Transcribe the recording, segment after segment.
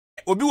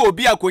obi wo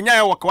bi akonya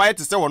ya wakwaye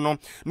te se wono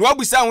na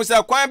wabusa ho se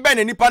kwan be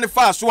na nipa ne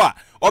fa so a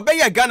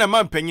obeye Ghana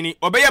man panyini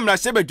obeye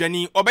mrahye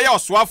badwani obeye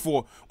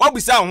oswafo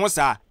wabusa ho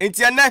sa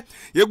enti ene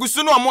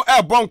yegusu no omo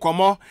ebon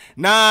komo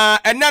na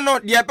ene no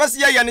de yepese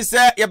ye ne se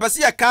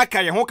yepese ye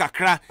kaka ye ho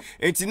kakra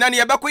enti na ne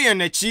yebeko ye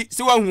nachi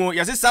se wahu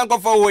yasesa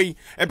nkofa woi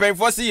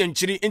epenfo se ye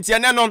nchiri enti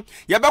ene no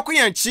yebeko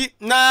ye nchi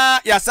na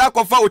yasa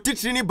kofa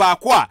otitiri ni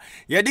baako a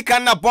ye di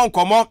kan na bon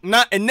komo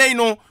na enei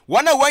no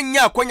wana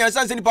wanya akonya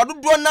sanse nipa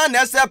dodo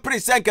na ese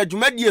present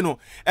adwumadie no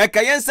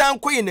ekayensan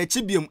koye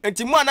nachi biem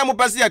enti mu ana mo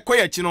pese ye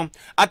koye chi no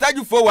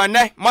atadwufo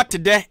wane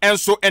matede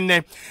enso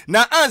ene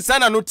na ansa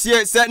na no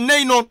tie se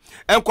nei no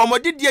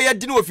enkomodidie ye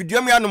di no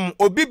ofiduam yanom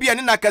obibia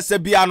ne nakasa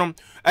bia no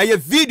eye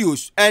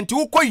videos enti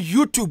wo ko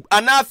YouTube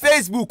ana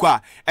Facebook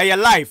a eye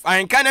live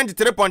Ahenkan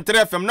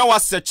 93.3 FM na wa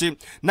search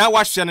na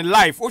wa share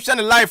live wo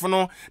share live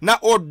no na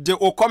o de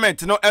o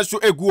comment no enso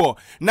eguo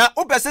na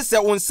wo pese se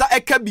wonsa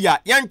eka bia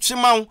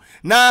yentwemaw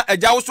na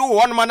agya wo so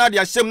wo no na de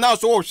ahyem na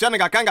so wo hwe ne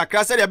kakanga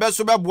kra se de be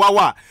so beboa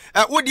wa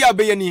wo di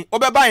abeyani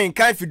obeba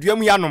Ahenkan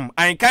fiduam yanom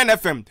Ahenkan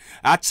FM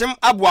achim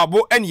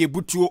aboabo ene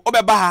yebutuo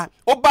obeba ha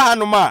oba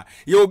hanom a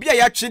ye obi a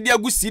ya twede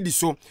agusi di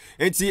so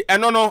enti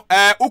eno no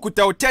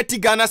ukuta 30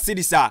 Ghana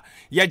cedis a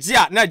ye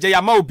gia na agya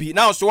ya ma obi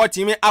na so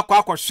watimi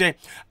akwa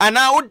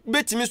ana wo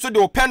betimi so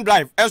de pen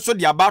drive enso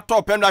de aba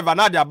top pen drive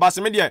na de aba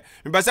se me de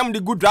mbesem de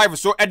good drive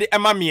so e de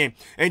emamie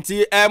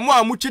enti mo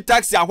a muchi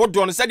taxi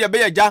ahodo no se de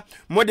be agya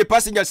mo de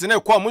passengers na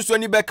ekọ mo so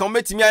ni be kan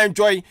betimi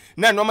enjoy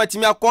na no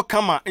matimi akọ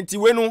kama enti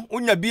we no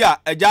unya bi a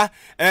agya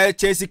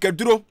chesi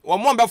kaduro wo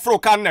mo be fro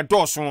kan na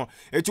doso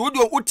enti wo de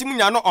utimi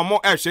nya no omo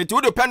ehwe enti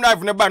wo de pen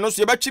drive ne ba no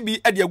so ye betwi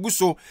bi e de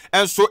aguso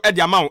enso e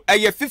de amaw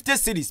eye 50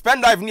 cedis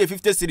pen drive ne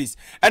 50 cedis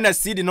and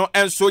CD no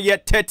enso ye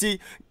 30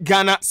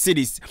 Ghana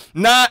cedis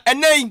na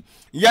enei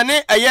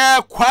yane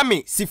eye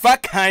Kwami Sefa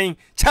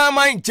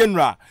Kayi-Chairman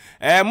General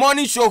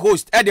morning show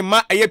host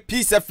edema eye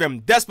Peace FM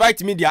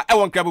despite media e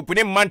won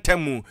krabopune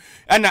mantamu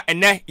na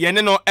ene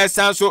yene no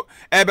esanso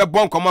ebe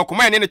bon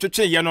koma yene ne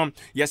twetwe ye no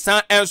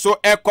yesan enso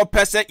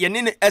ekopese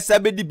yene ne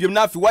esabedi biom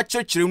na afi wa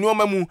kyerkyere nu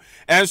omamu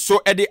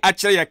enso ede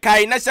akyere ye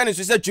kai na sane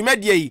so se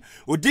dwumadie yi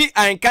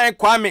Odi-Ahenkan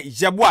Kwame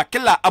Yeboah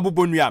kila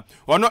abubonua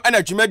ono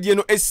na dwumadie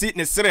no esi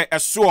ne sere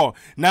eso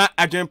na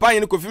adwempa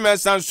yene kofi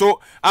mensanso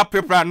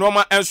apepra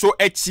normal enso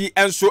echi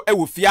enso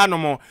ewo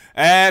fianom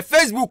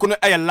Facebook no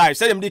eye live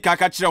say dem di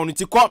kaka kyerɛ no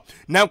ti kɔ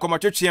na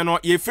nkomatwetwe no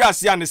ye frɛ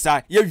ase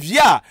anesa ye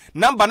wia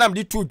number nam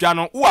di tu dwa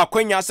no wo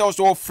akwanya sɛ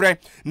so frɛ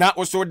na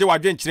wo so de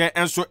wadwenkyerɛ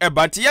enso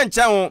eba ti ye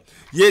nkyɛn ho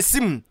ye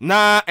sim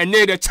na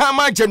ene de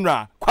Chairman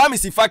General Kwami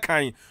Sefa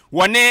Kayi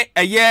wone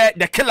eye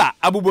the killer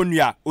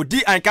abubonua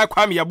Odi-Ahenkan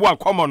Kwame Yeboah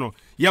komo no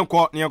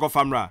yenkɔ ne yenkɔ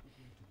famra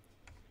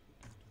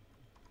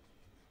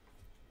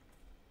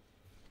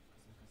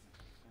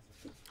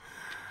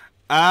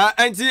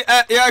anti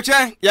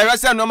ya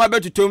rasa no ma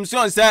betutom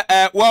so say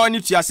wa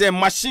ni tua say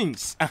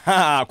machines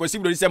kwasi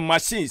bro say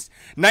machines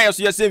na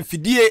yeso ye say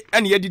mfidie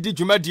ene ye didi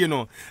dwumadie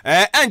no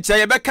enche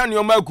ye beka ne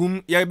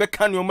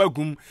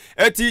omagum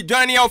eti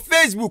join your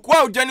Facebook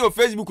wa join your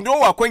Facebook no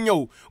wa kwanya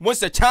o mo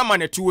say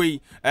chairman etuwe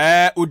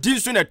odi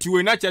so na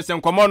tuwe na chese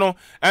nkomo no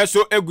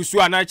enso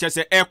egusu ana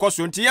chese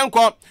ekoso nti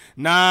yenko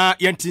na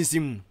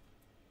yentinsim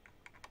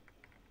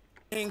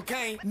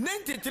Ahenkan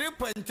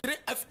 93.3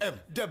 FM,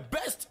 the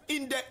best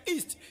in the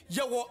East.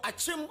 Yawo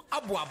achim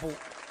abuabo.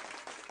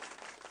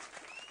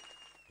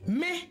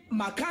 Me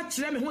maka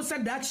kyerɛ me ho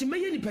sɛ daakye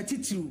mɛyɛ nipa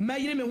titiru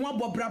mɛyere me ho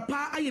abɔbra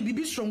pa ayɛ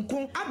bibi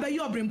sonko abɛyɛ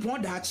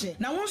Abrempong daakye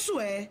na wo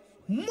nso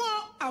mo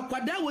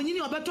akwada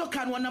wonyini obeto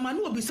kan wonama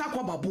na obisa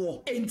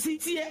kwababo enti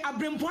tie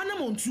Abrempong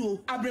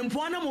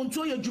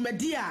Anamomtuo ye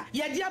dwumadi a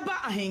ye de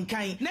aba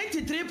Ahenkan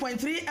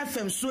 93.3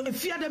 FM so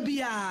efiada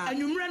bia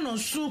anwumre no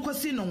so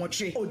kwasi no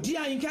nwotwe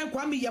Odi-Ahenkan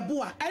Kwame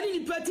Yeboah ani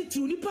nipa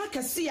titiw nipa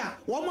kase a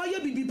wo mo ye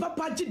bibi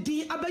papa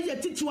gidi abaye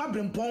titiw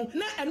Abrempong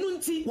na enu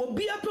nti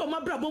obi ape o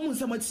mabrabo mu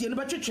nsamatie no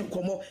betwetwe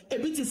komo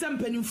ebi ti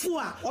sempanimfo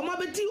a o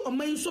mabedi o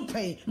man so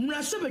pen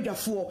mrahye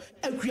bedwafo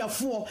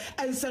akuafo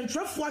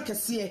ensentrafo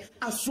akase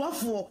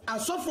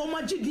asofo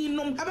magidi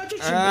nom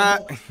abetwetwe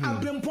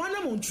Abrempong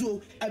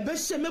Anamomtuo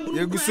ebehye meburu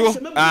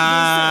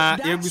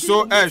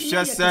yeguso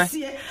ehwese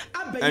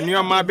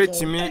enuama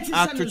betimi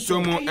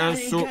atotomu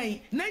enso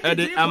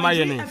ede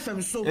amayene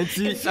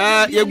enti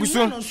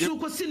yeguso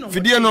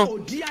fidie no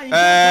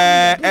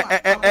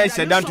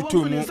shedan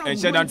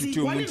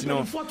tutomu enti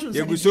no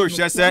yeguso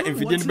hwese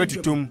enfidie no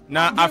betutom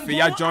na afi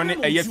ya join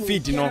eye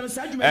feed no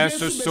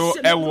enso so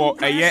ewo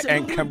eye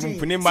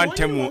enkabumpune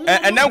mantamu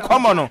enen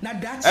kwamo no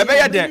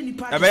ebeye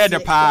de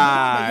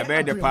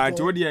pa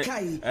ti wodi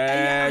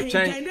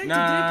twen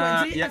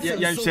na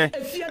yenhye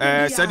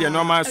said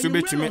normal so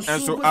betumi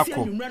enso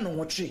akọ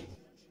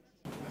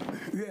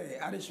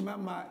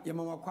Adeshimama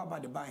yamama kwaba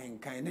de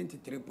Ahenkan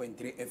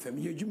 93.3 FM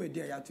ye dwumadi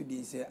ya to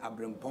di se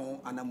Abrempong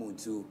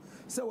Anamomtuo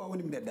se wa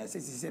wonim da se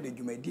de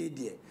dwumadi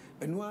de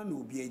enu ana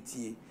obi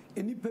atie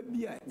enipa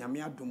bi a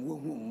nyame adom wo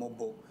hu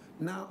mmobọ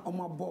na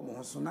omabọ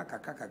mo so na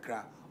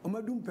kakra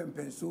omadum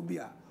pempenso bi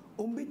a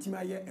ombetimi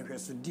aye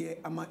ehwesode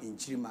ama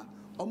enchirima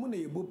omo na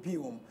yebo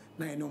piom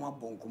na ene ma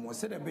bonkomo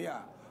se de be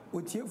a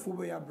otiefo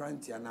be ya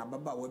brantia na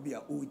baba wa bi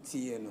a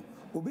otie no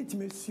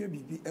obetime sua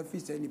bibi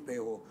afisa ni pe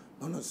ho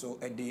no so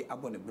e de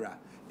abone bra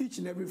each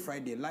and every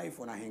Friday live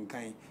on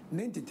Ahenkan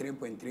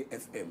 93.3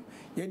 FM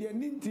ye de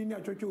ninti ni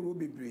atwotwo ro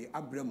bebre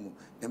abremu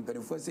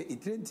emperefo se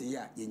itrenti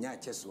ya ye nya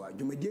acheso a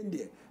dwumadien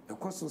de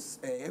ekoso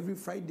every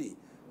Friday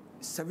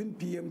 7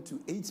 p.m. to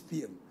 8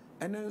 p.m.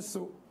 and then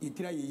so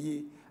itira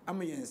ye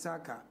ama ye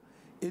nsaka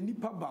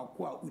enipa ba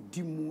ko a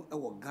udimu e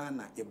wo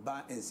Ghana e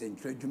ba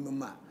ensentwa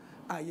dwumama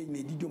a ye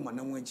na didio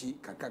manamwachi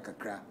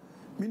kakra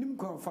minim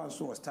kwa fa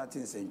so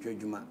starting ensentwa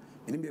dwuma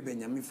minim be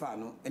benyame fa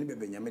no ene be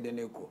benyame de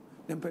neko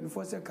na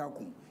mpanifo se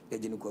kakum ye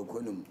gine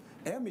kwakonum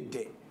e me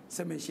de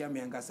se me hia me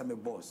angasa me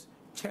boss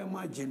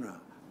Chairman General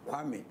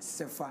Kwami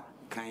Sefa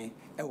Kayi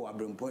e wo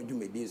Abrempong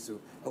dwumedi so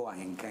e wo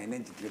Ahenkan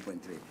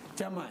 93.3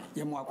 Chairman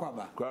ye mo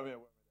akwaba Kwami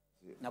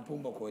na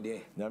pombo ko de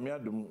nyame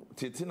adum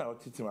tete na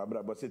otete ma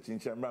bra bo se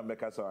chincha mra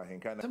meka so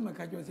Ahenkan na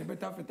meka jo se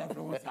beta feta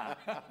from sa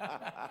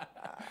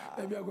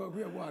e bi agwa ku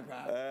e bo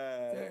aka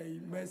eh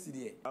mercy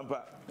de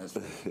ampa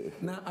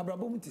na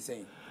abrabom ti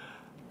sen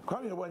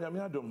Kwami Yeboah nyame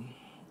adum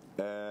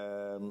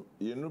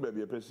ye nu ba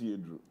bia pesi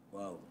yedru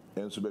wow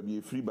enso ba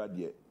bia free bad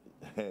ye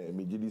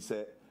me gidi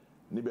se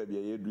ni ba bia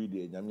yedru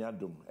de nyame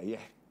adum eye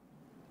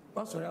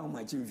pastor ya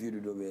ma chi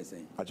mfi do be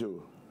sen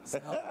acho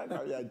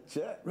ya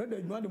che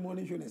ready the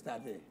morning show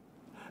started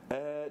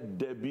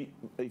Debbie,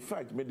 in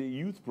fact, made the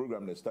youth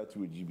program that started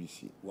with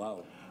GBC.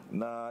 Wow.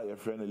 Now your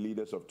friend,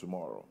 Leaders of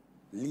Tomorrow.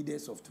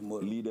 Leaders of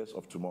Tomorrow. Leaders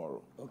of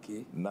Tomorrow.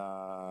 Okay.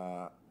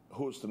 Now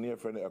host near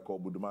friend Echo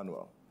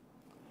Budumanuel.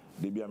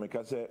 They be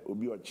America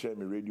obi or chair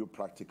me radio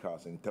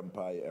practicals in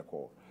Tempai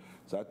Echo.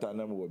 So that time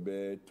we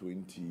were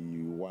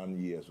 21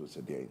 years or so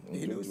there.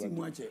 You know see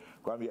much.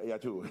 Kwami ya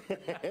too.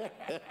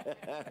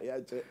 Ya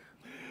che.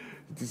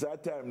 This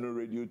time no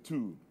radio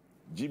 2,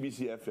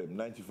 GBC FM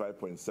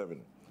 95.7.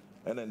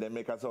 And then they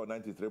make us all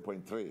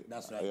 93.3.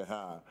 That's right.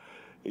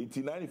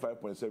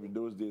 95.7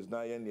 those days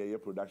now year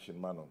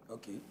production man.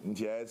 Okay.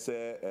 Nti I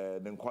say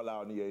then call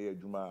out ni year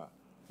juma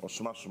or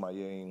suma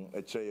yen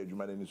e che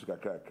juma ni suka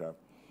krakra.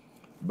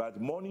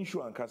 But morning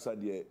show and kasa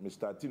there me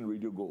starting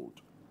Radio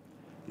Gold.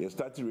 Yeah,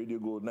 started Radio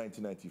Gold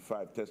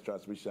 1995 test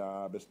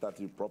transmission be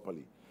started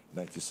properly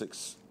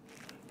 96.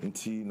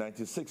 Nti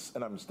 96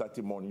 and I'm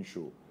starting morning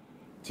show.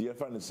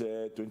 TFN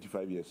say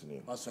 25 years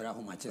in. Oh, sorry, how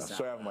much is that?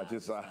 Sorry, how much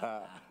is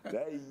that?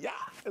 Yeah,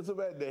 it's a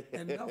bad day.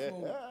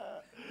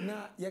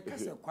 Now, you can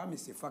say Kwami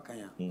Sefa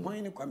Kayi. Why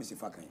is Kwami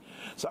Sefa Kayi?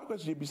 So, I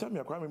question beside me,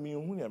 Kwami, me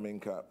who ni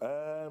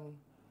amenka.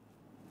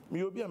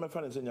 Me obi am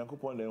fan say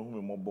Nyankopon na hu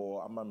me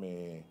mobo ama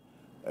me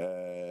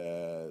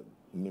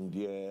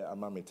nimdie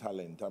ama me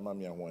talent ama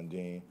me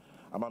ahwanden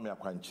ama me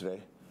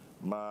akwankyere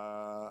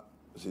ma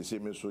se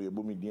me so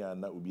yebo me din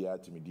ana obi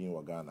ati me din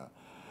wa Ghana.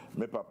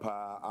 Me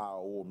papa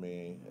a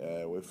me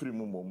we free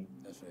mumum.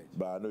 That's right.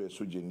 But no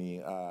sojeni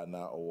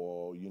na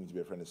o unit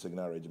be friend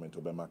signal regiment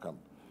Obama camp.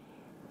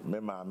 Me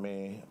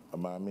maame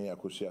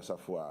akosi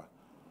asafo a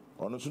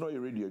ono so no ye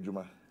radio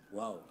adwuma.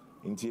 Wow.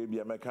 Nti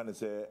bia me kan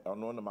say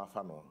ono na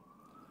mafa no.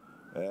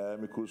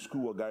 Me ko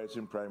school o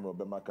Garrison Primary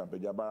Obama camp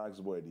ja barracks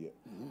boy there.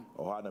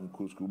 O ha na me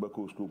ko school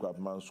kwa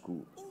man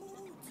school.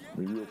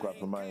 Me wi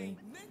kwa man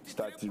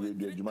start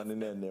radio adwuma ne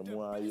na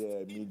mu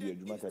aye media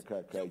adwuma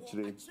kakra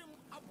kire.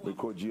 We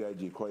call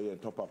GIG, call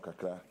it top up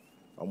kakra.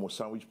 Almost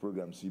sandwich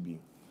program CB.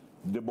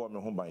 The boy me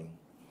home buying.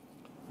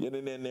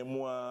 Yene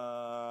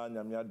mua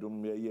nyamia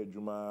dum ye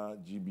juma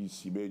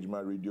GBC, be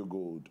juma Radio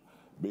Gold,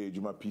 be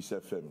juma Peace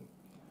FM.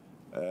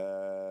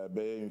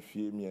 Be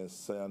infie mi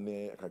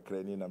ensane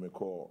kakra ni na me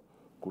call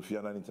Kofi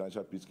Annan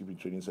International Peacekeeping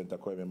Training Center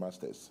call me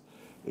masters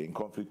in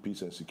conflict,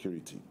 peace and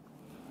security.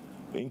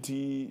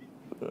 Enti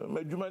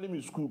me juma ni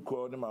mi school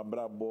call ni ma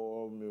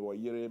brabo me wo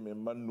yere me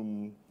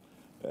manum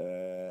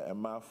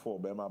Emma 4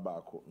 Bema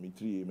Bako,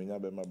 Mitri, Menya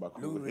Bema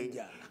Bako,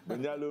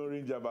 Menya Lone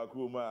Ranger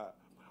Bako, ma,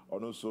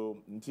 or so,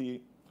 Nti,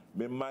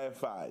 Bema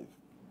 5.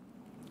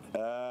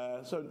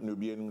 So,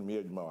 Nubian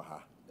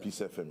Maha,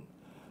 Peace FM.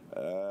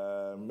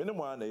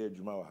 Minimum age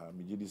Jumaha,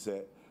 Mijidi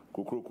said,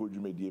 Kokro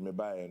Jumedi, me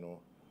buy no.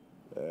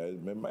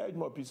 Me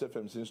my Peace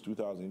FM since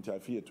 2000, until I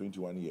fear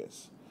 21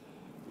 years.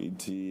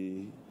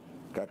 Iti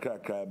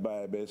Kakaka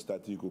by best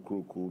stati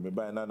Kokro, me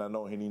buy Nana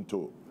no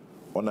Hininto.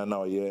 Ona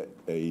now ye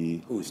a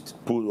host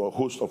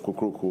of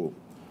Kokroko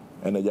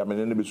and a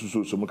Yamane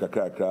Besuso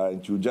Sumukaka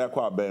and to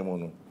Jaqua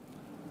Bemono.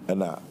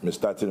 And I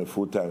started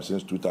full time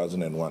since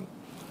 2001.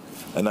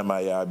 And I'm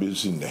my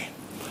business in there.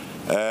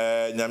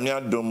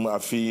 Nyamia Dom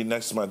Afi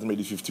next month,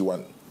 maybe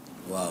 51.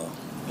 Wow.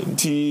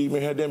 Inti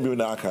me had them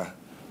Bunaka.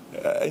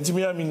 Inti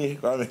me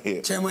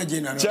amini, Chairman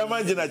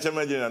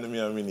General, me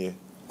amini.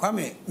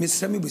 Kwame,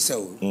 Miss Remy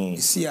Bissau, you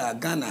see a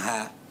Ghana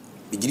ha.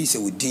 Igirise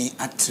wudi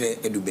atre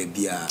edu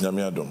bebia.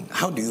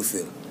 How do you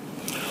feel?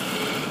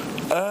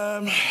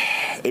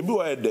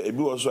 Ebi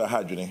was so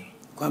hadwene.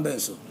 Kwambe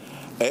so.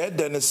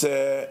 Den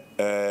say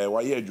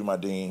waye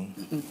adwumaden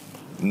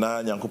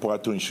na Nyankopon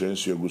ato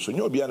insurance egu so.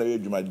 Nye obi na we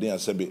adwumaden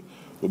asebe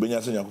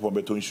obenya se Nyankopɔn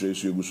beto nhire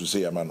su egu so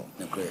se yama no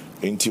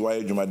enti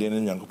waye dwumaden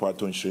ne Nyankopɔn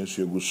ato nhire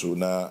su egu so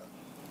na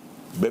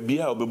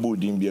babia obebo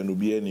din bia no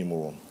bia ni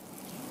mo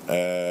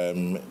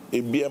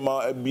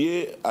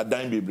ebie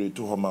adan bebre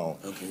to ho ma o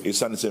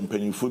esan se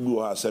mpanyufo bi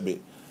wo ha sebe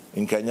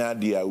nkanya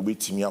de a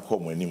obetimi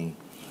akom anim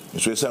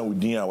nso esan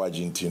udin a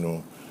wagenti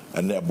no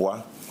ene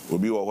eboa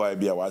obi wo ho a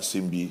bia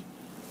wasem bi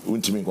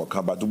untimi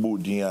nkoka ba to bo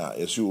udin a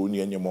yesi oni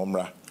enyemo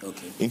mra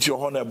nti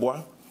ho na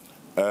eboa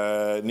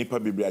nipa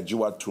bebre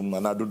ajiwa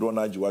tum na dodo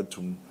na ajiwa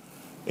tum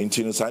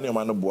nti no sane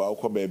ma no boa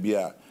ukọ ba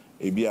bia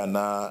ebia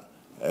na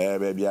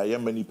baby a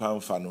yema nipa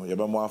mfa no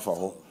yeba mo afa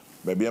ho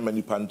baby yema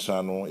nipa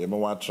ntra no yeba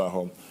mo atra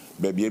ho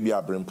baby bi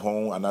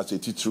Abrempong anase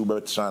titru be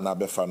tra na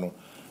befa no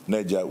na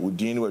eja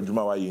udin ni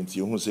wadwuma wa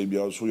yenti hu se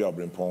bia so ya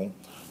Abrempong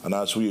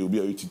anase wo ye obi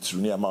a titru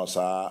ni ama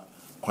sa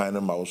kwan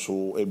no ma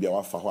so e bia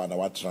wafa ho ana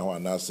watra ho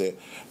anase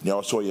ne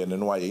oso ye ne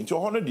no wa yenti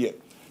ho no de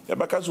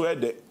yeba ka so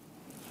ede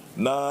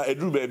na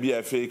edru baby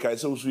a fe kai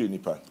se wo so ye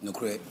nipa no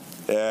kure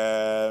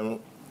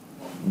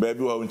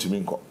baby wa untimi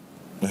nko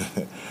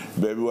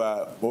baby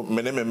wa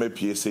me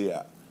PSA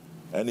ya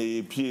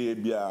ene pie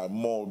bia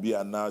mall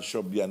bia na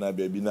shop bia na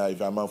baby na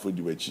if am for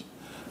di wachi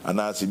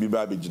ana se bi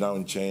ba be gina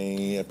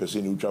nchen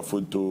person ultra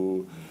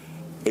photo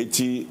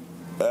eti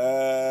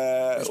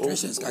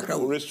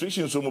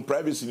restrictions so mo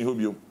privacy ni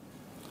hobio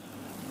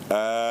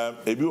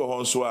ebi wo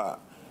ho nso a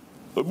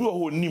obi wo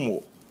ho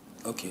nimo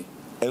okay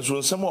enso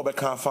nsem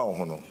obeka fa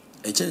ho no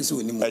echense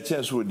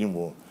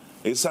onimo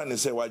esa ne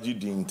se waji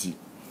dinti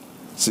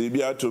se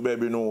bi ato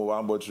baby no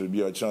one bottle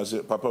bi o chan se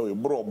papa we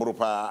bro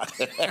pa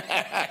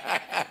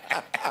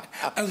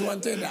as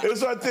wanted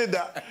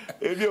that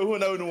ebi o hu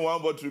na no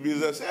one bottle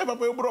bi say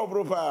papa we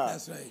bro pa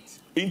that's right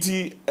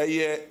inti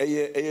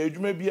eye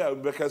adwuma bi a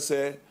beka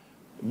say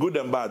good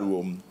and bad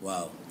wom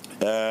wow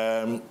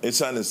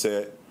esa ne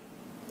se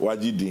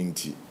waji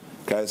dinti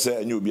kai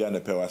say enye obi a na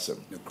pe wasem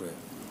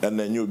and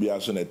enye obi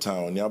aso na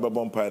town ya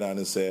babon pa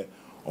na say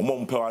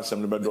omom pe wasem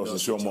no bedo so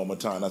se omom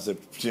town na say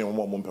pin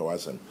omom pe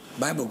wasem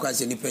Bible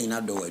Christ ni pen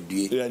na do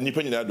adue yeah ni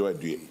pen na do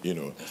adue you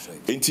know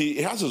inti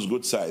it has its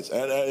good sides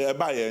and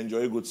buy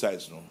enjoy good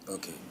sides no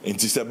okay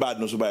inti say bad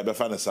no so buy be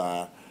fa na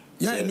sa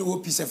ya ni wo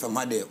PCFM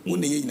ade wo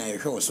na ye nyina ye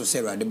hwe so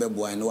say rade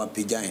beboa na wa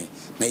pegan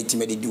na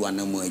itimede di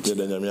wana mu achi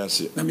da nyame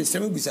ase na me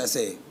sema bisa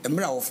say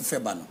emra wo fefe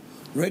ba no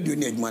radio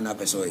ni adwuma na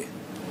peso ye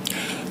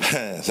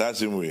sa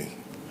simwe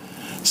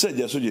say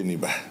je soje ni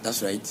ba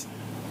that's right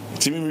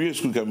timi mi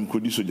school kam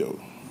kodi soja o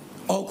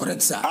all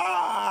correct sir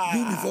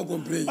you before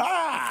complain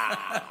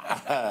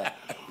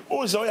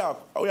o so ya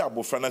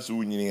abofra na so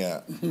wunyini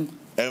a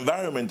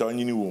environment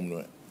onyini wom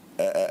no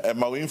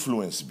ma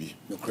influence bi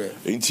okay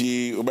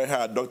nti obe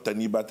ha doctor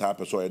ni ba ta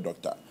person e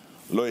doctor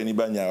lawyer ni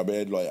ba nya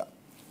obe lawyer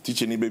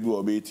teacher ni be bi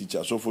obe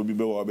teacher so for bi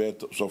be obe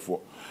so for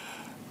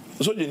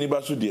so je ni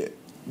ba so de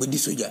body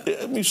soja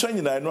mi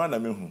shanyi na eno ana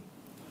me hu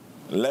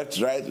left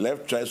right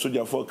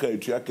soja for ka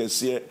etua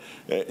kese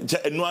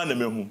eno ana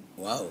me hu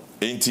wow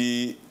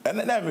nti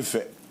na me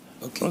fe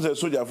okay no say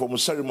soja for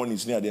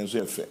ceremonies ni ade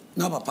enso e fe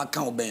na papa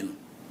kan oben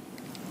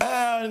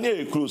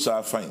ne close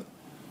are fine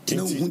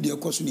tina hu de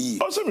koso ni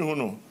o se me hu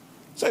no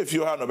say if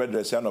you have no bed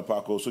dress ya no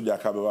park soja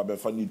ka be wa be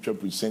fa ni twa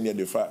present ya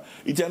de fa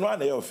iti eno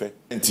ana ye ofe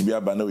nti bia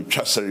ba na we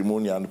twa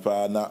ceremony and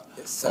pa na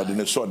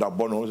ordinary so da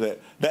bono say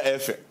na e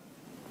fe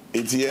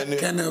iti ene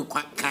kana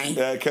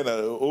kan kana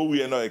o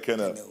wi no e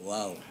kana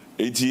wow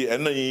iti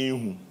ena yin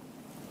hu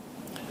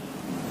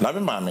na me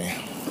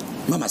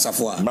mama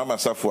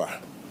safua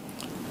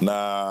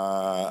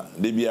na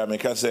debia me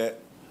ka se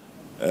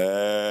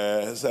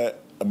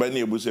abani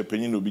ebu se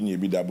penyin obi nye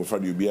bi da bofra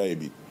de obi aye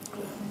bi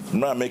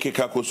na make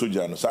ka ko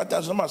soja no so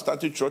ata so ma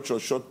start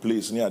short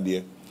place ni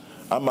ade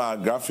ama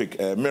graphic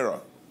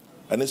mirror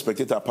and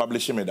spectator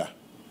publishing me da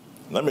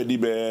na me di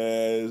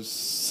be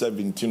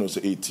 17 or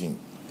 18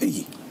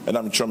 and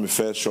I'm trying my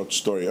first short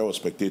story. I was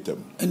Spectator.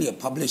 And you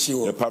publish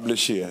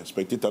here.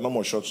 Spectator. No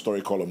more short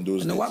story column.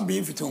 Those. And what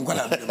being fit on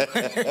collaborate?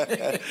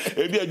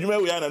 If you may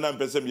we are na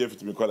person be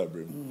fit me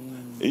collaborate.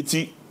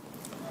 Iti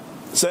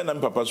say na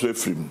papa so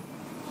free.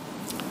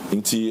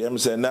 Inti em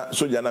say na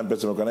so ja na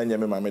person ko na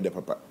nyame mama de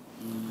papa.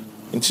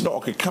 Inti no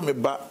okay come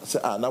back say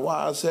na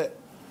wa say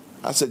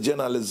as a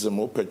journalism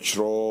o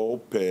petro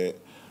pe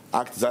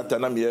act that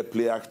na me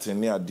play acting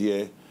ni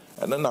ade.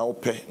 And then na o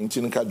pe inti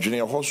nka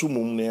dwene ho so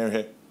mum na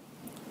ehwe.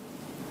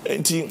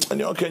 Enti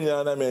ani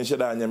okanya na me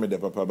nheda anya me de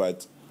papa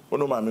but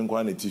ono ma me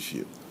nkwa na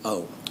tifie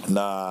oh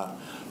na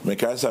me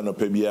kaisa no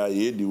pe bia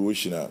ye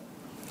devotional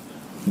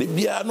de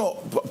bia no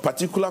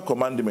particular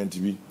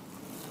commandment bi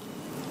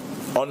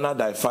honor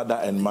thy father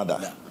and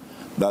mother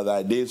that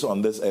thy days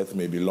on this earth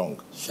may be long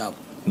sharp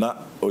na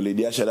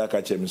oledi ashada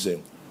ka chem say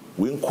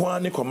we nkwa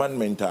ni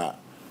commandment a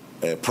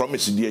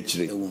promise di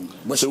akire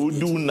so we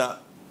do na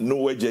no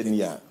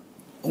wajania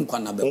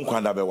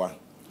unkwa na bewa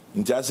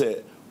nti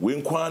ase we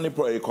nkwa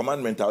ni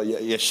commandment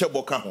ye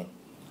shebo ka ho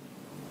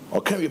o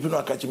kan we pino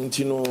aka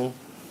chimti no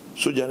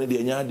soja ne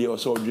de nya de o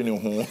so odwene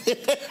ho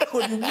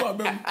odibu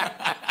abem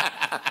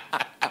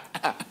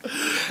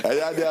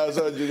Ayade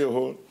aso jiri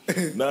ho.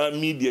 Na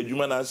media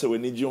adwuma na ase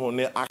wani ji ho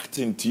ne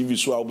acting TV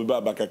so a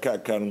obeba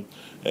bakaka no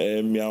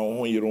mia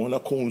ho yero ho na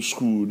kon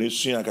school ne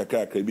sua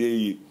kakaka bi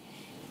yi.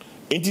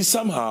 Inti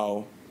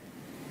somehow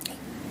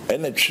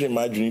and a trim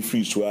my dream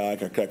free swag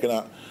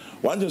kakaka.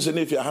 One thing say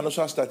if you have no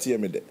start here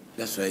me there.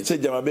 That's right. Say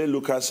Jamabe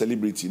local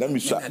celebrity. Let me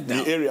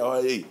the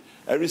area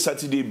every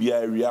Saturday be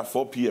area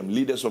 4 p.m.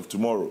 Leaders of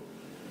Tomorrow.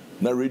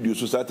 Na radio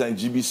so start on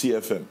GBC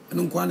FM.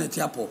 No kwana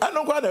tiapo.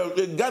 No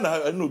kwana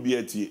Ghana no be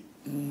atie.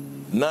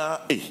 Na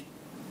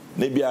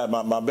maybe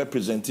my be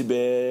present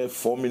be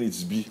 4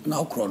 minutes be.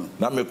 Now chrono.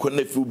 Na me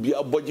kwana fi be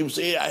abodjim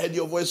say I heard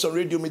your voice on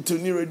radio me to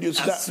new radio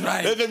start. That's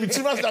right. Let me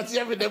team start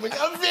here with them. When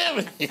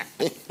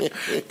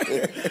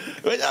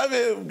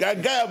you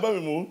gaga ba me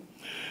mu.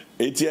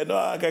 Eti no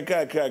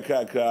akaka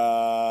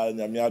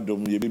nyame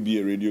adom ye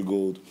be Radio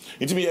Gold.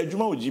 Iti me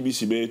adwuma wo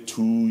GBC be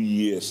 2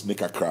 years ne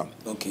kakra.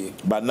 Okay.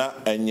 But na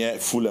enye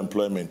full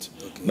employment.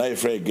 Okay. Na you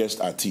free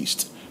guest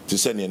artist. To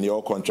send you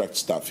all contract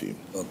staff here.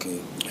 Okay.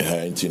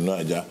 Iti no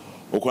aja.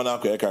 Okona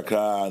akọ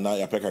kakra na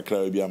ya pe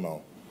kakra bi ama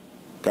o.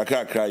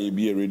 Kakra ye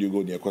be Radio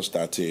Gold ne ko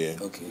start here.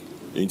 Okay.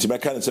 Iti me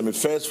kan say my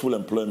first full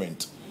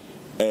employment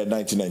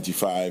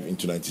 1995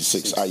 into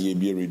 96 I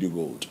be Radio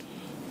Gold.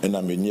 And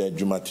I'm in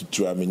Juma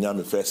to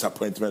my first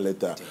appointment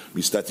letter.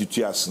 We started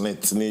to as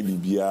net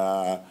maybe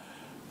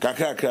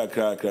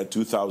kaka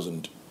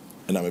 2000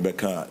 and I'm a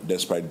Becca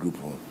despite group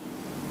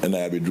and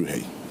I be drew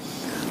hey.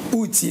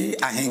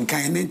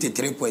 Odi-Ahenkan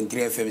 93.3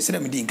 FM. Say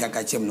me din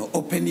kaka chem no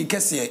opening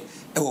kese e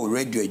wo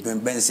radio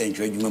Ben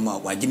Central adwuma ma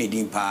wa gine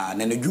din pa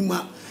na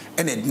adwuma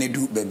ene de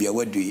du baabi a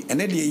wadui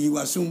ene de yi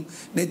wasum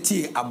na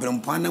tie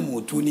Abrempong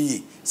Anamomtuo ni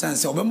yi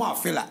sanse obema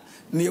afela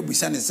na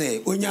ebusa ne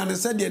say onya ne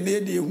se de na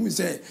de hu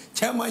say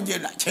chairman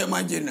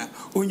general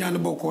onya ne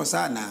boko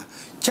sa na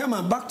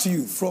chairman. Back to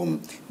you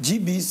from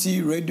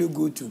GBC Radio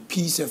go to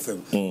Peace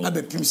FM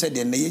abepim se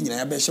de na ye nyina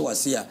ya be hye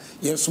wase a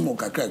ye somo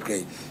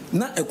kakrakra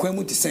na ekwan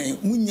mu te sen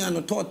munya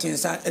no toten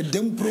sa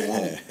edem pro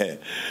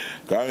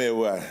Kwami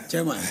Yeboah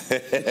chairman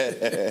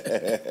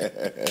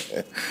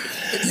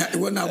ya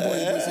wona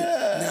boy go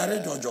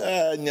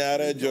say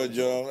nyare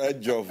jojo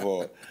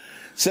ejofo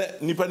se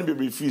nipa ni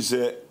be free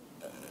se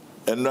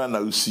enra na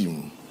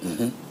usim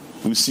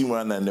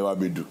ana ne wa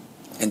bedu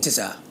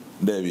entisa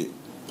David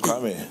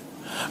Kwame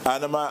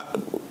Anama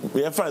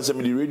we have friends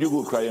me the radio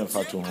go cry and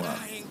fat on one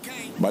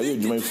but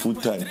you my full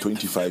time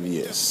 25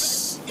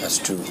 years. That's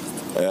true.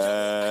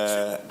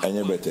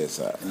 Anya better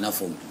sir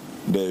enough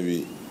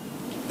David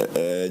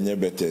anya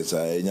better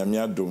sir nyame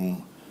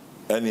adom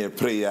any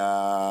prayer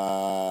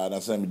na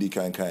sam di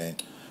kan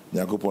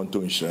nyakopon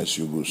to insurance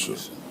you go so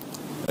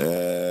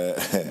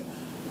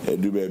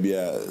do baby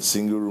a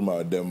single room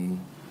out them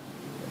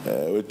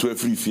we to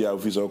free fee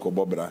office or ko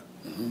bobra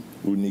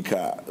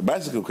unika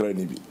bicycle kra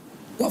ni bi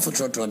what for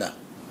trotro da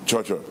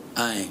trotro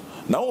aye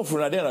na wo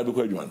funa dey na be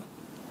ko adwuma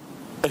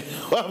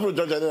what for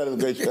trotro dey na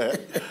be ko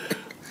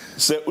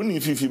say uni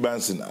fifi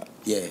bansina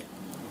yeah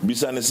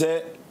bisa ne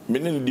say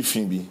menen di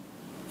fin bi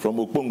from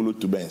Okpongolo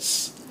to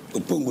Benz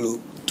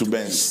to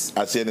Benz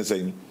ase ne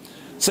say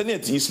senior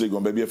East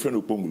Legon baby a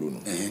friend Okpongolo no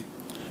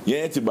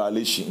yen ti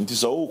balishi nti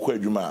so wo ko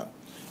adwuma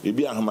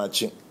ebi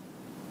ahamachi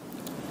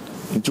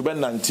nti be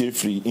nante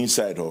free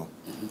inside ho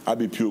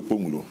abi pi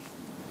Okpongolo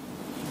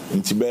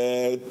nti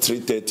be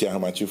 3:30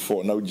 ahamachi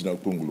 4 na ugina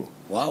Okpongolo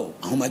wow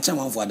ahamachi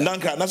man for that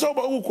nanka na so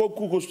ba wo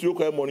ko studio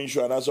ko morning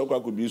show na so ko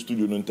bi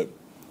studio no ntem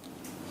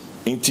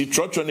nti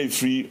trotro na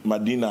free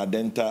Madina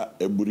Denta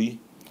Eburi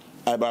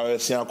aba we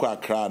sia ko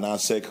Accra na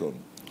circle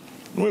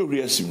no we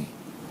reasim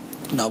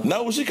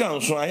na wo sika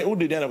nso ai wo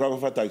de na kwa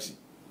fa taxi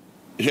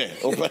yeah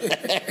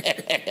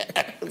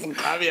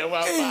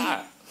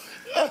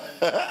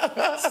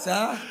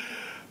sir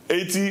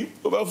 80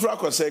 over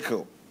Frako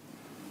circle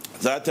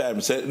that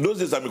time say those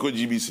days I'm go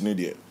GBC ni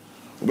there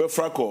over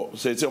Frako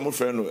say my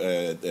friend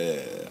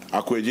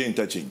Akweje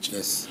interchange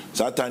yes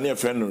that time near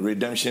friend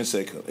Redemption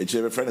circle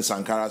a friend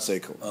Sankara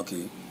circle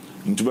okay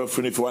into be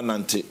friend if one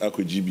nante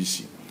Akwe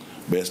GBC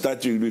but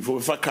start you before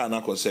Faka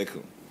na ko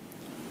circle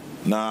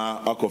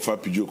na akofa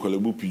pijo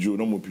kolebu pijo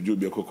no mo pijo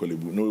bi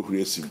akokolebu no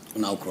ehuri asim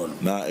na okro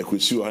na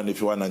ekwesi o ha na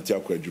fi wa nante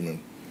akwa adwuma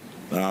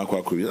na akwa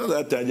akwa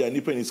that time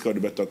ni pen is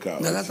called better car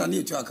na that time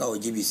you aka o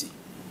GBC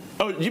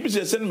oh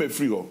GBC send me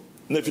free ho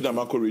na fi na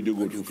mako radio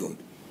go to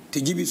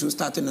the GBC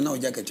starting na o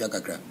jaka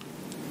kakra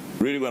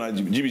really gonna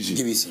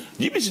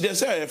GBC they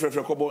say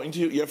frefre kobo into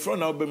your front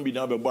now be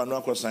na be bo na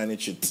akwa sign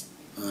cheat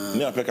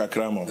ni apeka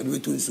kramo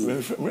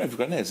me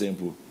Africa na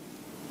example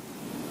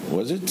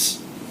was it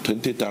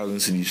 20,000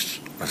 cities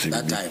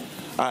that time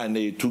and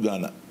they to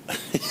Ghana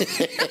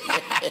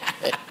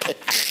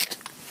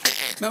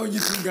now you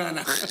to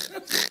Ghana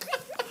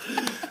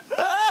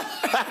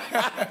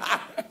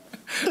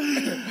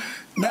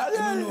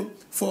now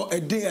for a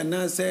day and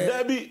I say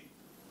there be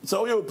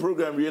so your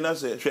program we na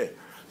say share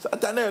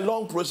a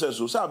long process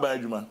so say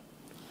adwuma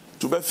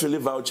to be fill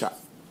voucher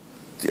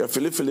you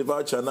fill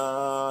voucher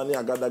na ni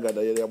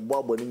agada ye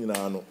boabo ni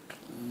nyina no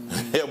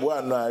ye bo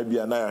anu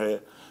bia na he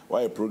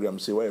why a program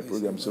say why a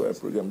program say why a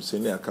program say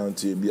ne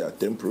account e bia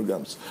 10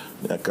 programs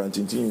ne account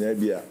tin na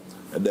bia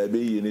da be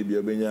yi ne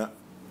bia benya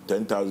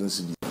 10,000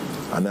 cedis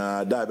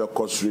ana da be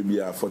cost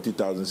bia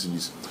 40,000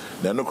 cedis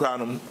na no kra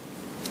no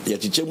ya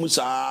chiche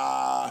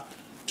musa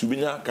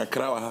tubinya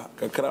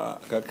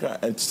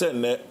kakra and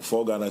send ne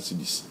 4 Ghana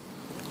cedis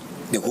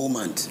the whole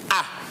month.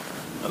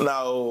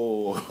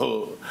 Now,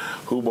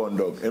 who born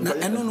dog? I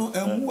don't know.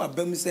 Who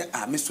abem say?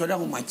 Me sorry, how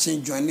much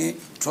change join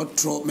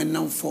trot me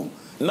now form.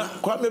 Na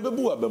Kwame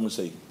bebu abem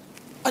say.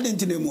 I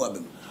didn't know mu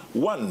abem.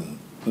 One,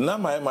 na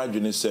my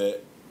imagine say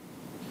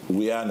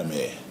we are na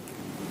me.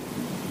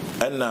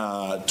 And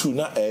two,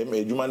 na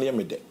edwuma na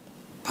me de.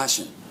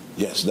 Passion.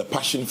 Yes, the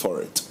passion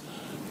for it.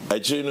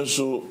 Actually, no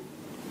so.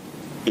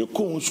 You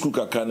come school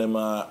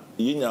kakanema,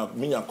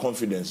 minya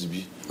confidence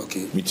bi.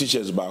 Okay. Me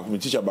teacher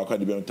back at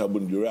the Ben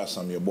Tabun Dura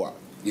Sam Yeboah.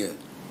 Yeah.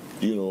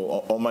 You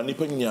know, on my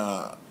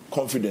nippanya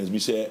confidence be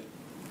say,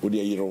 would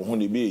you hear on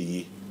the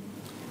bay?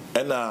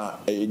 And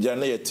a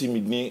Jana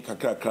timid ni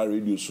kakra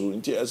radio so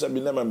until as I be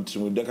never to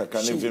Deka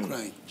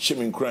can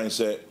shimming crying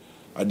say,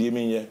 I dear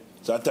me,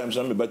 sometimes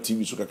I'm about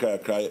TV so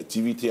kakra cry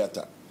TV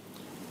theatre.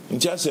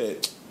 Until I say,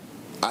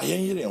 I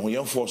ain't here when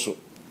you're forced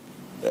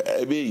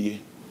a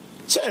bay.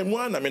 Say,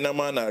 one, I mean, a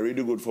man, I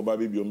really good for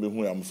baby on me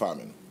who I'm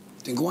farming.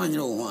 Think one, you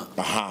know, one.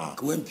 Aha.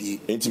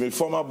 Into my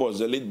former boss,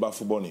 the late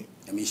Bafu Bonnie.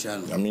 I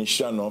mean,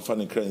 Shannon,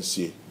 funny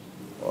currency.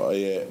 Or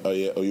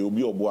you'll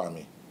be a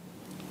boy.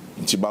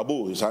 Into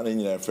Babu is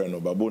an friend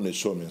of Babu, and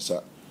show me,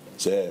 sir.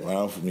 Say, my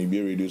uncle may be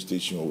a radio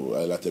station or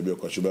I let a be a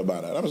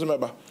Koshuba. I was a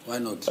member. Why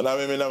not? And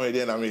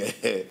I mean,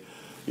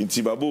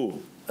 into Babu,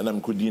 and I'm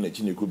could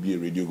be a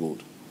radio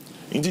gold.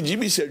 Inti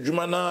GB said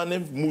Jumana ne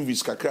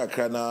movies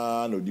kakra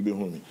na no dibe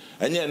home.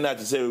 And yet not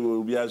to say we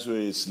will be as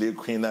a slave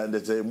queen and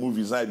that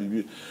movies I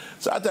be.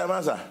 So at time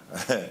answer.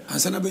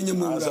 Answer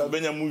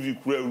benya movie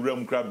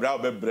room crab brow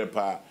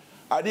brepa.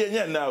 I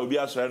didn't now be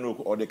as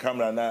or the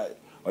camera na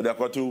or the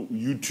to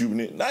YouTube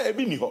ni. Na e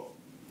bi ni ho.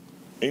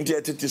 Inti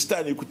at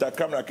stand you could a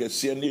camera can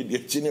see any the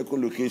chine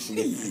location.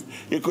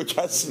 You could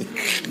just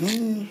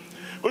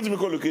what do you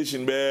call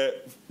location be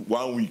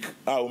 1 week.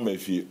 How me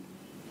feel.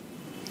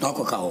 No,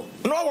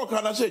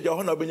 can I say,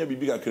 Johanna Benya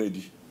Bibica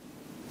credit?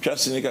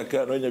 Chasinica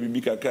Carona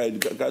Bibica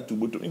to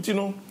Buto. You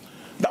know,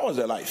 that was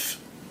a life.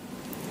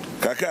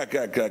 Kaka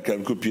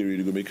could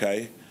period go make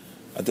high.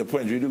 At the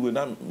point, really good.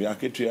 Now, we are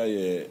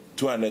getting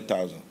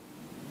 200,000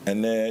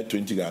 and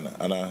 20 Ghana.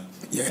 And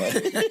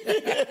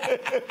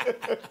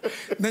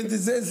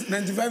 96,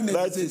 95,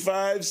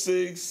 95,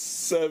 6,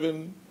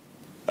 7.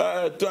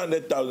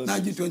 200,000. Now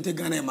you 20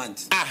 Ghana a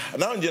month.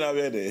 Now you know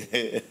where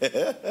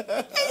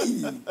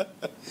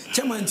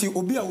Chairman,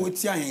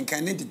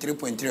 Odi-Ahenkan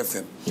 93.3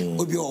 FM.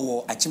 Obi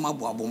owo achima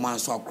bo aboma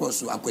so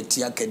across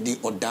Akwatia Kedi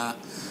Oda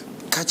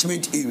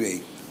catchment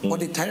area. Or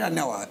the tire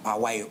now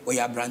away or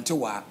ya brante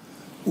wa.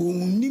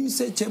 Unim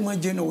say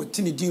Chairman General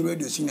Tinidi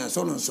radio senior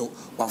so on so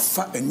wa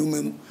fa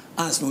enumem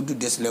ans no do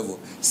this level.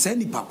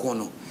 Send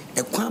pakono.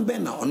 E kwan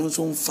ben na ono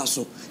so mfa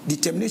so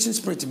determination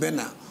spirit ben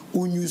na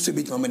onyu so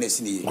bit mama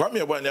nesini. Kwami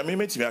Yeboah na me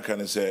metimi aka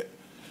ne say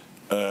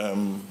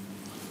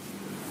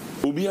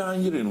obi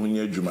anyire no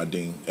nya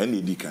adwumaden ene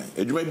edi kan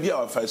adwuma bia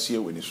wa fa sie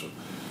woni so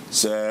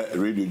say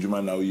radio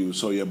adwuma na you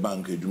so your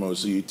bank adwuma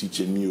so you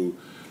teacher ni o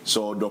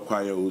so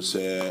dokwaya o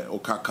say o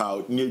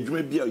kakao nya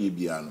adwuma bia ye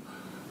bia no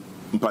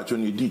mpacho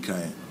ne edi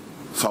kan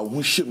fa ho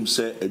hyem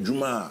say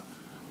adwuma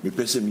me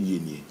pese me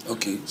yeni.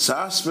 Okay.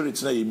 Sa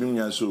spirit na ye bi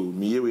nya so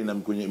me ye we na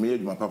mkonye me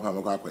adwuma papa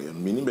me kwakoye no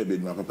me ni bebe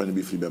adwuma papa ne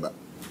be free beba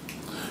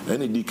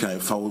ene edi kan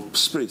fa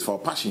spirit for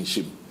passion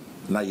ship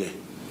na ye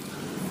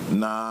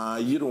na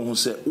yiro ho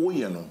say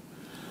oye no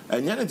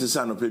enya ne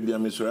tisa no pe bia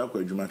me so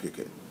akwa adwuma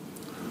keke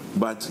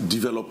but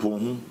develop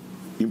on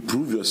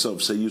improve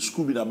yourself say you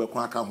school bi na be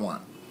kwa aka ho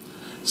a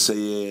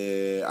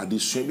say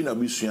adesua bi na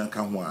be sua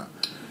aka ho a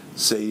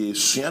say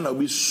sua na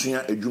be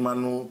sua adwuma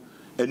no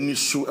ani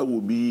so e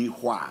wo bi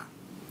ho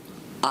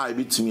a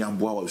bitimi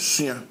aboa wa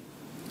sua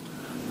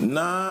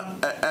na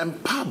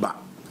empaba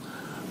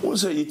won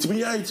say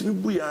yitimi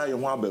bu ya ye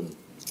ho abam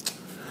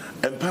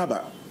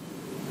empaba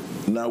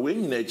na we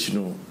nyina echi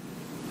no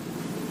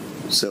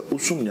se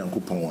usum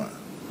nyankopon a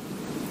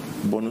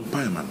bonu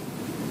paiman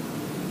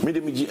me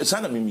de miji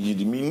sana me miji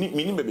di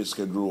mini bebe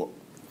schedule.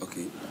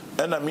 Okay.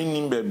 And I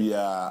mean baby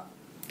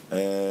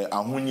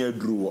ahonya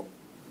duro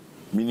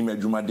mini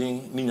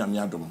madwumaden ni nyame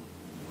adom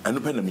eno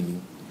pe na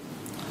mini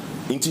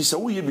nti se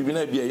wo ye bibi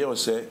na bia ye o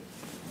se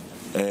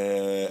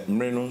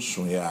mre no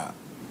nso ya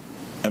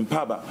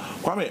empaba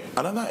Kwame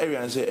another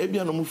area say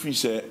ebia no mu fi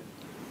se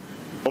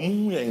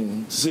omu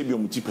yen se bi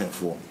omu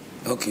tipefo.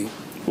 Okay.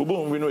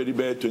 Obo we know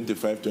be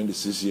 25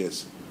 26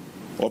 years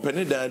open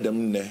it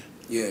dem ne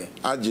yeah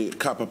age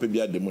car papa bi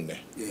adem ne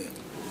yeah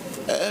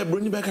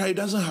Bruni Becca, it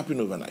doesn't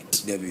happen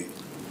overnight. Debbie.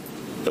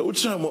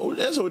 Uchama,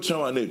 as a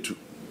Uchama netu.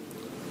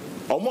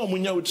 Omo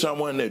munya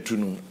Uchama netu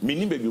no,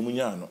 mini baby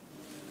munyano.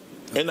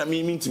 And I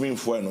mean to me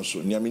for no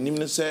so. Nia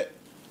minim say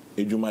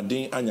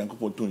edwumaden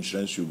anyankopon to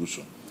insurance yugo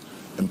so.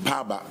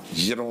 Empaba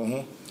jiro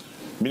ho.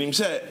 Minim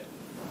say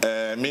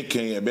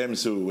making a bem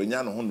so when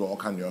you know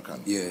can.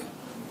 Yeah.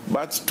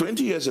 But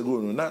 20 years ago,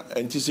 na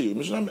NTC,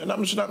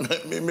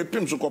 me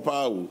pim so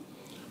kopa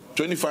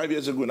 25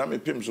 years ago, na me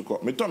pim so ko.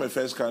 Me to my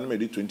first car, me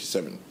did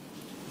 27.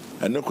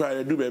 And no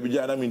cry do baby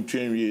jana me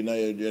train we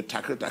na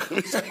tackle.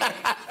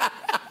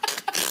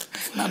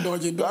 Na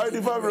dodge.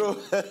 Bro.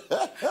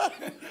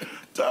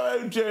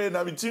 Tell train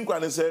na me think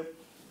when say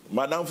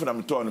madam for na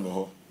me turn me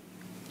ho.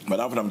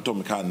 Madam for na me turn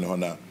me car no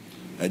na.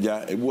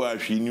 Eja ebu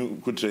ahwi ni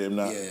kutrem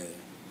na.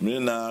 Me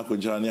na ko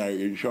jani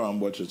a show am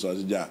bottle so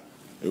ja.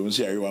 You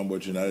see everyone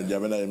but you know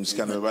Javana am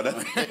scan over that.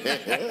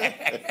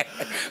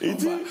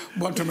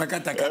 But to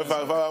Makata.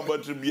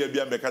 But to be a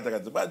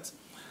Makata. But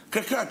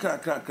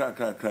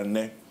kaka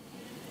ne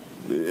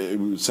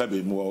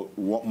sabi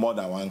more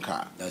than one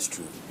car. That's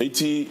true. It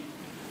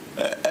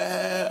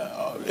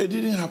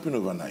didn't happen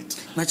overnight.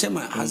 My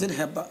chairman, has it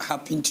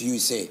happened to you,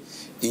 say,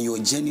 in your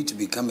journey to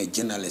become a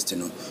journalist, you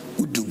know,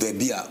 who do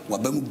baby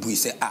wabamu bui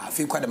say, I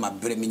feel quite a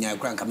breminia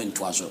grand coming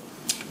to us.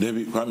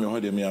 Debbie, Kwame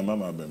Hode me a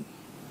mama bem.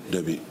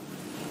 Debbie.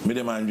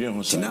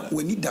 Tina,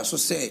 we need that so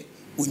say,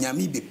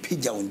 Unyami be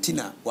pija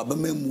untina,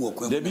 wabame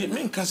walk. Debbie,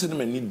 men cousin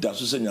me need that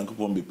so say,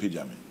 Yankupon be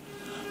pija me.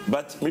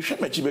 But me share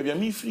my baby,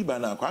 me free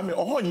banana, Kwame,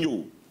 or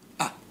you.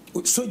 Ah,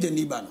 so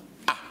Jenibano.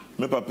 Ah,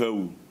 me papa,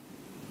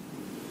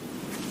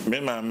 me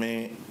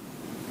mammy,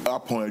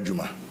 upon a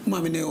juma.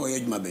 Mammy, or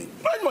Edma Bay.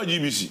 Why my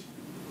GBC?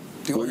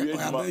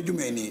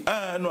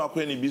 Ah, no,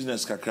 I any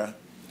business kaka.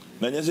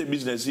 Na nyese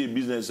business here,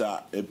 business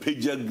a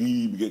pija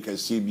grib, get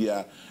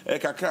Casibia, a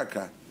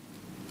kakaka.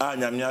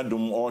 Nyamia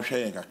dum or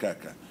share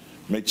kakaka.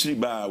 Me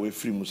chiba we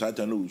free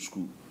musata no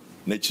school.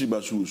 Ne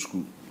chiba su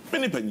school.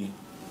 Many penny.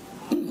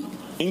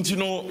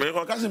 Intino, me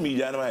ko kase mi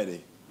jana mai de.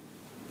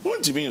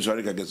 Won't be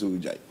sorry ka kase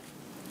ujai.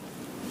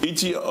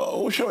 Iti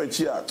o show it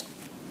here.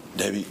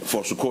 David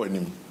for so call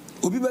him.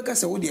 Obi beka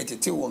se wo de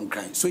tete won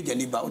kran. So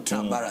jani ba ultra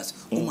embarrass.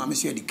 O ma me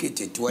so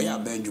educated to ya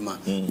ban djuma.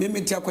 Me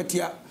meti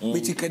akwatia,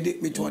 meti kade,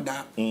 meti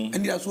oda.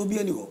 And there so be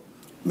any ho.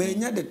 May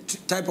the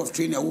type of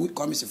trainer who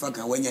Kwami Sefa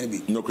Kayi when you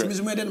be. No crap.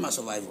 Miss Madden must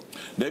survive.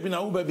 There be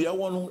now baby. I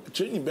want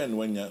training ben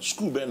when you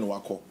school ben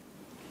wako.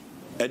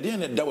 At the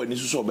end of that when you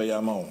saw by your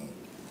mouth.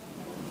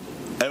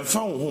 And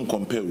found whom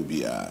compare with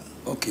be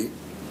okay.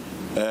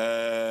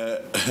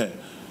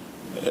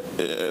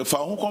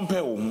 Found who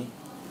compare whom.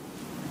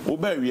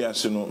 Obey we are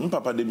no.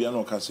 Papa de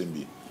biano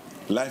kasembi.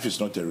 Life is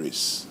not a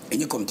race.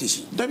 Any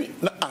competition. Debbie,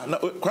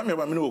 Kwame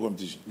ba me no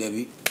competition.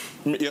 Debbie.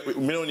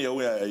 Me only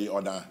away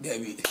order.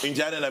 Debbie. In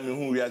China na me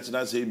hu we are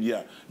na say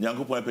bia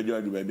Nyankopon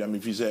apedwa du ba bia me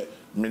fi say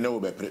me no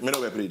be pray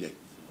dey.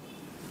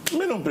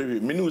 Me no pray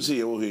me no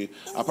say wo he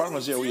apart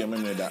from say wo ye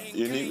me da.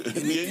 Ye ni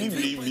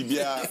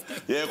bia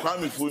ye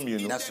Kwame fu mi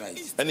no. That's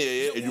right. And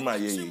ye edwuma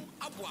ye.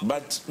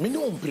 But me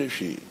no pray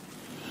hwe.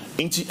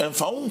 Inti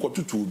emfa wo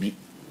nkotutu obi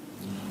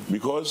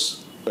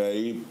because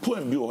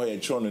poem be over here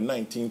in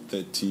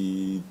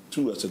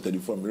 1932 or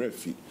 34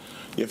 refi.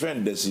 Your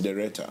friend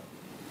Desiderator.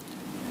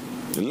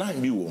 The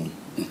line be one.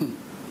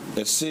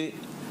 They say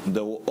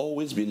there will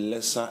always be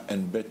lesser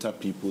and better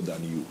people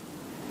than you.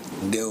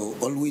 There will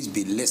always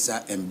be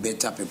lesser and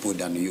better people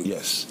than you.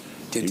 Yes.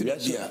 It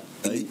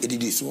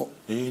is so.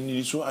 It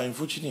is so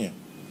unfortunate.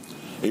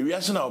 If we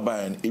are now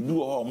buying, if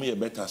you are me a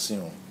better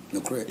sin, no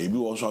correct. If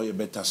you also a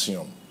better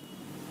sin,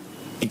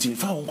 it is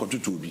found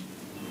to be.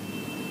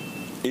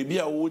 Ebi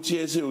a wo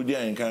tie se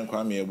Odi-Ahenkan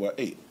Kwame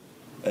Yeboah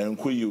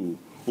enkoyi o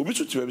obi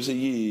tutu be say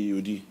ye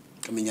odi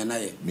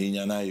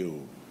menyanaye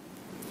o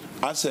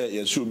ase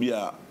yesu obi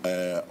a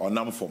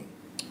onam fom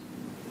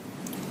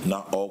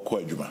na okọ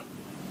adwuma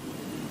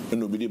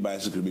eno obi di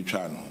bicycle bi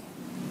twa no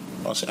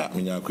o say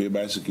menyakọ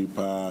bicycle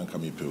pa nka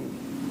mepe o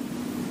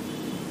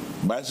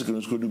bicycle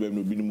no skodu be no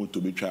obi ni moto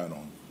bi twa no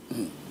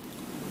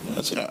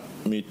o say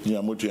me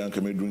nya moto yanka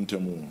me dun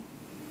temu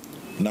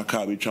na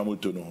car bi twa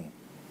moto no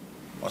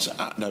I said,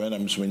 da when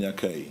I'm swimming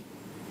Kayi.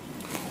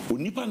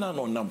 Unipa na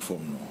no nam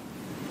from no.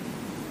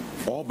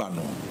 Oba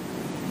no.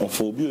 Or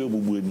for be able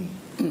to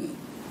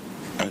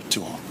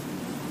actor.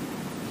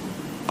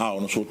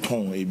 On so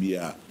tongue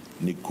abia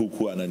ni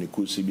kuku and ni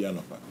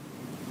kusibiano.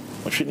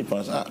 Or she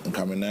nipas and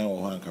coming now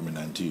or coming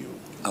unto you.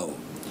 Oh,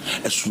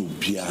 a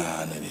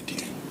swoopia and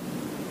anything.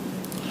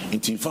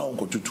 Inti found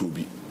go to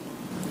be.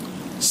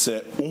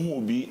 Say,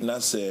 Umubi na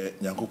se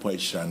Nyankopo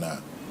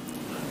Shana.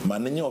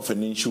 Mananya of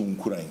an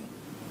inchum crying.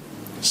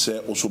 Say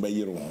also by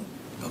year one.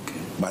 Okay.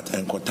 But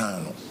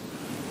enkotano.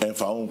 And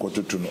for own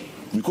kotuno.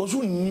 Because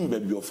we knew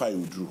baby of fire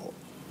drew her.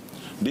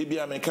 They be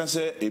a make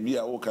say, a be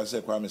a walk as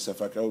a Kwami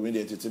Sefa Kayi, when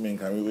they entertain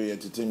can we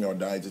entertain or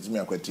die to me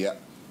a quatia.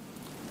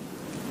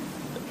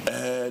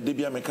 They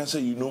be a make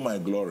say, you know my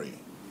glory,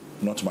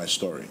 not my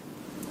story.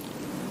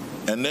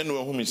 And then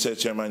when whom said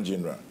Chairman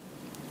General.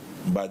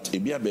 But a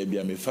be a baby,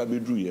 I may Fabi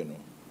drew you know.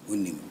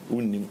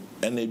 Unim.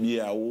 And a be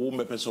a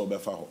woman person of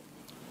Befaho.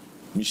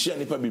 Michelle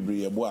Nipa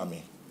Bibri, a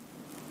boami.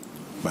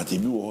 But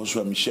if you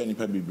also Michelle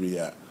Nipa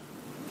Bibria,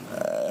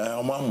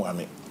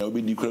 Mammy, I will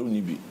be the crown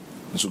nibi.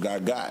 So,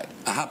 guy.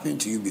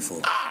 Happened to you before?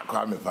 Ah,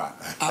 Kwame pa.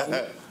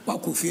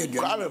 What could fear you?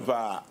 Kwame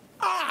pa.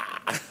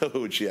 Ah,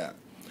 oh, chia.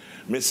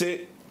 Me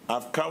say,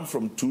 I've come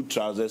from 2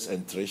 trousers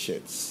and 3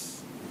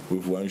 shirts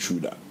with 1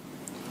 shoulder.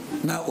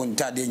 Now on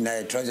Tadi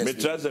na trousers. Me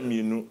trousers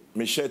me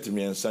me shirt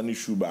me and sunny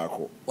shoe back.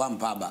 1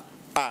 paba.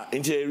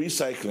 Into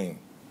recycling.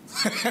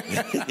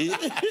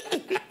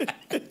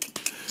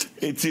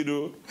 It's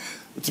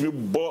to me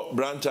bought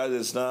brand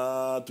trousers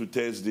now to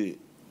Thursday.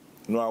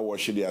 No, I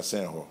wash it there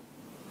send her.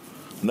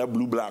 Na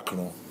blue black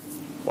no.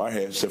 Why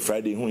have say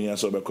Friday who ya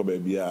so be ko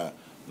baby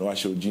no I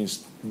show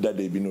jeans that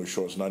they be no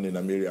shorts now in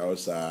America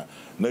house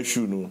no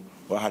shoe no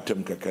wa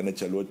hatem kaka na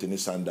chalo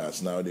tennis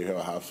sandals now they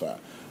have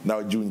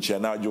now June chair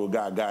now Joe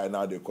guy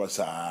now they cause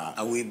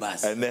away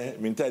bus and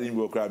then me tell him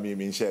go cry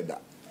me share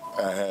that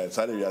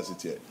sorry we are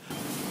sitting.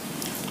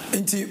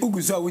 Inti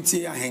Uguzo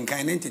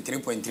Odi-Ahenkan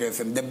 93.3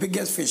 FM, the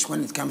biggest fish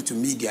when it comes to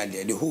media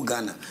there, the whole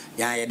Ghana.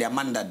 Ya the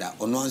Amanda da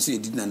ononso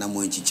edid na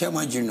namonchi.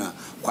 Chairman General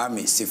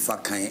Kwami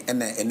Sefa Kayi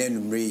and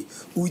enumre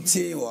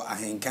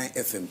Odi-Ahenkan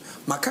FM.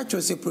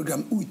 Makacho se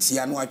program Uti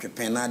anu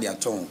atwepen na de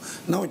aton.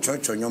 Na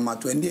church onyoma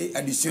to ende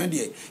addition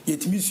de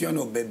yetimi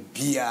no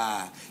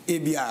bebia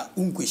ebia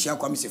unkwehia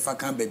Kwami Sefa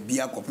Kayi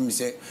bebia kopem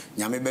se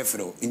nyame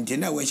befrɛ. Inti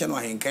na we hia no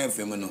Ahenkan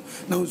FM no.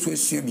 Na so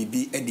asua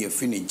bibi e de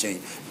afi ne nkyɛn.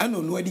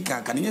 Ano no adi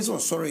kanka ne so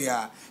sorry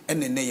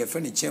and then your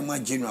friend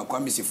Chairman General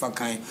Kwami Sefa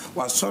Kayi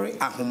was sorry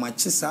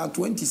ahomachisa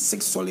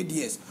 26 solid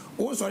years.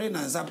 Oh sorry na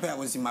nzape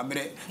was in my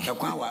bread the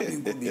kwan wa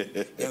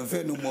nkubi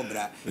enfe no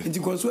mobra nti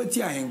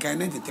Odi-Ahenkan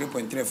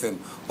 93.3 FM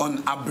on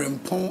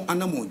Abrempong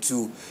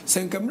Anamomtuo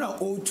senkamra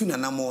o2 na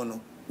namo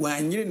no wa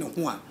anyire ne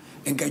ho a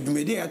enka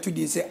dwumede ya to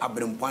di se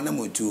Abrempong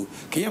Anamomtuo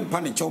ke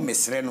yempa ne chew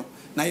mesre no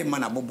na ye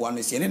mana boboa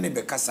no se ne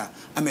bekasa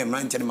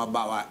amemra nche ne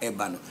mabawa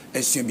eba no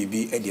asua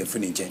bibi e de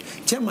afini nche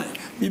Chairman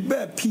bi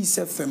ba Peace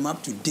FM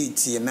up to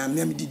date ye na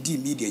me di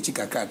media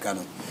chikakaka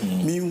no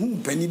mi hu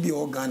pani bi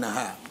o Ghana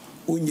ha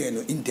onye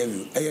no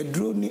interview e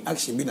drone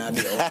action bi na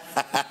ade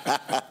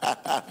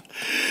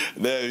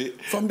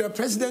from the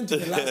president to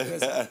the last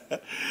president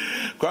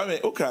Kwame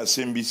oka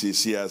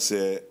SMBC as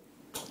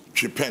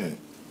tripen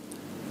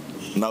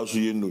now so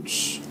ye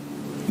notes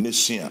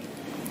nation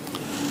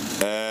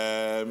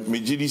me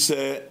gidi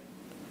say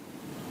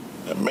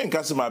men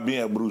kase ma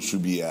bin abrusu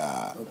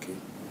bia okay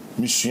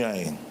mi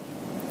suan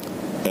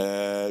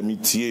mi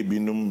tie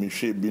binum mi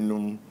hwe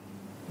binum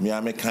mi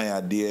ame kan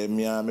ade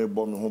mi ame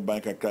bɔ me ho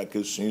ban kakra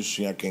ka suan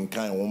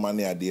kenkan wo ma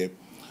ne ade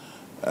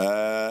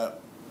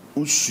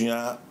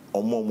usua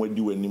omo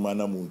di wani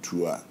mana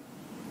Anamomtuo a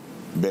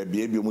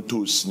baabi ebi omo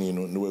to osini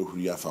no na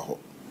wahuri afa ho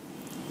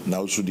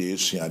na usu de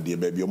esua ade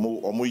baabi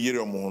omo yere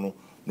omo ho no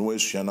no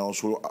esua na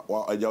so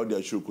agya wo de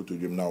ahwe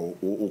kotodwem na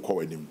wo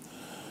kɔwanim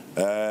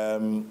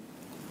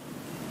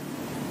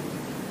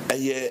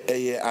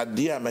eye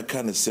ade a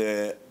meka ne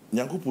sɛ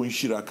nyankopɔn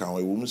hira ka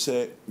ho wo mu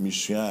sɛ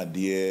misua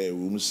ade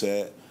wo mu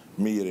sɛ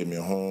me yere me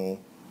ho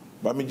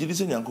ba me gidi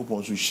sɛ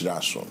nyankopɔn so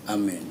hira so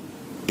amen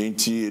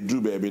enti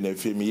edru baabi na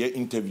fe me ye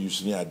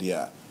interviews ni ade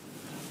a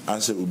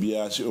anse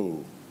obia se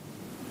o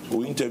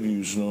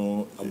interviews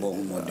no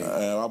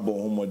abɔ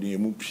homɔden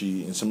mu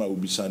pi nsɛm a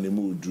obisa na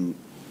mu odu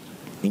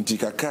nti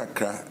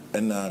kakakra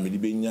na me di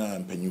benya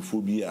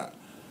mpanyifo bi a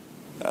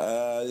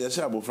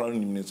yɛsɛ abofra no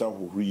nim ne nsa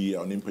hohoro yi a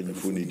ɔne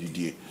mpanyifo na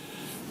didie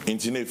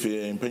nti na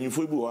efe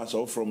mpanyifo bi wɔ asa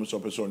ofrom so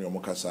person ne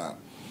ɔmo kasa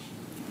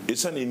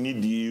esa ne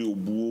nidi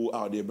obuo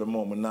a ɔde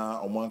bɛma ɔmo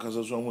na ɔmo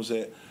ankasa so ho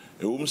sɛ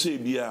ewom sɛ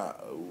bi a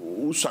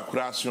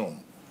usakration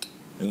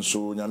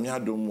nso nyame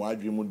adom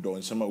wadwe mu dɔ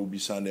nsɛm a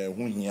obisa na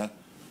ɛho hia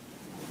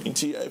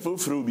nti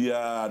efofro bi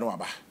a no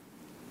aba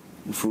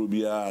ufro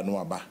bi a no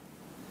aba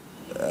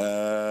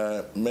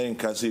men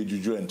ka say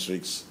juju and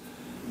tricks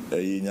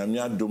nyame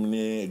adom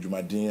ne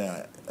adwumaden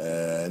a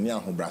ne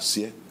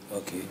ahobrase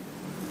okay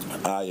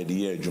ye de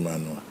ye adwuma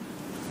no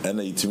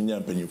na yitimi nya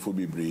mpanyimfo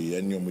bebre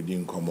ene omudi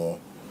nkomo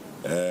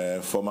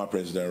former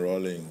President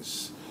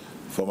Rawlings,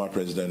 former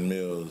President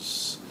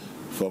Mills,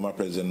 former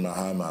President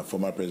Mahama,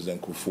 former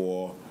President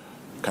Kufuor,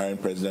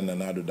 current President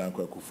Nana-Addo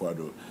Dankwa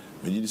Akufo-Addo.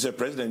 You say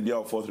President Bia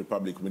of Fourth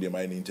Republic media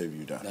might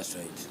interview that. That's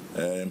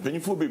right.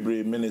 Pennyfo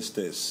Bebre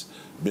ministers,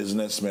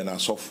 businessmen, and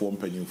software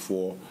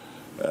Pennyfo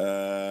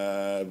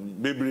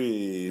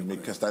Bebre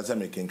make Castanza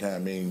making kind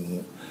of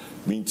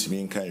mean to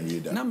me kind of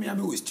reader. Now me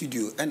have a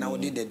studio and I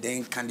did the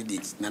then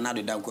candidates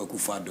Nana-Addo Dankwa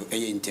Akufo-Addo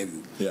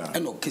interview. Yeah.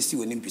 And no case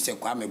when him say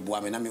Kwame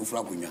Yeboah me na me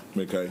mfura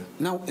Okay.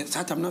 Now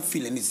that I'm not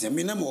feeling it.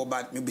 Me na mo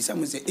about maybe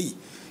someone say hey,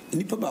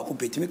 nipa ba ko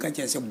peti me kan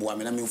say Yeboah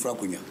me na me mfura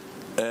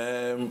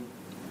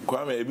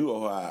Kwame ebi wo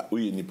ho a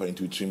uye nipa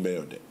into trimbe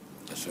yode.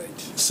 That's right.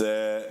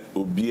 Se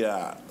obi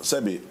a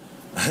sebe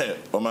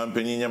o man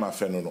panyin nya ma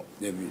fe no no.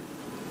 Debi.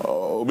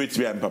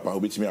 Obetimi am papa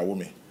obetimi awo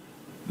me.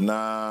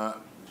 Na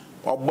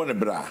obbo ne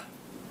bra.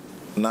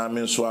 Na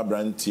me so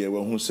abrantie we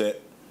hu se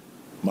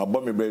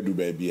mabɔ me bra du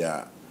ba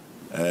bia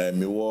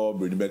me wo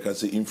bredi beka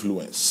se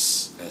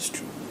influence. That's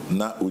true.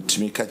 Na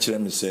otimi ka kire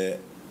me se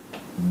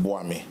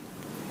boa me.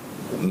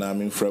 Na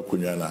me mfra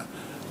konwa na.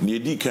 Ne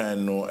edi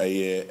kan no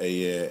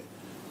eye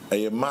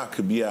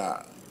mark bi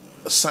a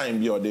sign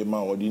bi o de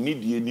ma o de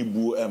nidie ni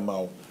buo e ma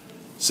o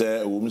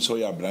se wo mi so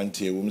ya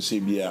brante wo mi se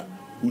bi a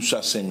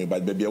usha sen me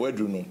but bia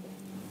wadru no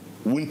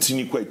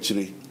wuntini kwa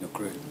chire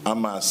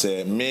ama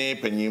se me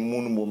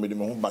panyimu no mo me de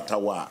me ho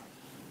batawa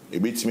e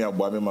betimi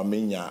aboa me ma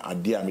menya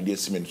ade a me de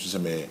asime so se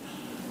me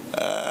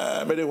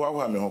de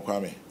hwa me ho kwa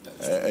me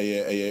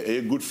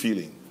a good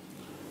feeling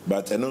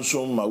but eno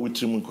so ma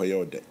wutrim nkoye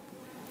ode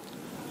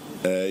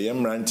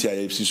yemranti a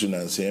yesisu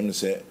na nsem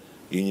se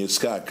yenye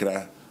ska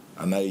akra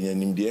ana yenye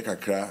nimde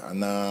kakra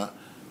ana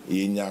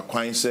yenya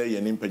kwan se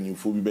yenim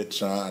panyimfo bi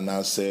betra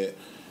ana se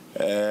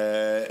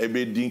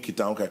ebe din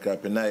kitan kakra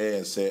pe na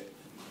ye se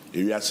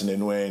ewiase ne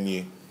no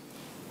ani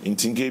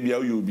ntinke bia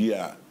wo obi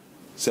a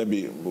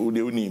sebe wo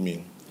de unimi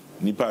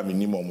nipa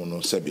minimum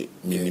no sebe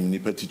minim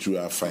nipa titu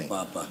a fine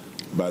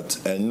but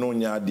no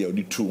nya de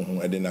odi tu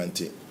ho ede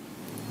nante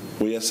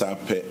wo yesa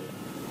pe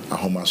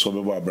ahomaso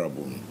bebo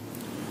abrabo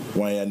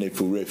wan ya na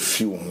fure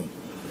fiu ho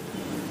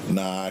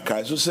na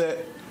kai so se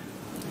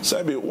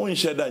sebe won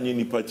sheda nye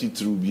nipa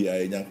titu bia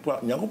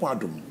nyankopɔ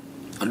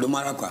adom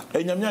arakwa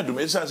enyame adom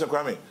esa se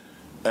kwa me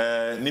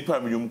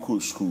nipa minyum ko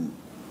school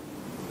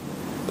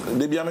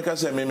de bia me ka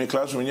se me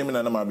classroom nyem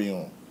na ma bi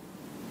ho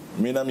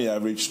me na me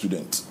average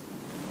student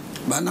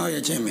ba na o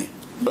ye cheme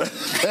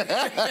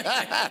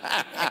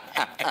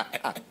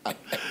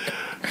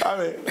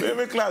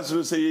me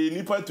classroom say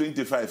nipa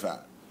 25 ah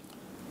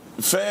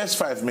first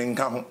 5 men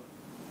ka ho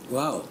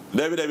wow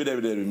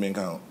David men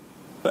ka ho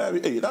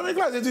hey that me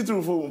class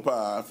 82 for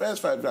pa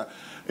first 5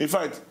 in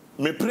fact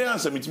me pray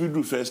answer me to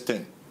do first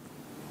 10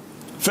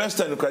 I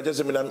just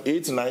say me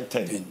 8 9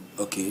 10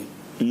 okay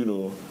you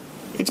know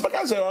it's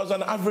because I was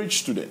an average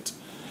student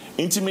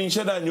inti me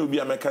sheda nyo bi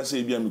ameka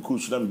say bi am cool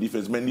student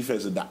defense men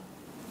defense da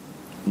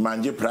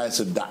manje price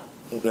da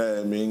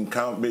me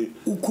count me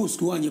u cool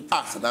school anye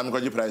pass na me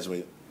go price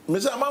we me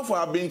say am for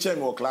abenche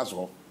me o class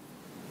ho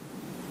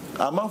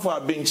am for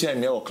abenche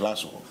me o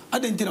class ho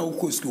adentina u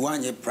cool school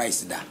anye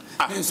price da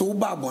so u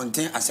ba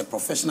bonten as a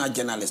professional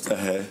journalist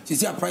you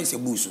see a price e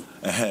boost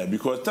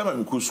because time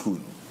me cool school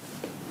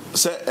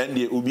say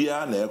ende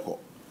obia na eko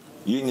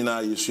ye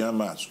nyina yesua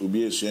maths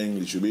obi yesua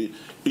english obi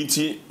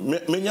iti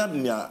menya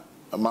nya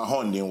ma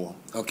hondin wo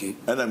okay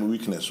and am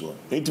weakness wo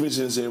iti me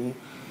sensem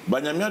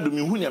banyame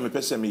adom hu nya me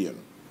pese me ye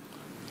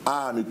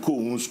no me ko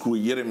hu school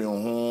yere me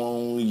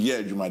ho ye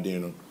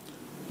adwumaden no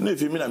na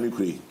efi me na me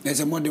kure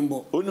ese modern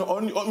bo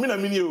me na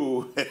me ni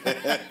o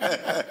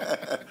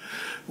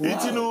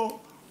iti no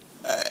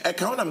e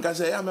ka wona me ka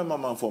say ya me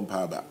mama from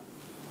Paba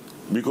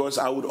because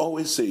I would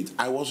always say it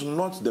I was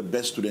not the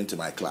best student in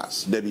my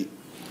class Debbie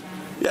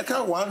you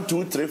can 1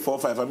 2 3 4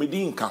 5 I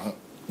didn't count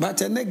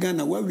but in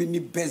Ghana where we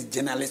need best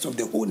journalists of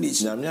the whole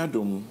nation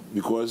nyame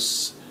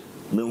because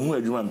me hu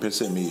adwuma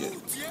mpese me ye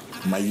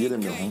ma yere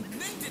me hu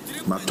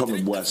ma to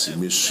me boase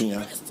me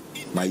sua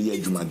ma ye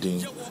adwuma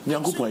den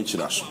nyankopon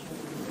akira so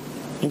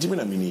ntimi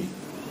na mini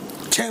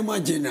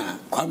Chairman General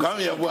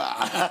Kwame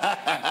Yeboah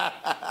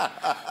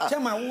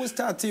Chairman we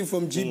starting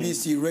from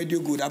GBC Radio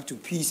Good up to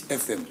Peace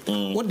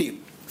FM what the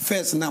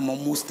first na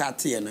mo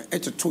start here no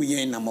eto to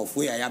yen na mo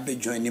fo ya be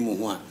join mu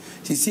ho a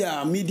sisi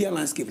a media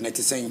landscape na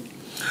te sen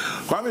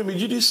Kwame me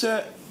gidi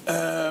se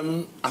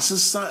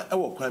assistant e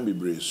wo kwan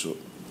bebre so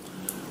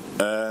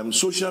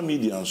social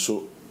media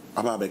so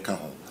aba be ka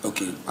ho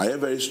okay I have a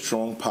very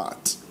strong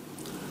part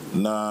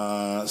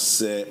na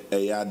se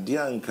e ya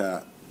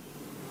dianka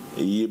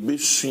ye be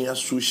sua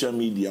social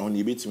media on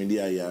ye betimi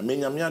dia ya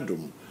menyame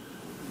adom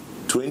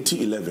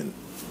 2011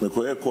 me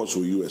ko course for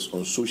US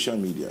on social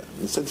media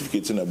in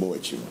certificate in about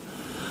achi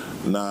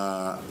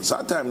na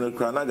that time no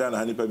krana Ghana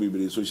hanipa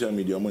bibiri social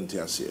media mo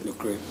nte ase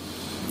okay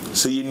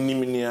so ye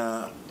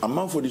nimnia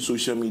amount for the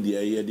social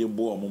media ye de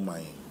bo mo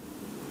man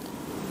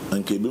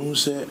anke be hu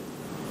se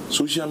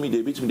social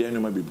media betimi dia no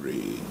ma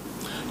bibiri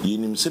ye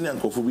nim se ne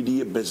ankofo bi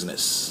de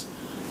business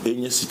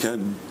enya sika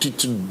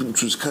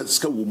to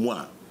sika wo mu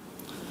a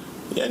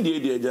ye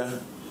de eja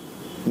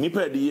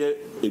nipa de ye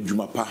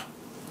edwumapa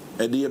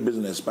e de ye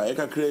business pa e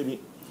kakra bi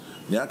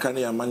ni aka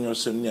ne amanyo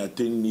sem ni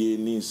atennie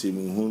ni nsem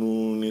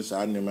ni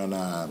sa anema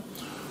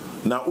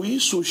na we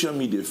social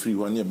media free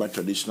one about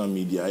traditional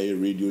media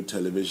radio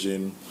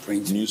television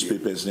print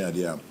newspapers ni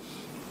adia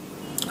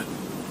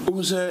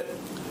o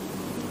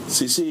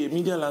say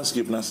media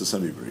landscape na sesa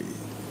bebre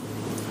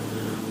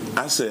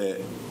as a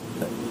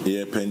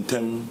ye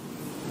pentem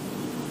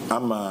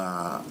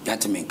ama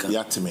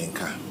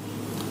yatmenka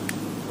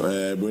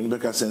when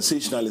beka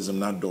sensationalism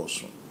na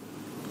doso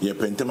ye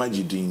pentem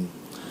agidin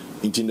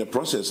in the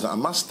process now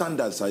my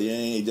standards are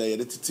yen eja ye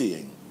tete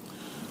yen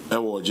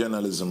e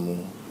journalism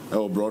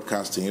e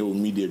broadcasting e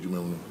media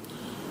dwuma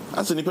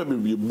as nipa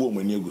be bo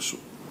mani aguso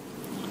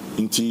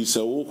nti se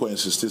wo ko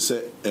insist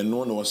se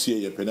eno na wose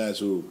ye pena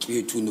so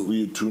we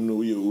too know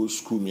we old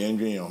school me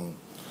endwen yon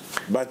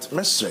but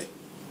mesre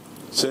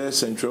se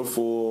central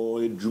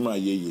for dwuma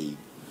ye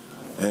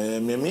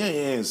me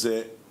yen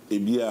se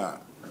ebia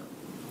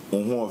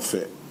ohun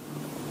ofe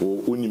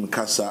o unim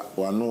kasa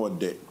wa no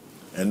ode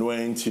eno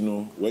enti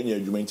no when you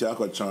adwumenti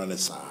akotran ne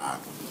sa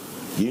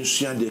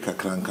yensua de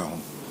kakranka ho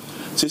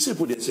se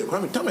put dey say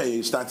Kwame tell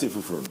me start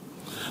for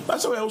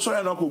that's why also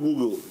I not go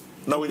Google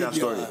now when your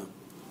story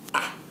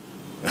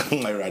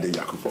I rather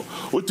Jacopo.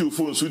 What to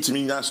phone suit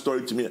me that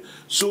story to me.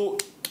 So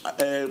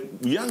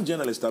young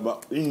journalist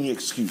about any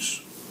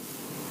excuse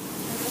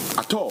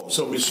at all.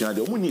 So mission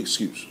the only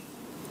excuse.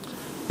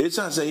 It's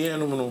as a year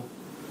no.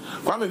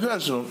 Kwame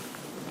person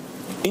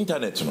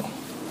internet no.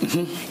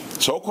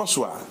 So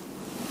koswa.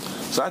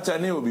 So at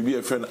any will be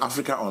a friend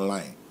Africa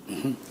Online.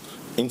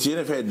 Into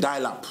a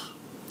dial up.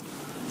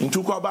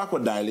 Into go back or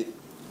dial it.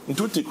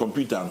 Into the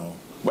computer no.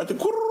 But the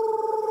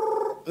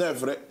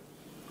never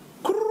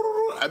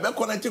I bet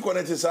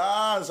connected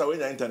so when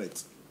the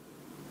internet.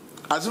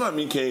 As I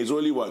mean is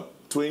only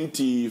what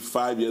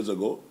 25 years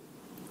ago.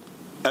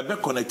 I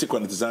bet connected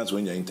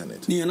when your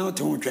internet. You know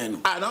to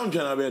train. I don't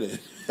train about it.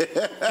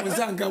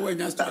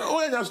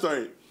 When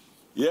story.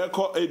 Yeah,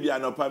 call Abia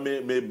no pa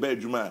me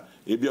bedroom.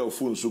 Abia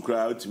phone so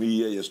crowd to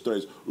me your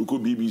stories. We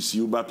could BBC,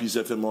 Uba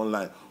PCFM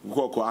online. We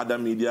call other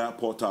media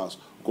portals.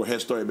 We call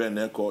story ben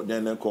then call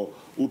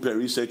Uper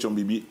research on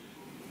BB.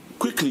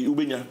 Quickly,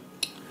 Ubenya.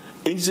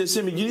 And he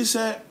says, me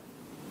say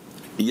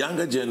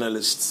younger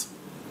journalists.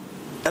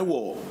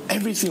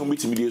 Everything on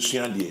media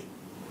there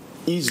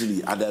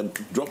easily at the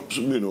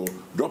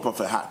drop of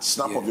a hat,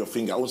 snap of your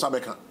finger.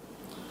 Osabeka.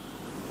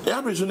 The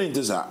average name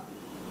is that.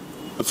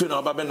 If you know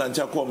about Ben and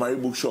call my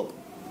bookshop,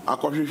 I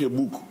call you a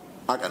book.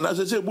 And as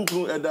I say, book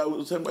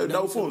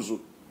that phone so.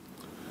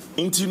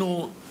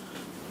 Intino,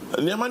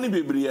 ne mani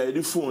baby,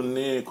 the phone,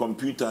 ne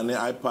computer, ne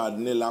iPad,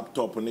 ne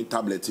laptop, ne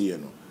tablet here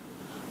no.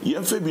 You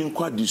have been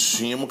quite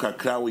dissuaded to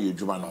cry with your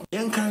Jumano.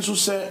 Young can so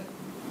say,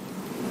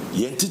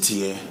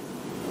 Yentity,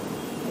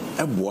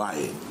 a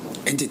boy.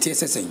 Entity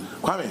saying,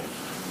 Kwame.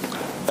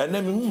 And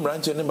then we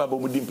ranch and never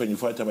would dimpen you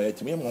fight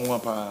about me,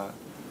 Mama.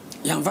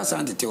 Young Vasa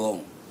entity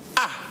home.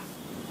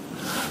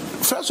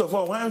 First of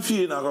all, one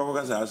fee in our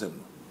organization.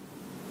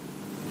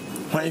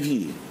 One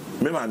fee,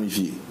 Mamma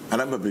fee,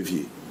 and I'm a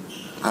fee.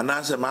 And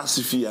as a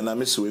massive fee, and I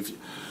miss with you.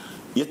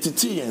 Yet the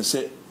tea and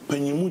say,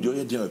 Penny,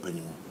 your dear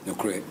Penny. No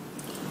correct.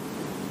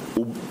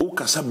 O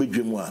Casa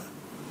Bedroom,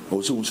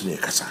 also was near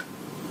Casa.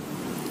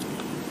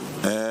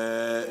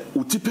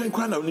 Utipen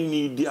Kwana only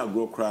need dear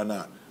grow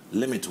crana,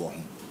 limit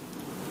one.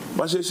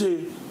 But they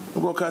say,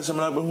 go Casa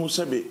Malaban who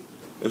said it,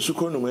 a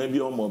succono may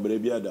be on more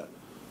brebiada.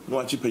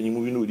 No cheaping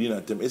moving within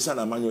at them, it's an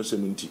Emmanuel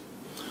 70.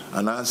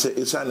 And I say,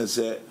 it's an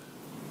say,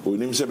 or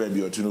name say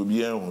baby or to no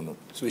be on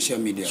social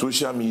media.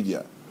 Social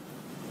media.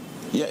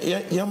 Yeah,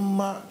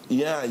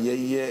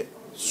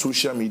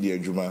 social media,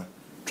 Juma,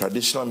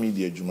 traditional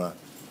media, Juma.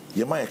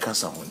 Yama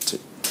Casa Hunte.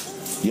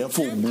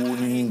 Yafo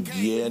Booni,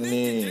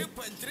 Diane,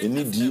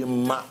 any dear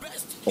ma,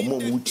 or more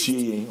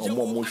mutie, or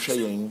more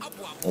moshayen,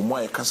 or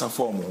more Casa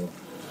form.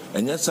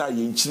 And yes, I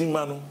in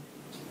Chilimano,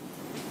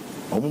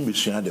 or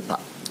Mumbisha de Pa.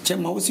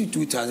 Chema was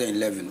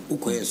 2011,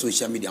 Uko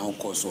social media on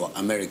course or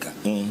America.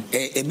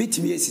 A bit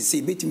me,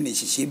 say, bit me,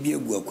 she be a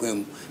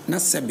guaquem,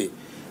 not Sabe.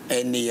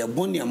 And the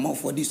bonny amount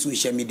for this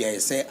social media,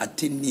 say, a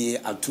 10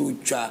 year, a true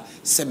cha,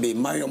 Sabe,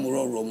 Mario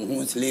Moro,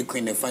 who's lake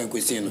in the fine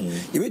question.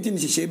 You bet him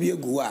she be a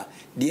gua,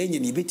 the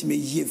engine, you bet me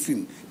ye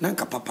film,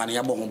 Nanka Papa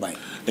Yabo by.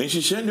 And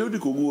she sent you to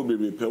go,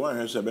 baby, Pewan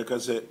has a Becca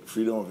said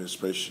freedom of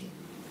expression.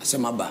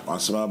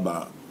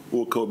 Asamaba,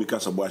 who call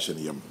because of washing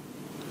him.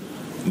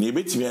 Ni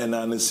bet me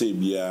and say,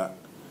 Bia,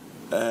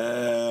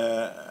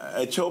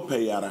 a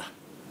chopayara.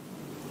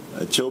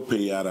 A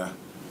chopayara.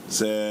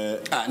 Say,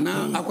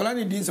 now I could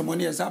only do some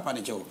money as up on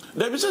the show.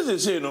 The business they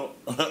say no,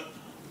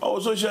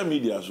 our social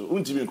media so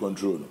won't even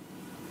control.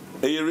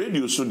 A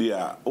radio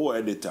studio, or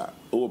editor,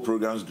 or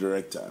programs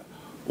director,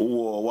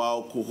 or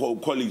while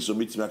colleagues or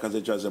meeting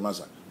as a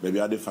massa, maybe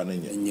I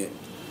define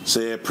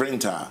say a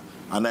printer,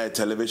 and a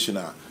television,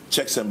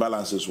 checks and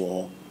balances for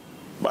all.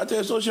 But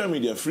a social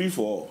media free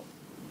for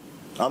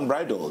all.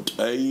 Unbridled.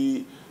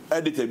 A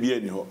editor be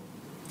anyhow.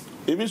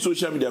 Even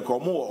social media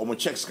come more or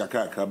checks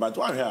kakaka, but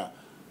one here.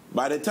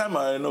 By the time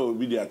I know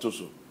video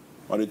toso,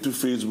 or the two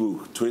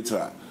Facebook,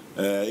 Twitter,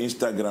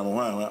 Instagram,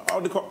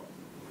 all the cop.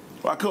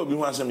 I can't be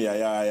one some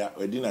ya,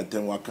 we didn't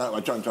tell me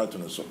I can't try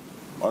to so.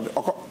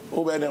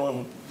 Over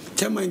there,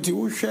 tell me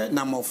to share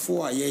number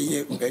 4,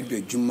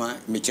 Edward Juma,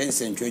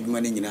 Mechens and George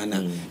Manning in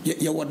Anna.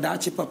 You were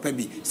Dachi Papa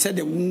be said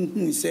the woman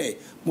who say,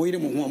 Moira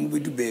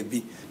Mohammed do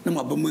baby, no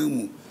more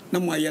Bamu, no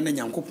more Yana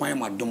Yanko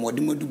Pima,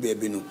 Domodimo do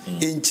baby no.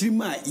 In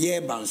Chima, ye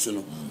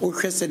Bansono, or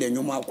Chesed and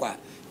Yomakwa,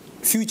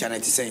 future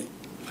 90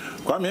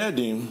 Kwame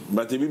Edim,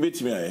 but if you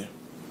bet me,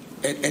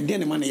 a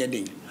dinner money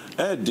Edim.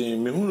 Edim,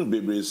 me who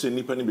baby, say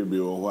Nippany baby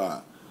or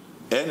what?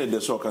 Any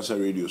the soccer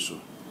radio so.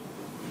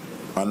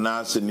 And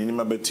now say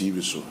Nima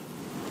TV so.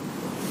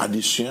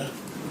 Addition,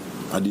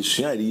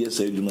 yes,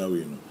 I do my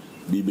way.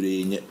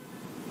 Bibre,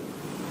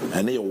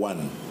 and a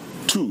 1,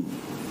 2.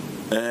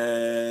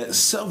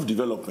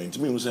 Self-development,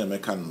 me who say I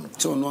can.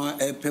 So no,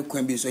 a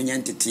pequam be so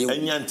entity,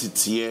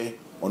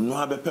 or no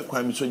have a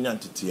pequam so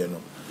entity.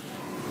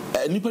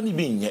 Nippany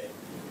being yet.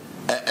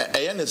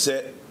 I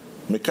say,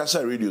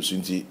 Mikasa radio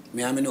sinti.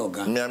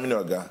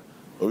 Miaminoga,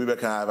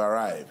 Obibeka have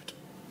arrived.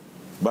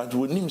 But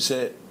when him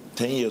say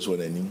 10 years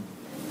on any,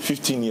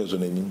 15 years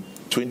on any,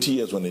 20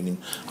 years on any,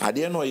 I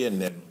didn't know yen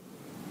then.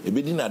 A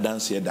bit in a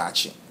dance here,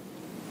 Dachi.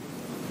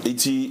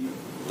 iti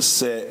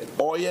se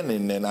oye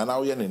nene na na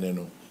oye nene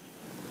no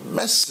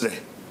mesre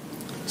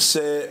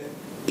se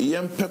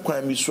yempe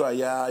kwan mi so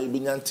aya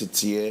ibinya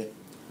ntete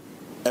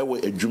ewe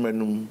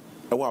adwumanum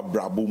ewe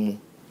abrabo mu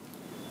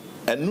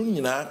enu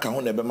nyina ka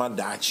ho na be ma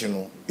daachi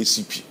no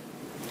esipi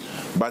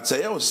but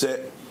say you say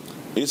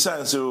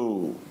isan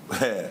so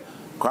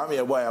Kwami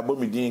Yeboah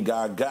abomidin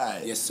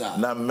guy yes sir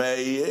na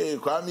me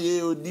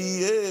Kwami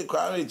Odi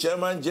Kwami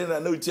chairman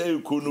general no tia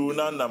ikunu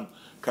nanam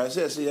kan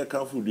say ya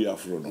kan fu du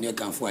afro no ne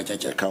kan fu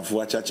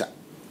achacha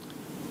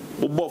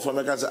ubo for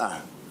me ka say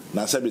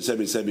na sebi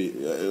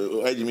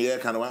ejimi ye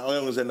kan wa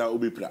onye say na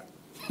obepra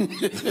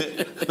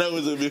na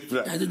wo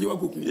obepra ya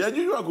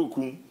juju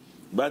akokun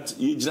but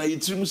ye gina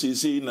yitrim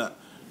say na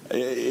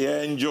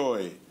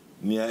enjoy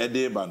near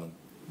edeba no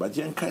but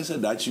yen kan say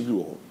dachi bi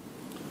wo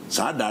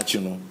sa dachi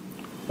no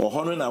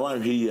ohono na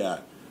wan hwe yi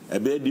a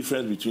be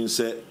difference between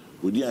say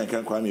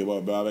Odi-Ahenkan Kwame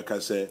Yeboah ba ka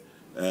say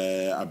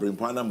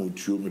Abrempong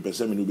Anamomtuo me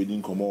pese me no be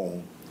din komo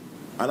ho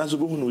anaso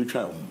bo hu no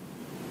twa ho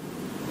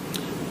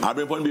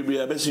Abrempong bebre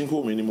abesin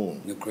ko me ni mo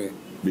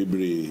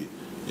bebre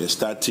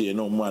start e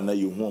no mo ana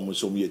ye hu mo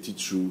so mo ye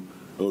titru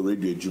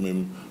radio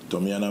adwumem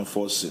Tomiana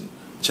Forcing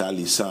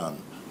Charlie Sam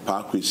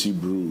Parkwesi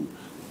Brew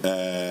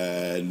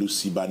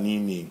Lucy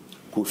Banini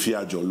Kofi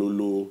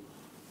Ajololo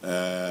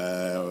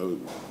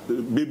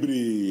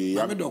bebre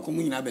Mame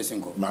dokumu nyina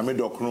besenko Mame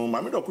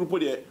dokru po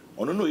de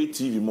ono no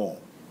TV mo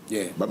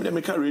yeah but me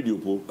make radio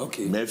po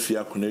okay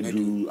Mafia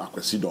Kunedu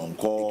Akwesi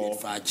Donko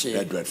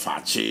Edward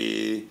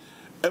Fache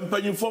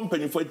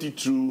empanyifo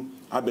titru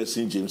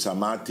abesin James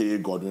Amate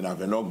Godwin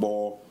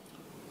Avenogbo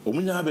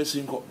omunya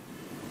abesin ko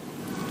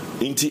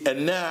inti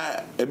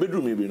enna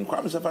ebedru me bi no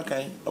Kwami Sefa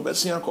Kayi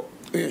obesin akọ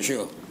yeah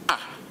sure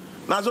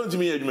na so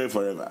ntimi adwuma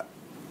forever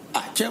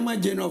chairman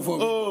general for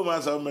oh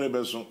masa mere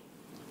beso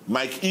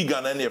Mike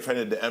Egan and your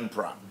friend the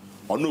emperor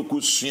ono ko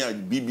sua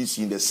BBC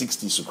in the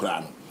 60s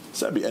kra no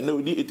sabi enna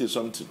odi 80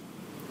 something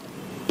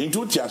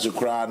into tiase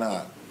kra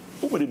na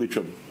umere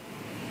betwam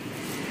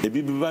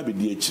ebi biba be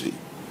di akire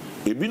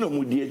ebi no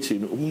mu di akire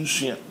no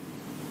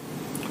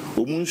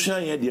omunsua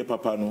ye de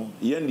papa no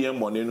ye de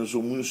mbone no so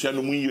omunsua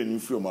no mu yie ni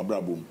fi o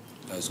mabrabom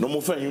no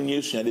mo fa yuni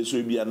esua de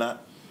so bia na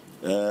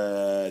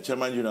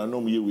chairman general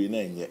no mu ye we na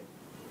enye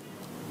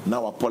na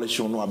wa polish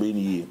no abe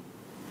ni ye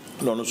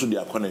no so de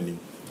akonanim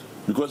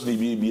because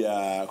the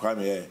bia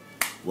Kwame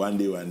one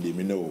day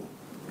me know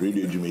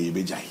radio djume ye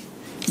bejai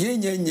ye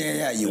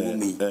ya ye wo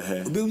me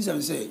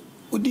obewusam say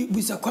odi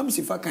busa Kwami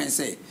Sefa Kayi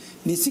say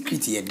ni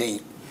secret ye den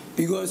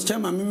because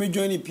chairman me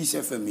join Peace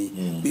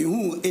FM me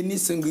who any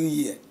single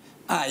year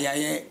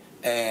ya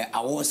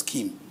award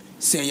scheme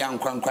say ya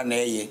nkwankwa na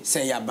ye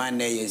say ya ban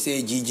na ye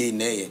say GJ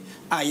na ye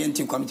ye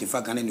nti Kwami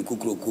Sefa Kayi ni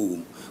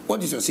kukuroko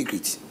what is your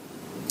secret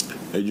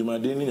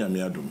ejumade ni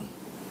nyame adom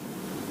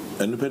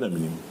enu pe na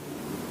minim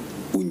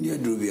unya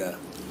drobia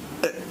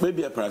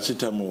maybe a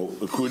paracetamol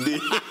could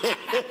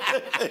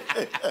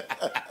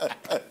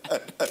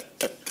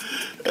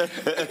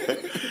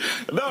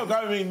no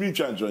coming me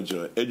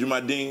transfer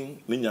ejumade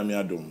ni nyame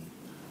adom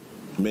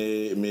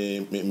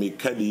me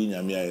kadi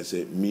nyame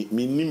ayese me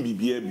nim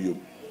bibia bio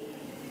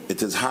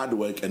it is hard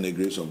work and the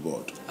grace of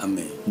God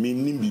amen me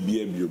nim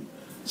bibia bio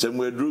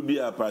semwe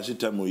drobia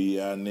paracetamol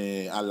ya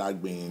ne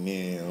alagbin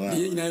ni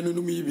nyina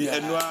no mi bia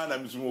enu ana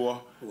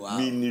misumo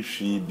me ni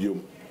hwi bio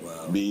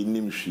be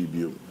nim hwi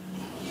bio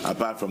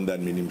apart from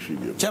that minim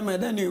tribute chama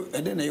then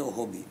your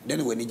hobby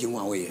then when you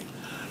want way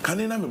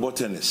can na me bought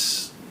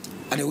tennis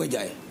ade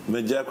wajai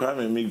me ja kwa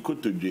me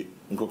kotodwe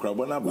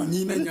nkokrabo na ba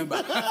ni na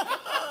nyamba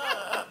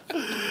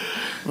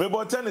me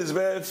bought tennis be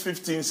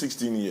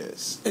 15-16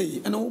 years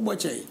and who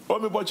boche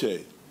me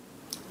boche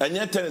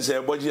anya tennis e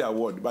boje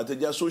award but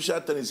just social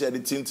tennis e dey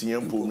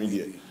tintin po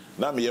media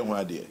na me ye ho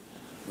ade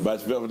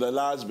but for the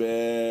last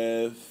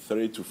 3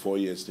 to 4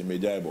 years the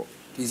major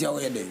is your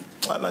way then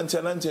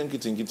nanti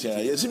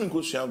kitin yes me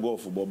go sua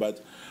golf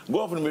but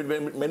golf me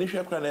many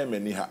hwe kwa na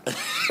many ha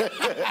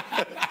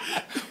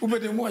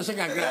ubede mo hwe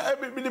kakra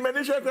me many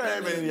hwe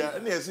kwa many ha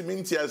na yes me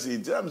ntia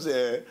sit am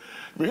say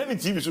me hwe ni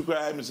TV so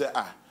kwa me say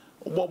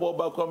bobo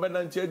ba ko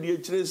nanti adi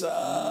akire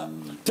sa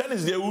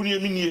tennis dey wuni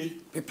eminie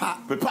pepa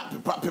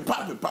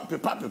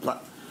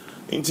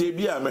nti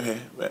bia me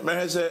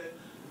he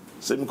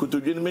se me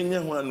kotodwe no menya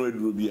ho anu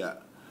aduro bia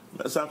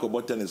Sanko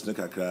bought tennis ne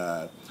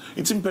kakra.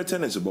 It's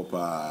tennis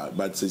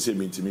but say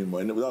me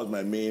more. That was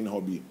my main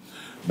hobby.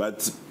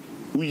 But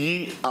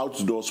we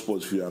outdoor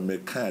sports for me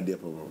kind there.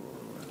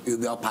 You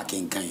be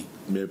packing kind.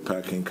 Me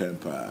packing kind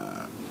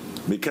pa.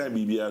 Me kind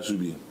bibia so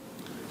bi.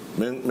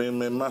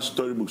 Me my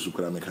storybooks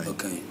ukra me kind.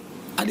 Okay.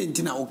 I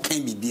didn't know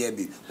kind bibia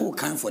bi. Who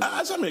kind for that?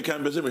 Asa me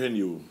kind be say me hen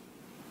you.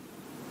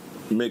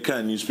 Me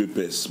kind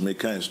newspapers, me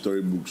kind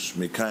storybooks,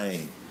 me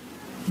kind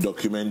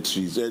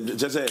documentaries.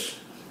 Just say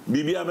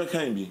Bibia be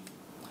kind bi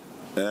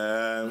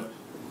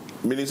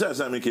minister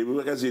say me ke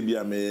bi ka say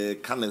bia me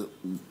kan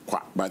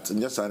kwa but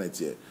just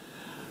sanity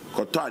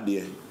koto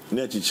ade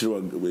na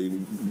chichiro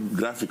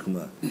graphic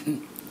ma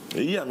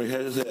eyi am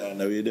he say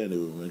na we dey no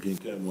me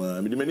kinka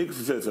mo me di mani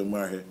fefe mo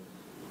ahe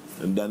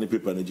Danny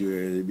paper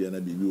Nigeria be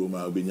an bibi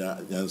ma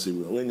obenya nyanse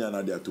when ya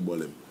na dey to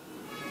ball him.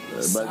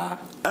 But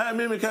I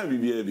me can be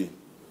baby.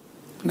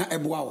 Na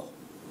Eboah.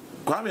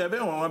 Kwame ebe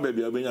won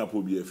baby obenya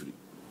po bi afri.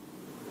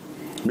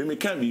 Me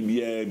can be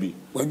baby.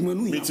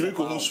 Me timi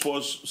ko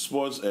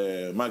sports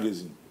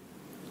magazine.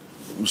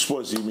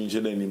 Sports even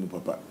share name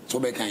papa. So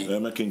be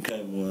kan. Making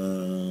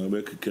kan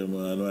be kekam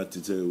no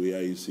atete we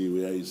I see.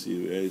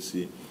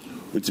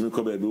 We timi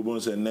ko baby we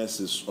say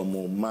nurses or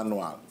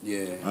manual.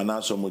 Yeah. And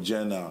also mo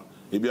journal.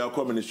 If you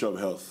are Ministry of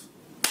Health,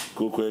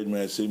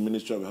 I say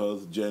Ministry of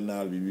Health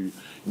Journal.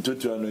 Into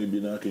to know be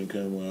na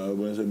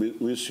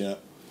we share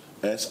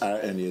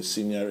SRN, a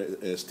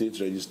senior state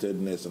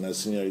registered nurse and a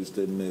senior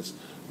registered nurse.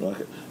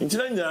 Into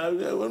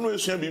when we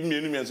share be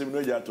me and say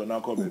no jato na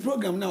come.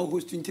 Program now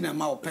host into na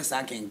ma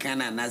pesa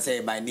can and I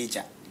say by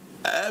nature.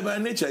 By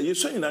nature, you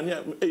say na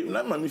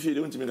mama feel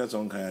don't make us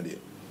on kind there.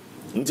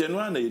 Into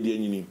no na dey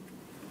nyini.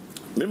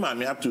 Me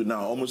mama up to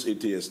now almost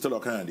 8 years still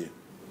kind there.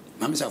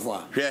 Mama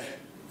Sefa. Yeah.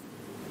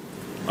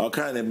 All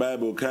kind of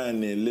Bible,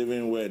 kind of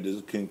living word,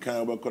 can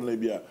kind of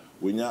Conabia,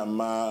 when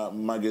you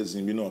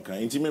magazine, you know,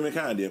 kind of me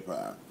kind of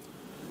pa.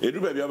 It do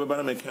be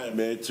about me kind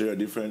of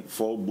different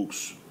 4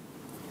 books.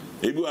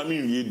 Ebu I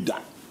mean read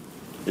that.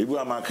 Ebu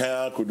am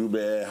kind could do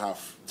be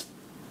half.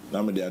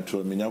 Now me they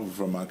told me now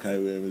from my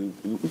kind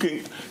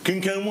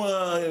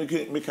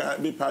can me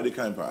can be party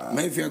kind pa.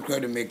 My fear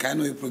crowd me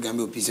kind of program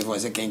be piece for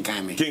second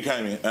kind me. King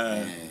kind me.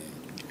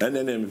 And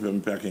then me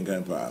packing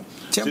kind pa.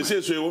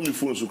 Say so you want me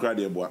phone so cry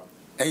there boy.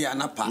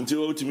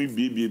 Until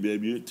ultimately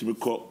baby to me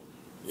call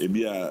a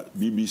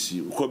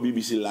BBC, call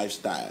BBC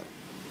lifestyle,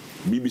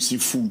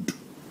 BBC food.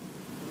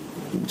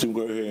 To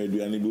go here,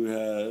 do any good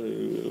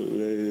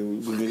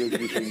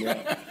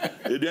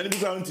do any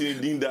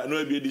counting that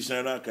no be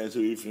additional kind so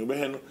if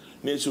you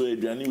next way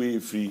do any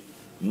free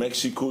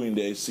Mexico in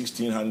the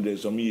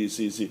 1600s or me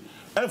say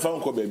I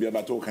found call baby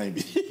about all kind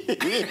be.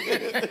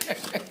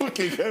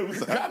 Okay, come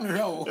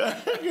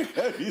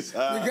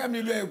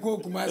me be go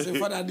Kumasi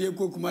father dey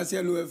go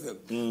Kumasi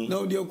LOFM.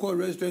 Now they call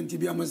restaurant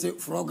be am say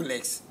frog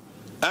legs.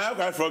 I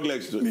got frog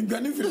legs too. Me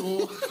gani fi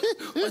o.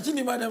 Watching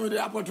the man with the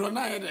apotro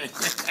na here.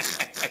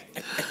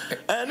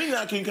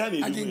 I think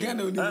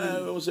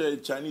I say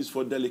Chinese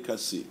for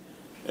delicacy.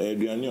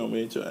 Aduane o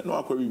me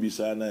no akwa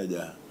bibisa na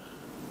ja.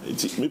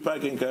 Me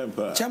packing camp.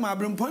 Chama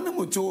Abrempong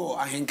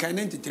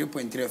Odi-Ahenkan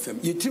 93.3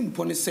 FM. You trim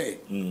pon say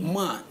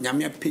ma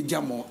nyame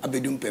apagya mo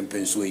abedum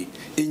pempenso yi.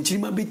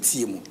 Enchirima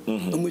betie mo.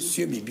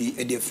 Omusua bibi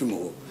e de afrim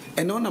ho.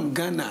 And on am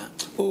Ghana,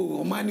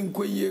 oh, man, me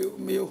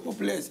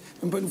hopeless,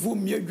 and Penfo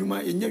me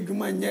adwuma, enya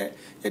adwuma nye,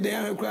 e de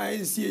an kra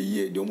ensie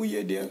ye, de omu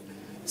ye de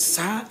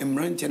sa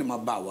emrante na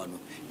mabawa no.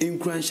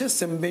 Enkranhye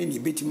semben ni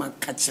betima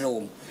ka kire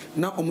wo.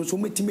 Na omuso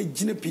metime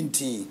gina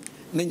pintin.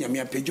 Na nyame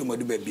apagya mo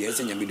do ba bia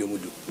se nyame do mu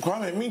do.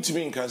 Kwame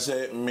mitimi nka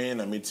se me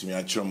na mitimi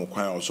a kire mo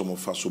kwan oso mo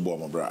fa so bo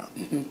mo bra.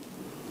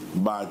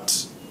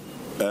 But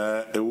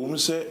ewum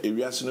se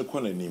ewiase ne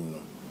kona nim no.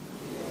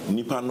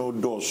 Nipa no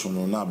dɔɔso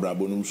no na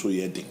abrabo no so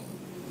ye den.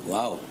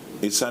 Wow.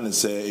 It's an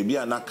say ebi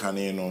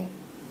anakane no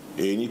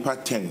nipa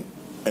 10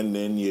 and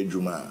then ye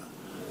juma.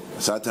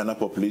 Satana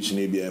population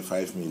be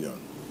 5 million.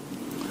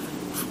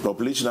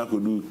 Population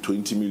could do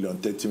 20 million,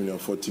 30 million,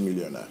 40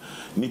 million.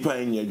 Nipa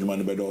enye juma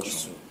no bedo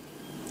so.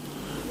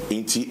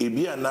 Enti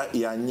ebi ana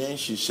ya nyen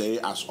hihye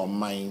as on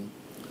mine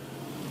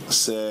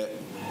say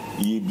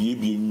ye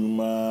bi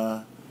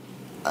nyuma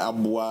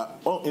aboa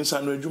o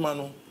insano adwuma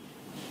no.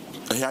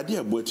 Ehade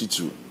abo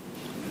atitu.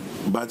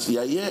 But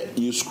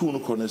ye school no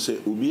corner say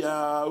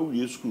obia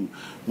we school.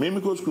 Me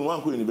go school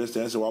one ko university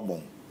and say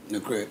wabon. No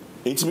correct.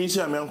 Intimacy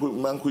am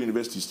manko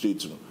university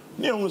straight no.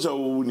 Ne ehun say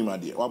wo ni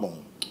made wabon.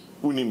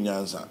 Unim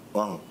nyansa.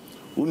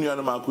 Unu ya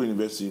no manko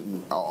university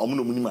omo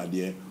no munim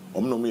ade.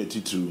 Omo no me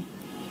atitu.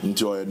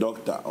 Nti or a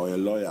doctor or a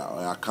lawyer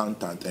or a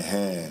accountant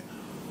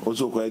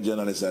also ko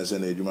journalist as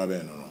na eduma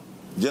be no.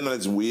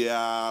 Journalist we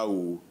are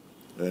na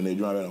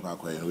eduma be no kwa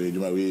kwa we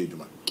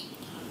eduma.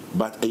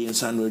 But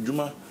insano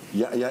eduma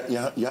ya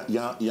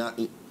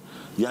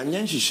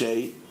nyen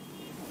hihye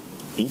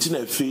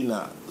internet fee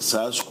na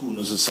sa school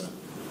no sesa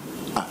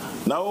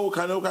now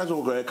can you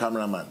go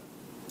cameraman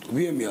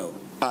we me o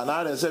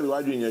na dem say we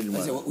wadwe nya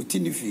adwuma say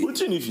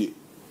utini fie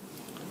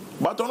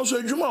but ono so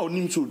adwuma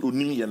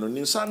onim ye no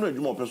ni sa no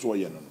adwuma opeso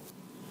ye no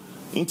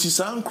nti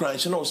san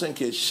crunch na o say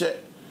nke hye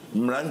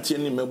mrantie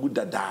ni magu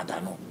dadaada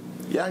no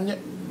ya nye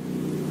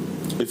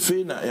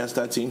efe na ya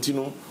start nti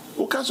no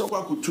o ka so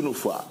kwa kutu no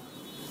fo a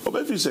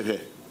obefi se he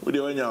we dey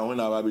wanya ho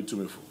na ba betu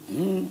mefo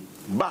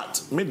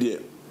but me dey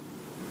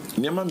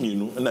niam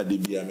mienu na de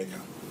bia meka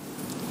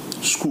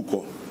school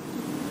ko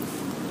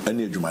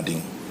ani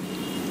adwumaden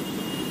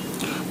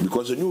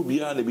because any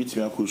obia na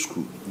bitimi akọ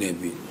school there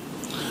be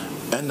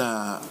and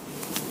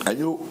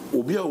ayo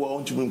obia wa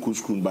want to be in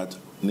school but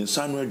ne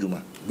sanu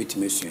adwuma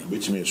bitimi esua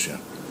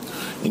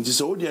nti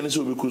se odi ane se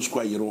obi kọ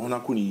school ayero ho na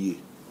kọ ni yie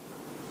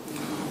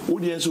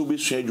odi ane se obi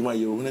sua adwuma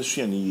ayero ho na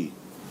sua ni yie.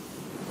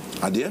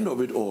 At the end of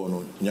it all,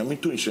 no, nyame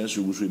to insurance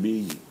you go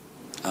be.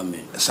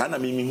 Amen. Sana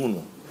mimi hu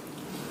no.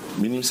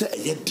 Minim say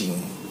eyedin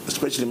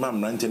especially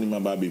mam ranting in my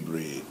baby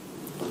brain.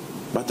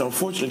 But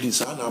unfortunately,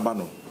 San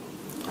Abano.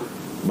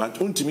 But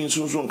Untimin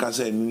Sunsun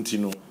Casa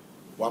Nintino,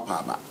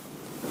 Wapaba.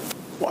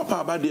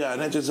 Wapaba, dear,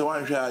 and I just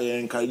one share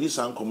and Kaiji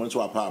San comments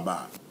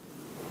Wapaba.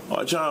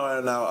 Or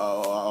China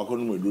now, I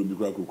couldn't with Ruby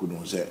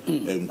Crackle say,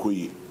 and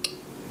Kui.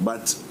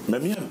 But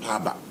Mammy and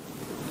Paba.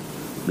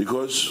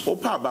 Because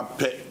Opaba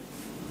pet.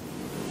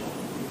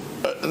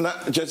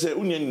 Just say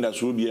Union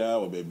that's Rubia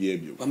or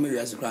baby. Or maybe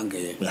as a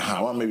cranky.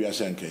 How maybe I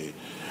sank.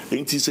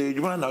 Ain't he say,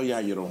 you want now,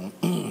 your own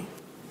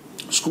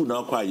school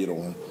now, quite your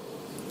own.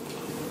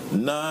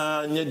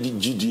 Na nye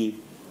digidie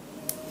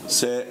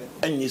say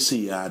enye say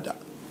yada.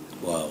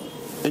 Wow.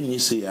 Enye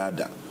say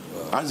yada.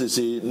 As they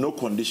say, no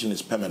condition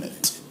is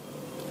permanent.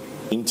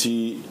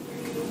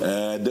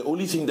 The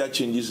only thing that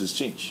changes is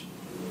change.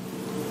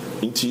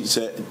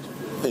 Say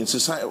in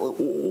society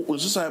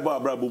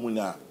about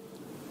Brabumuna,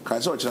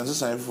 Kaisa chances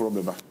sign for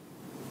Beba.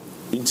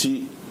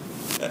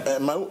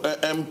 My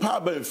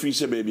empower free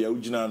say baby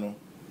Ujinano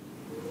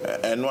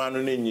and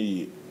one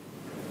ye.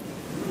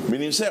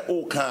 Meaning say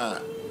oh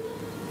can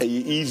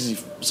easy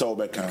so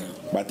bekan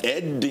but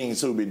edding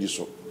so be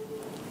so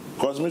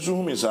cause me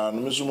so me sa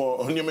no me so mo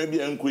onye ma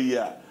bia nkoyi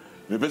a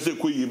me pese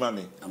koyi ma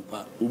me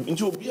ampa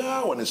nti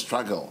obia want to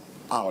struggle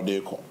out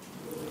there come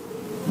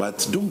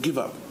but don't give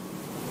up.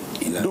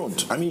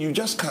 Don't. I mean you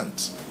just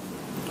can't.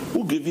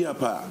 Who give you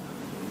up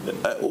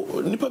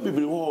nipa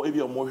bibiri wo e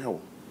bia mo hwe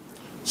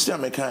see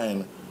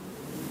amekan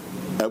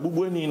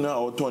abubuani na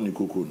otoni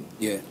kokon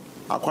yeah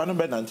akwa no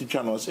be nanti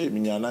twa no say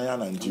minya nan ya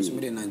nanti so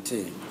me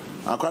nanti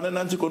akwana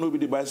nanti kono bi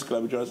the bicycle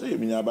abitwa say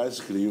minya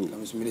bicycle yo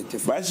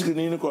bicycle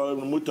ni ko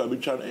motor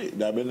abitwa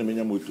da be na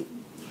minya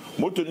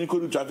motor ni ko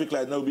do traffic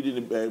light na obi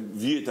di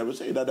V8 abi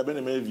say da be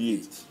na me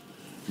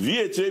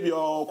V8 bi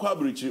o kwa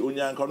bridge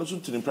onyanka no so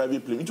tin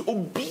private plane nti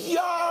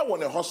obia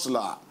won a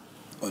hustler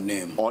on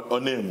name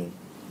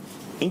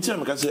nti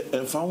am ka say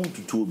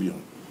enfound to obi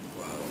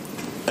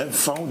and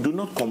found do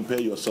not compare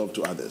yourself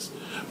to others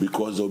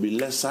because there will be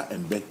lesser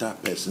and better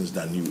persons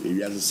than you.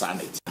 Areas of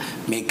sanity.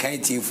 Me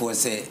kaiti for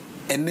say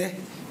ene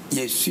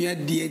yesua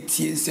die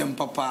tie nsem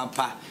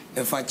papa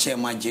efa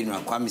chairman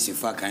general Kwami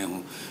Sefa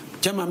Kayi-Chairman.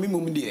 Chairman me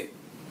mum de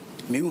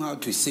me know how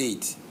to say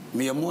it.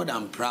 Me are more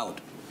than proud.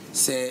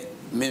 Say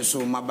me so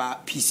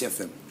maba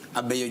PCFM.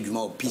 Abeya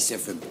dwuma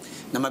PCFM.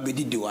 Na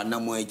mabedi de wa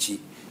namo achi.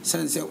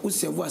 Sense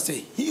usevu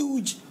say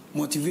huge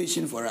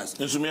motivation for us.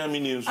 I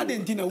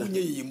didn't think we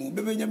need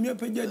baby. You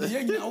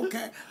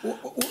okay?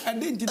 I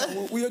didn't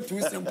think we are too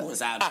simple.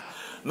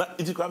 Na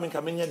iti kwa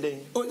minkamenya day.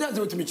 Oh, that's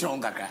what me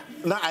chonga ka.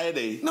 Na aye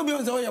day. No be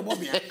on say oya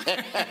Bobby. And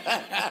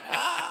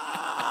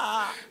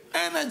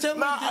I tell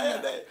my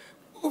aye day.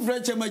 Who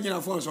French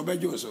imagine for so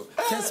bejo so.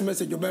 Text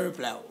message very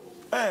reply.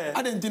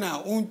 I didn't think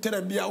na un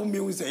tell bia un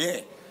me say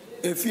yeah.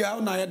 If you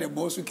are na the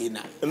boss okay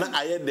na. Na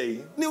aye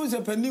day. Ni un say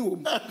penny wo.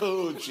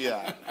 Oh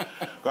chia.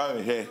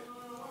 Come here.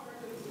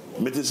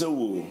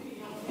 Metesewo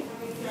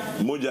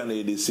moja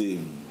na the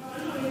same,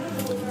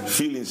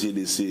 feelings are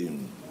the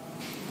same.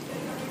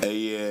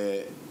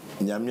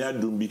 Nyamia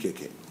dumbi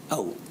keke.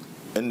 Oh.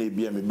 And they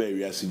be me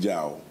bury as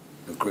jao.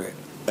 Correct.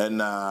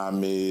 And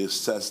me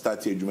start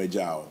adwuma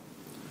jao.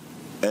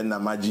 And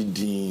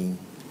magidin.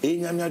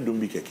 Nyamia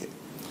dumbi keke.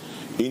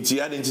 Inti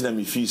adenti na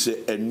me feel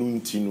say enu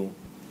ntino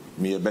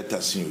me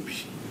better sin obi.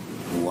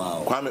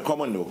 Wow. Kwame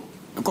come on no.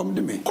 Come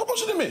to me. Come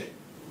on to me.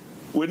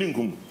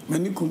 Weninkum.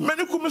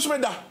 Menikum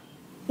smeda.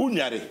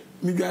 Unyare.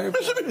 Migare.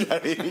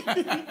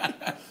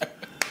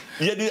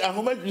 Yedi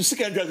ahoma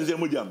second draft ze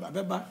mojamba.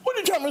 Beba.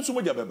 Woni twa me so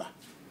moja beba.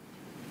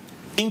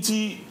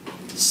 Inti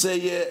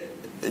seye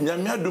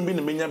nyamia dumbi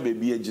ne menya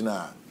baby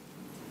agina.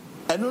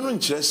 Eno no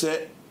nkire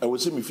se e wo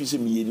se me fi se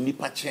me ye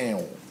nipa chen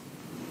o.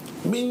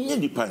 Menya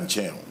nipa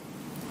chen o.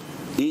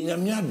 E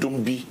nyamia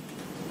dumbi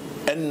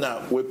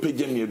enna we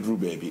pagya me aduru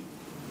baby.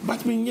 But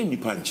menya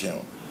nipa chen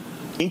o.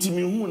 Inti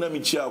mi hu na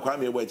mi chia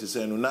Kwami Yeboah te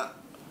say no na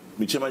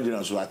mi chairman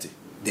general so ate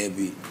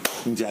Debbie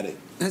nti ade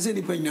na say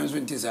nipa nyina so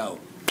nti sa o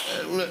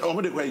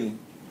mo de kwa yi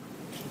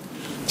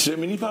chere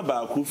mi nipa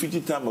ba ko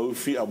fiti time o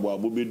fi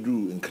aboabo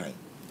bedu nkran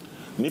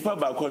nipa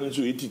ba ko no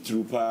so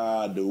etitiru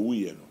pa da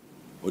wuye no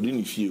odi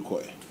ni fie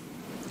ko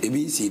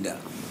ebi si da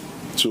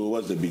so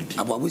what's the big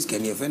deal aboabo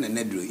scan ye fe na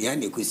nedro ya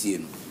na ekosie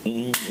no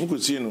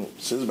nkosie no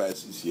 6 by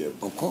 6 year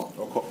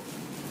okọ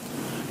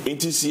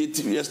inti si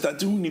ye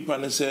start hu nipa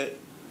no say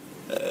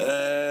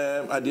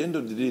at the end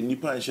of the day,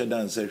 nipa nshe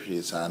dance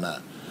hwe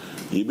sana.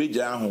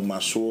 Yebeja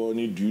ahomaso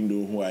ni do you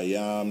know who I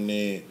am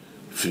ne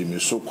frimi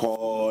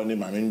soko ne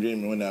mamendwe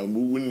me na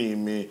wuni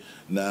me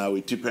na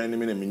wetipa ni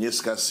me na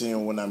menyeska sin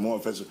wona mo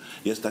ofeso.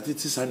 Ye started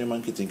this ani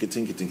man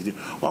kitin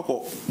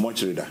wako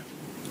mochire da.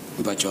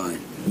 Nipa chwan.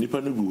 Nipa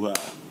no gu ha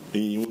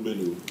enyi wo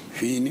belo.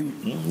 Hwi nim.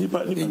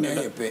 Nipa ye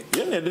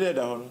na de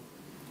da ho no.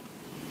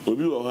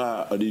 Obi wo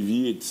ha o de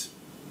V8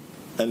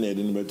 and e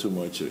de no beto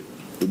mochire.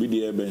 Obi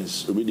de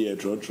Benz, obi de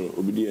trotro,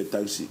 obi de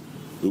taxi,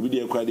 obi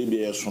de kwade be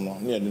yeso no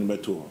na yade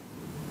beto.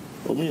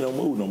 Omi na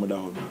mo no mo da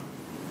ho.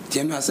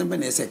 Tie no asembe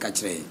na ese ka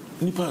kire.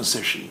 Nipa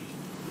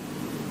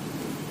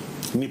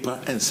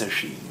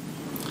ensehwe.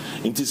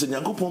 Inti se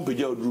Nyankopɔn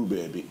pagya oduru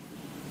baabi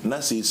na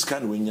se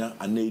scan wenya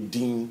ana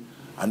din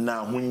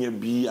ana ahonya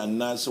bi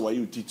ana se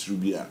wayi titru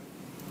bi a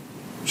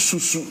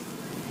susu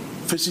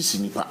fesisi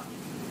nipa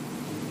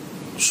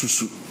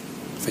susu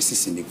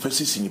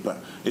fesisi nipa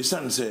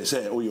esan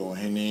say oyo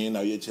hene na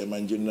ye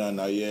chairman general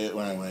na ye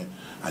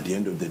at the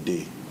end of the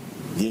day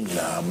ye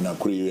nyina na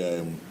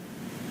kure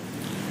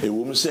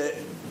ewom say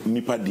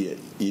nipa de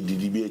ye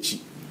didi bi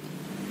achi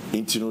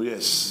intino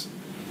yes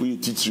we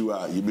titru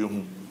a ye be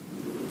hu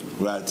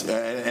right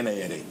and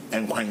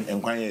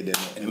enkwan ye de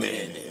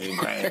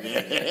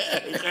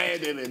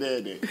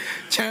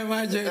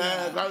Chairman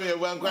Kwame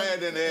enkwan ye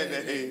de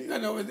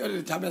no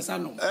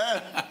tabesano.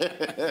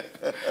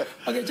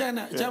 Okay,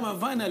 Chairman,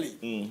 finally,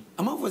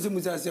 among for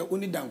some say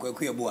only Kwami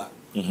Yeboah.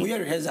 We are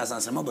rehearsals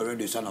and some other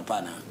radio son of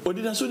Pana.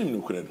 Odi na so nim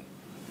no kure no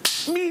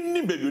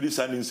me baby odi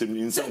san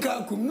nsem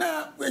Ka kum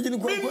na we gini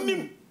kwa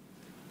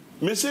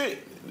me say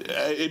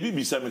ebi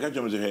bisa me ka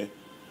jom ze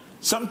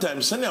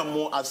sometimes send am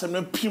more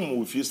asem pim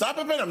with you start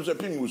pepper am so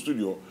pim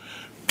studio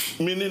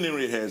me ni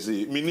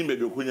rehearse me ni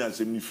baby okonya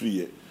asem ni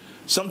free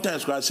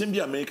sometimes kwa asem bi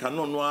America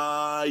no no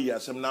ya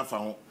asem na fa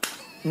ho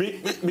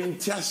me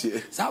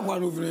ntiase sa kwa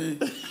no free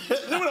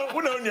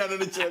no nya no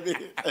chebe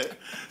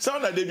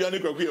sound na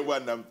Kwami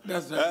Yeboah nam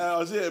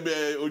o say be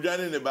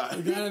odwane ne ba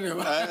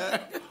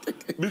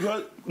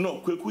because no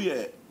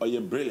Kwami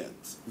are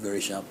brilliant, very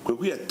sharp.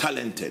 Kwami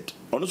talented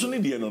ono so ni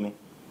die no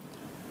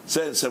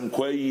say some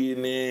kwai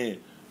ne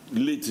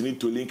late ni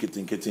to link it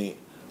nketen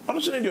ono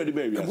so ni die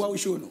be wi Eboah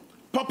show no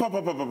papa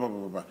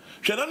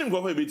hwe na nim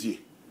go fa betie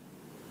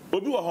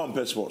obi wa home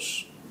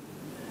passports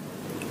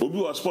obi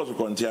wa sports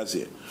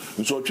contiase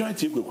so try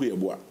to Kwami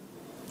Yeboah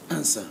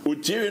answer o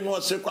tiere no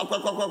se kwa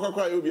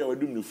obi a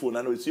wadum ni phone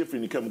na o sie free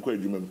ni kam kwa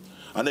adwuma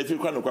ana efi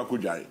kwa no kwa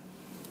kodware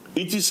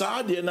iti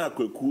saa de na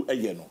Kwaku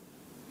eye no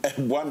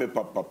Eboah me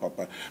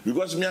papa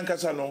because me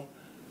ankasa no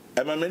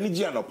e ma mani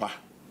gi anopa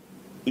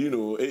you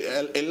know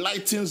it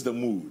lightens the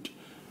mood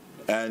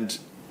and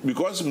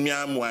because me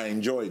I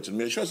enjoy it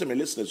me sure say me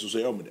listeners so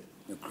say o me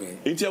okay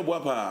iti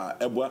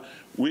Eboah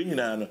we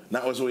nyina no na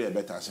also we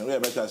better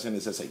sen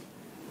is say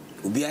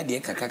obi ade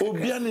kaka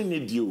obi ane ne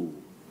dio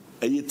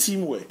e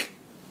teamwork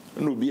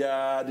no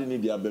bia de ne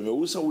dia be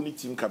wo say wo ni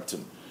team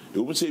captain e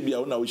wo say bia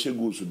wo na wo hye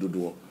goals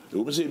dodo e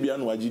wo say bia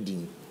no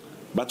agidin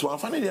but one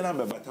fan de na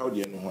be bataw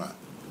de no ho a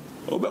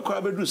obekọ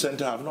abedu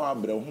center half no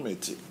abre ho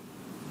meti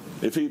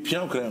efe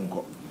pian kra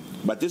nko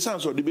but this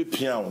sounds so de be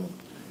pian ho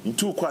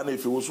ntu kwa na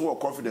efe wo so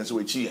confidence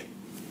we chi ye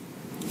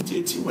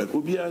ti we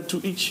obi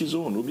to each his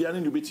own obi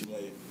ane no beti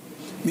ye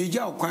me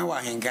ja okwan wa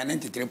henka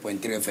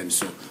 93.3 FM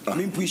so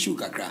me push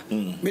kakra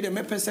me de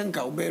me person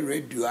ka obe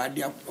radio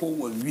ade akọ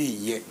wa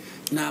wiye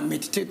na me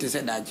tete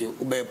say that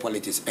obe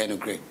politics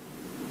enokre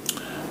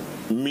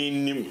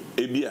minim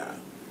ebia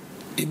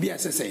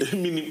say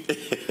minim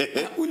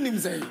unim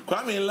say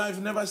Kwame in life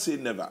never say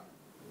never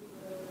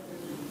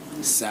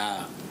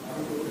sir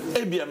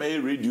ebia me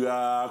radio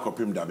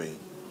kopim dabe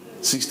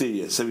 60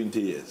 years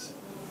 70 years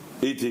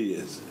 80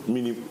 years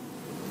minim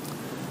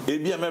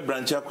ebia me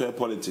branch akwa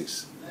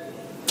politics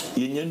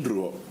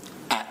yenyendro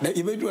da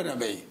ibedu na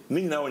be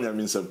ni nyina wonya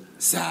minsam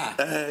sir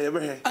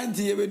yebe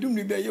anti yebedum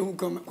ni be ye hu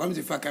kom Kwami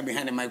Sefa Kayi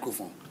behind the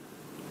microphone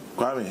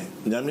Kwame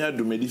nyame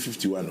adumedi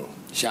 51 no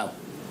sharp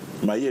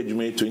my year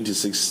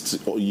 26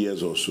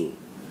 years or so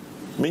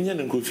menya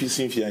ne kofi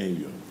sinfia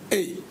hiyo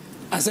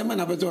asema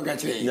na beto ka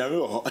kire nyame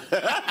ho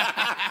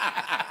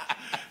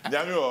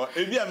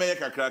ebi ameye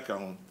kakra ka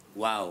ho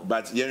wow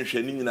but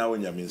yenhwe ni nyina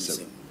wonya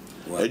minsam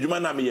adwuma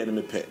na me ye ne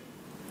mepe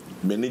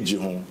me ne gi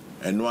ho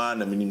eno a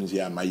na minim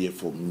ya maye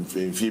fo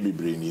mfie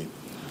bebre ni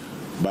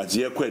but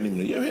ye kwa nim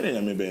no ye hwe ne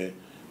nyame be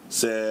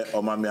se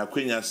o ma me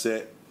akwenya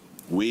se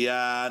we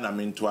ya na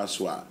mento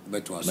aso a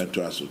beto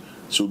aso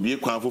so bi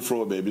kwan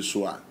foforo baby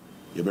so a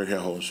ye be hwe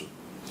ho so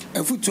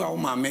efutu a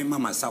ma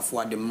mama safo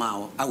ade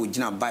ma a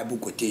wogina bible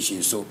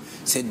quotation so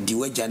said di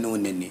waja no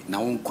nene na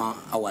won kwa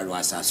awaro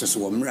asase so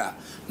wo mra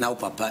na wo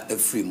papa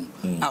afrim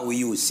a wo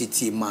yi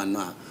city man no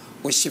a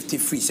wo shift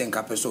free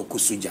senka person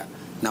kosuja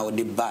na wo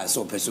de ba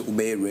so person wo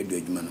be radio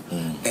adwuma no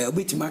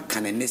obetima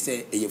kan ne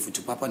se eye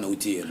futu papa na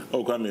wotie no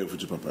o kwa me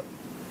futu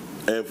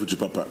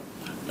papa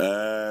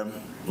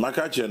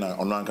maka che na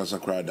ono ankasa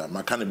krada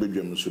maka na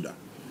bedwam so da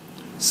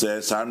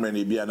se sa amre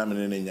na bia na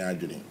me ne nya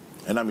adwene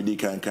ena me di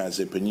kan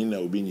se panyin na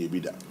obi nya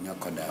ebida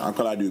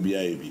akola de obi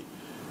aye bi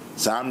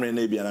sa amre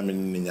na bia na me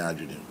ne nya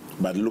adwene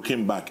but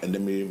looking back and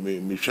then me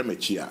hwe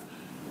machi a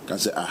ka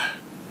se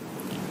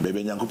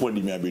bebe Nyankopon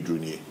di me abedru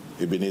ni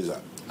Ebenezer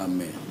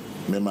amen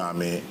me ma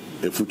me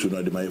efutu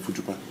no de ma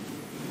efutu pa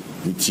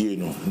mitie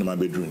no na ma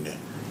bedru ni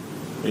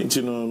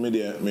enti no me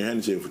de me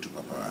han se efutu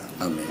papa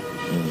amen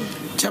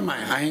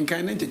Chairman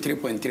Ahenkan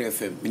 93.3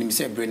 FM minim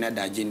se Brena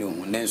daje ne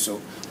ho nenso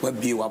wa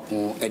bi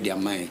wapo e de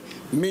aman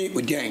me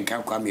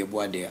Odi-Ahenkan Kwame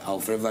Yeboah de I'll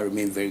forever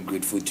remain very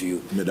grateful to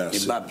you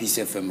the ba Peace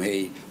FM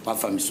hey wa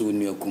fam so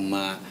nu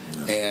akuma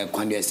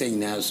kwande se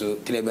nyina so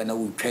telebe na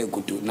wo twa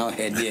ekuto na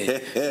he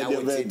de na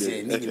wo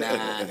tete ni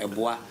nyina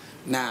Eboah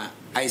Now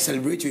I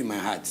celebrate you in my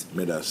heart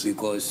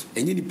because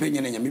any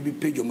dependent and maybe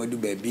pay your madu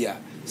baby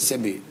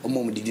sebe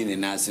omom didi ne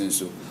nasen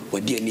so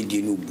wodi ani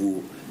di no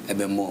bu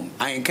ebe mom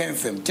Ahenkan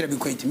FM tell be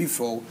quite me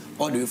for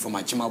all the way from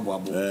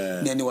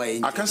Achimabo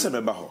anyway I can say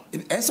meba ho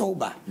esa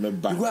oba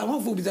meba you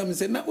go for them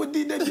say na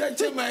odi the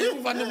chairman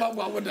you for never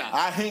go aboda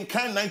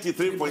Ahenkan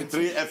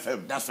 93.3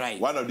 FM that's right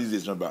one of these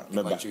days meba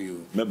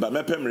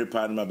mepem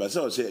repair meba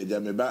say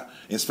meba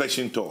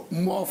inspection tour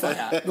more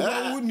fire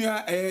no would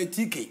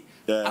TK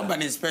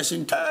an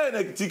inspection tour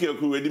TK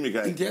ku wedi me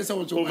kan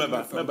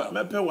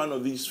meba one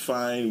of these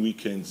fine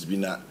weekends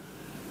bina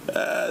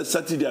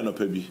Saturday and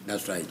Opebi.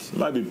 That's right.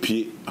 Maybe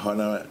P.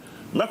 Hona.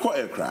 Mako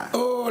aircraft.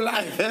 Oh,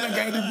 live.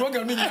 The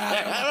program.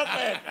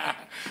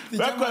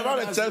 Mako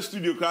a test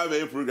studio crowd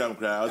a program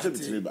crowd. I'll say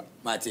it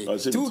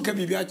Mate. Two can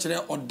be actually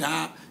or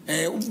da.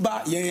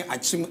 Ba yen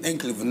achim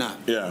enclave na.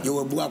 You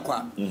were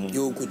buakwa.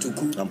 You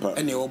kutuku.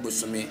 And you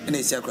obosome. And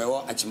they say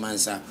crowd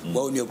achimansa.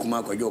 Well, you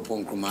kuma kwa your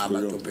pon kuma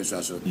about to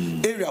persuaso.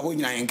 Area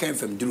when I came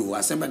from Drew.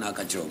 Assemble na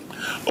kacho.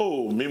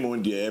 Oh, me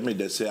mon dear. Me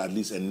they say at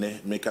least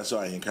and make us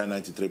Ahenkan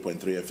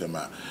 93.3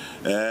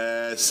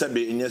 FM.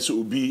 Sebe inyesu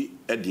ubi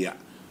edia.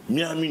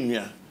 Miami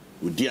nia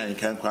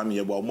Odi-Ahenkan Kwame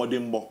Yeboah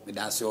modern bo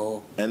that's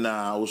all and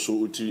also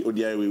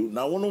Odi-Ahenkan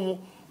na wono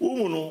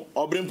no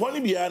Abrempong ni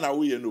bia na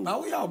wo ye no na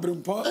wo ya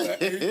Abrempong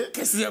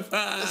kese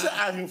pa say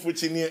ahemfo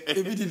chini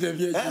e bi di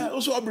devia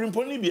also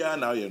Abrempong ni bia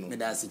na wo ye no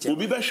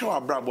obi be hwe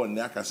abrabon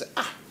ne aka say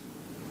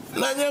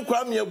na nya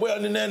Kwame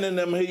Yeboah ni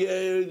nenenam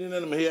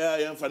he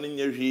ya mfa ne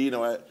nya hwi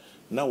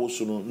na wo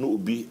so no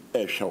obi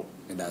e hwe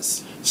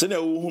that's say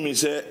na wo hu mi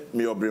say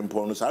me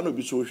Abrempong no sa na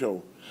obi so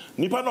hwe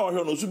nipa na wo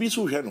hwe no so bi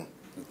so hwe no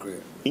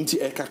inti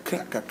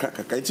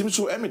kakra inti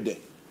so emede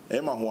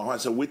ma ho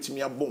say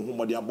wetimi abon ho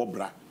mode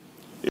abobra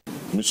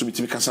mi so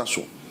bitimi kasa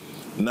so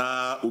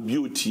na obi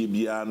otie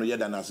bia no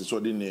yeda na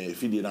aseso de ne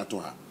fidie na to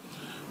ha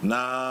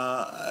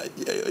na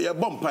ya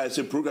bompa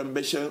say program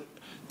be hye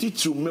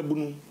titu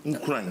mabunu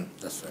nkran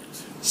that's right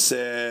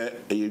say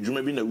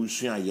edwuma bi na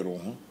wusu ayero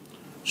ho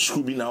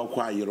school bi na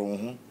akwa ayero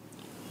ho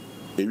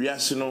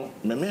ewiase no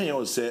meme ye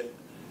o say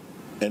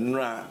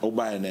enra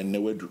oba na ne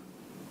wadu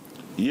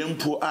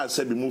yempo a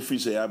sabi mu fi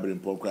say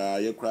Abrempong kra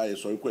ye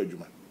so kwa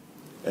adwuma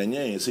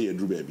enye yen say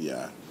yedru ba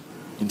bia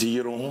nti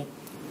yero ho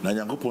na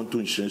Nyankopon to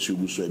nhire so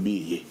guso abi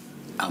ye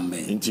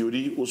amen nti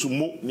odi oso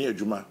mo ne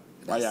adwuma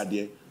waya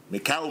de me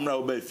ka umra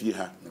oba fi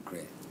ha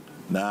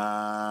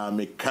na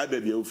me ka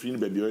ba bia ofiri ne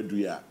ba bia adu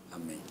ya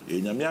amen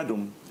enyame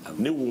adom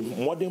ne wo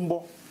modern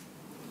bo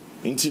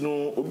nti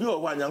no obi o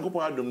ho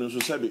Nyankopon adom ne so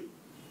sabi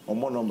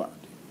omo number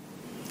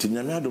nti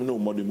nyame adom ne wo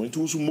modern mo nti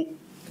oso mo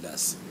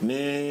das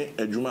ne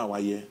adwuma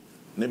waye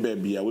ne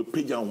baby we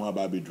page on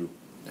aba bedru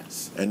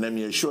and then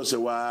me sure say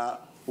wa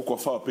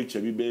ukofa picture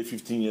bi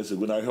 15 years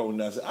ago na he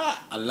na say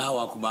Allahu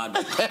akbar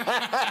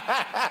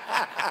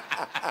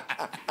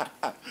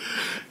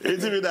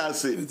it's be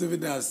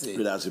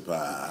that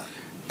pa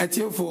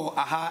Etiyo for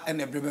aha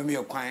and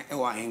Abrempong Kwan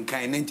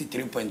Ahenkan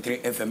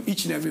 93.3 FM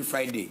each and every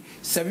Friday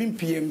 7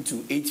 p.m.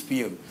 to 8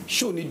 p.m.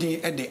 Show ni din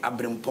e de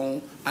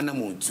Abrempong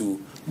Anamomtuo.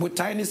 But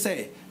tiny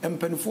say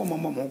empenfo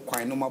mama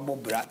kwan no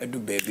mabobra edu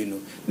baby no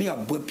na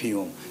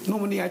abopion no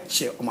mo na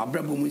che o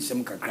mabrabo mu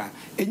nsem kakra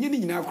enyi ni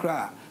nyina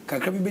kra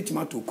kakra bi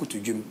betima to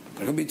kotodwum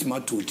kakra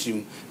betima to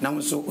trim na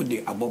so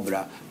ode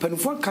abobra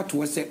penfo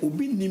kato se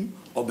obi nim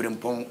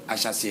Abrempong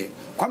ahyase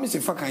Kwami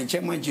Sefa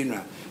Kayi-Chairman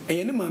general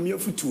eye ne maame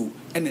afutu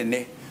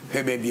enene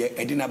hwebe bia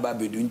edina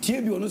babedu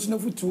ntie bi ono so na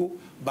futuo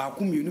ba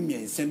ku mienu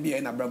miensem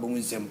bia na brabo mu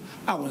nsem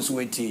a won so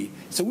wati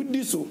se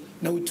wudi so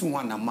na wutu ho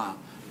anama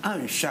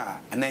ansha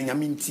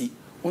ananyaminti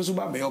onso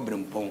ba be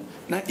Abrempong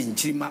na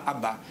inchirima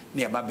aba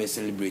na aba be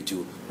celebrate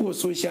wo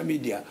social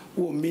media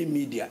wo main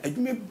media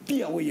adwuma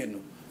bia wo ye no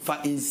fa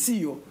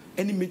ensio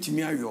eni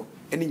metimi ayo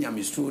eni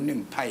nyamestro ne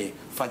mpaye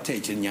fa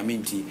teche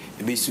nyaminti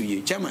ebe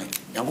suye chairman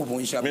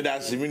Yakobon sha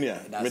medasi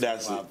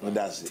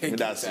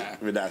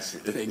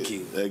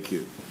thank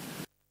you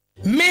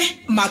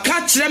me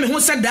maka kire me ho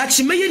se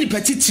daachi meye ni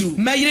petitiru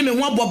meyire me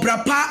ho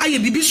abobra pa aye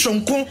bibi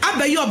sonko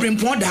abaye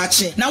Abrempong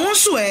daachi na won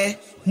so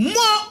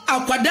mo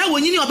akwada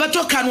wonyini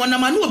obeto kan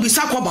wonama na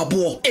obisa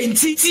kwababo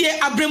enti tie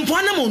Abrempong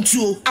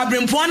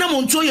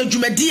Anamomtuo ye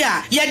dwumadi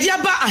a ye de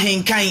aba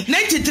Ahenkan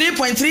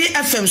 93.3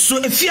 FM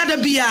so efiada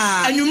bia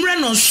anwumre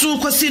no so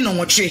kwasi no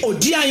nwotwe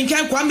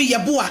Odi-Ahenkan Kwame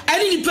Yeboah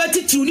ani ni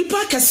petitiru ni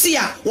pa kase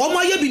a wo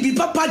mo ye bibi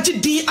papa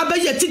gidi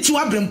abaye titiru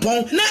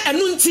Abrempong na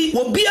enu nti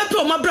obi ape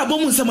o mabrabo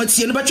mu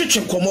nsamatie no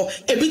betwetwe komo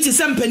ebi ti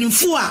se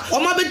mpanimfu a o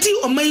mabeti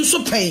o man so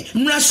pen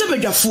mrahye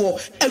bedwafo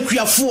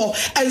akuafo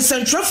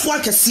ensentrafo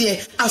akese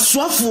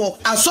aso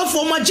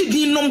asofo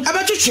magidi nom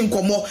abetwetwe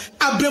nkomo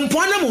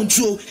Abrempong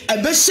Anamomtuo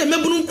ebehye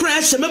mebunu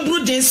kra hye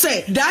mebunu den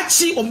se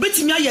daachi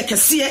obetimi aye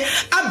kese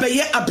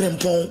abeye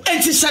Abrempong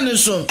enti sane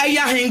so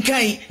eya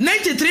Ahenkan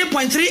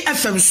 93.3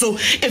 FM so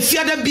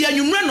efiada bia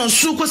nwumre no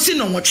so kosi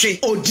no nwotwe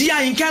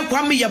Odi-Ahenkan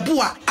Kwame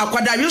Yeboah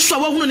akwada yeso a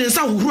wahunu ne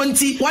nsa hohoro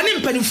nti wane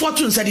mpanimfo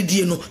to nsa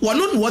didie no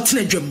wono no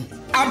wotena dwam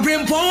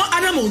Abrempong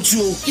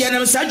Anamomtuo.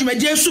 Yanam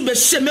Sajumadi Sube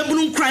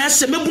Semebunu Crya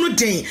Semebunu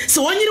Day.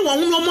 So when you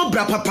want no more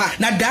bra papa,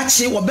 na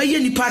dachi, Wabaya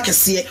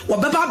Nipakase,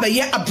 Wababa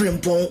Baya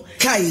Abrempong.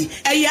 Kai,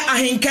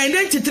 Odi-Ahenkan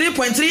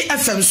 93.3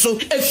 FM. So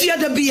if you are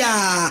the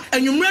Bia,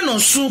 and you run on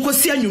so,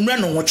 because you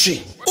run on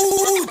watching.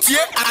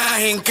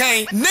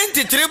 Odi-Ahenkan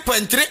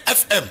 93.3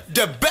 FM,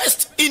 the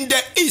best in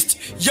the East.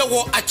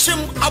 Yawo Achim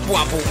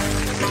Abuabu.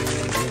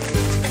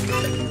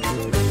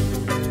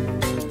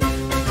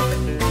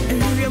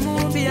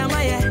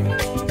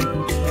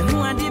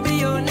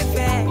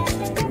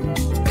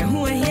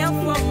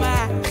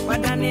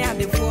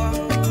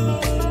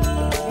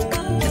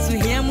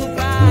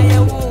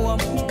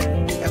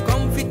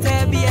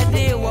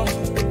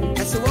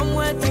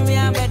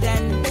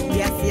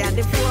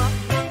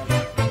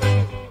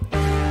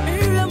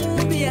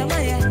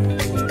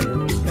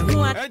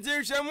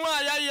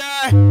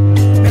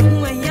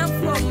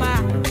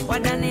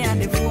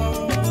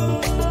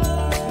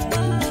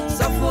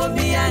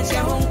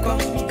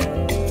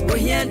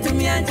 To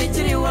me and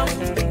teaching you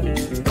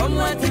come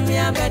on to me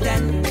and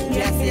bedan,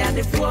 yes, yeah,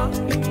 the four.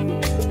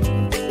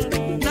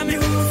 Nami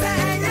who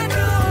say you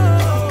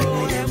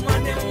know, I am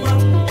Monday.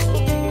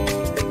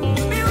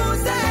 Me who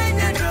say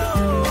you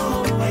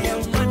know, I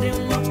am Monday.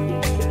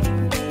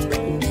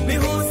 Me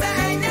who say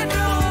you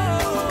know,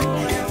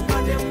 I am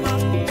Monday.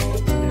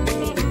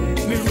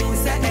 Me who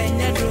say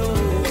you know,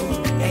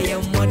 I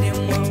am Monday.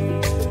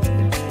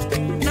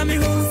 Nami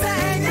who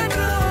say you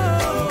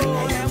know,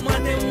 I am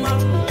Monday.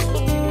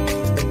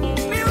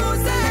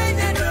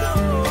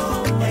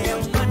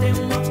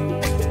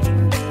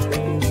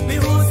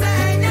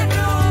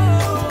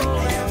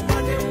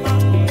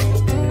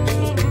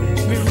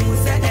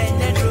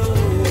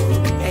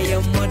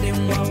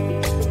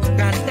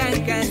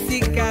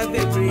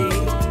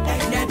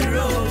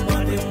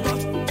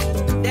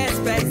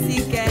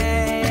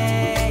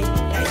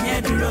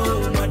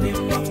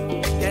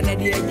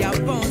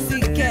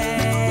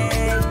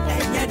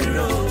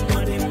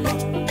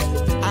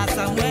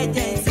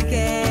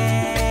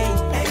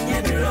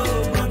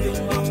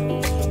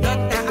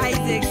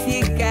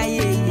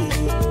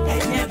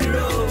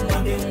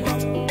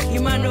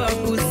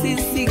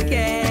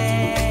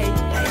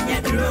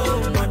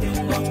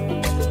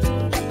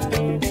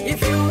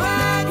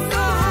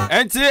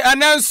 Enti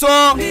ananso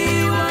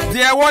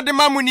de wode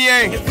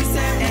mamunie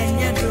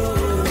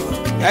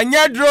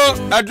enyadro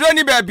adro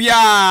ni babia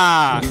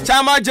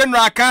chama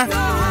general kan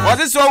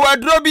wose so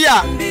wadro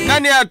bia na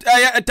ne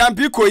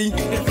tampiko yi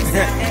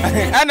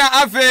ana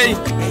afei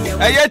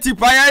eye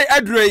tipan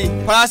adro yi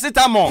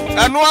paracetamol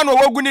eno anu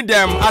wogu ni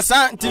dem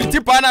asa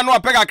tipa na no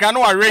apeka kan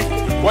no ware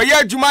woye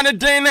adwuma ne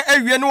den na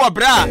awie no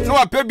wobra na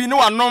wapebi no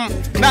wanom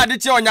na ade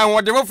che onya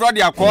hode foforo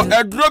de akọ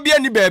adro bia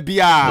ni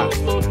babia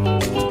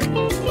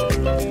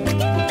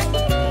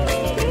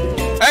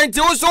enti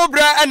wo so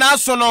bra na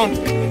aso no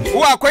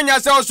wo akwanya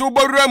se wo so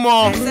borura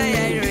mo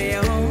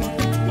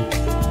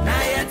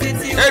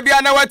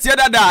ebia na watie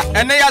dada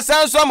ene ya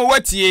sanso mo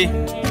watie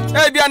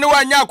ebia na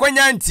wanya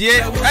akwanya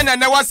ntie ene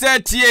na wasa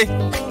tie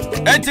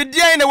enti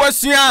die na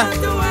wasua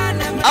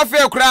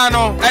afa kura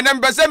no ene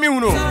mbese mi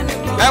hunu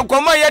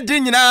enkomo ye di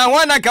nyina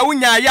wana ka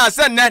wunya ya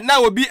se na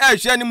obi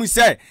ahwe ni mu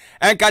se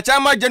enkacha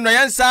ma general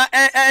yansa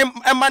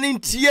emane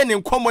ntie ne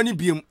nkomo ni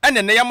biem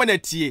ene ne yama na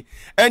tie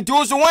enti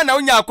wo so wana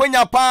wunya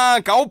akwanya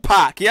pa ka wo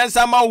pa ke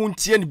yansa ma wo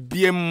ntie ne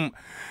biem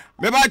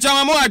me ba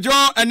chama mo ajo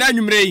ena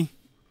anwumre yi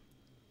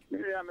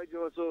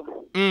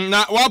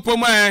na wapo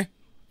mo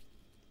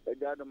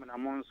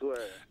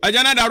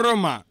ajana da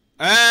Roma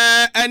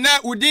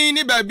ena udin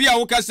ni ba bia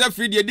wo kasa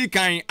free di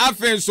kan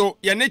afenso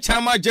ye ne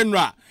chama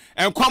general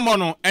enkomo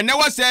no ene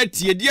wasa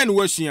tie die ne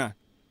wasua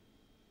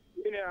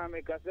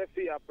me kasa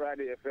fi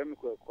aprade FM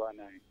kwa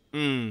nan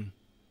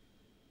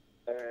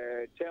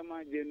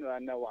chairman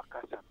general na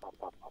wakasa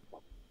papa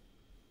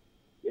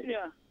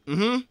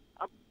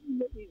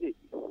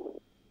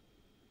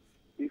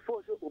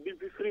before so obi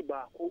bi free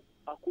ba ko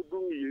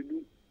akudum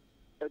yenu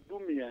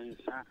adum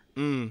yansa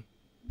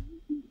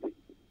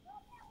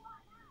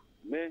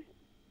me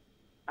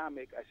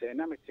make I say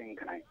na me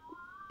tinkan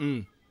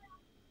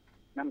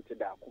na me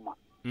da kuma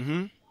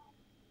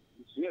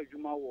si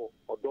adwuma wo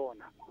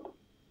odona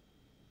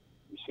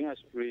si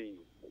spray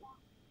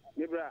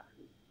nebra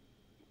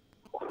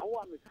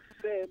how am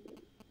fem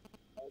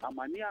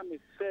amani am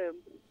fem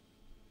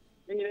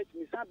ni let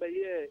me sabe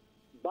ye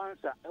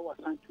bansa e wa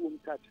santuum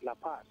touch la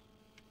pass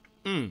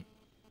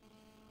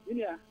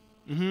Inia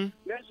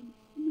let's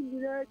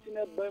let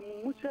na ba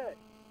mu se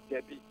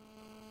debi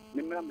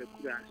me mra me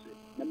kura ase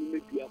na me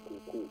medua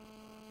koko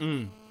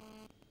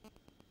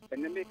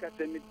and then make us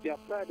a media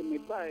pride me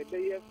buy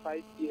be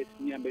 5 years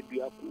near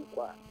medua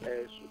koko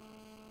so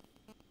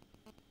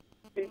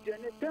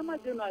internet tema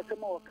de na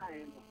sama o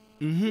kan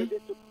no de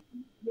to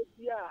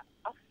media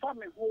afa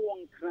me ho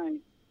won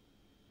kran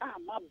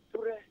ma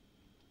bre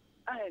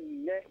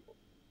ne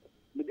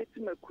me de ti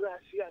me kura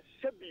ase a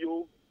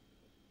sebio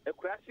e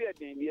kura ase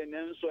den ne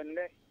nso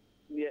ne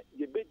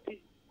ye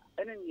bedi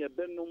ene ne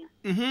benum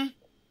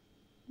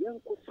yen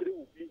ko sire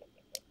ubi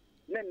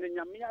ne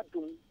nyame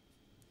adum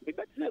Me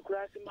betina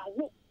kura se ma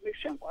wo me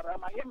hwe nkwara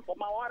ma yem for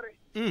ma ware.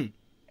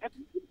 It's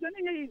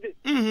easy.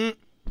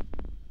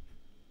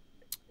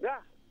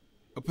 Yeah.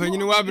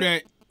 Opinion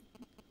wabre.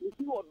 If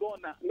you are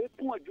done, let's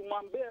do a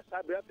Juman bear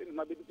sabre in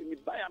my baby me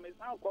buy a miss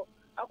uncle,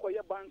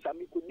 acquire bands and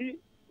me could be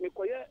me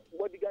quire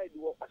bodyguard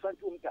or a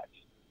santum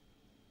touch.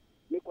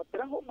 Me could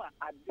trahoma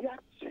at the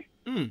action.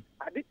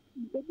 I did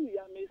baby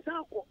a miss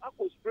uncle, I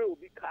spray will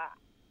be car.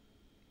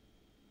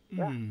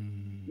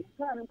 You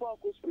can't import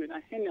spray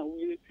and hang a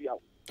weird to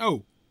you.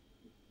 Oh,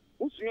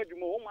 who's your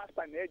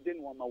master and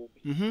agent one mouth?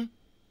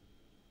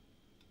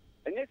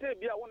 And you say,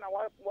 be a 1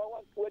 hour,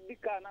 what the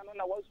car, and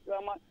I was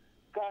grammar,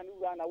 can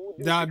run a wood.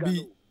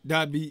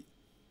 Dabi.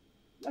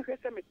 Like I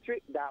said, me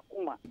treat that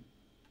kuma.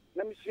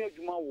 Let me see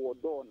you more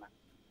dona.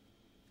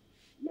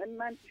 Men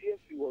man tears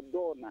you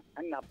dona,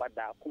 and not bad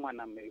kuma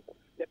na me.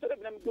 The third of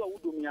them do a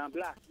wood me and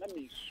black. Let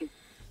me shoot.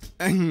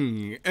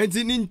 And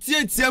in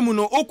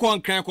Tiamuno,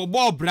 Okon Crackle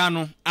Bob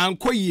Brano, and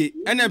Koye,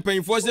 and then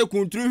paying for the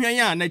country,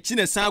 and a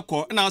China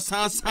Sako, and our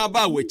Sans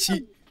Haba with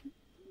chi.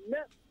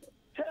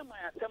 Tell my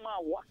Atama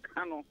what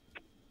cano.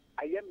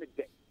 I am a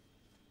dead.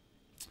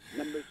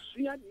 Number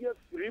 3 year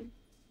free.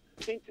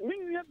 Ain't me,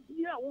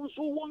 yeah,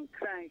 also one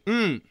crying.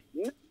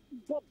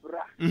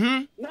 Bobra.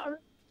 Now,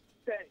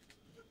 say,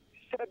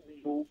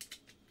 Sabu,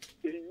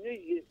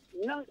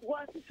 now,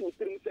 what is your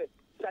thing said?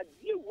 That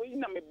you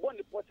win a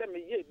bonny potter me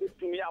ye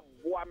to me a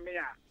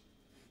boamea.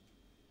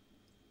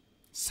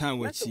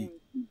 Sandwich. Nothing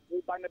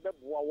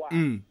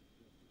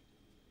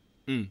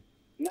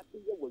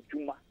with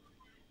Juma.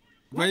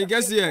 When you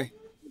guess here.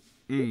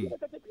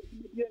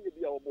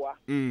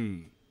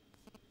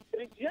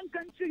 Young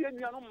country and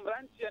your own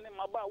branch and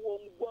my bar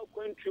won't go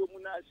country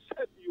when I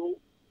said you.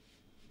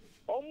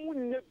 Oh,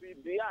 never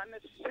be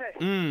honest, say.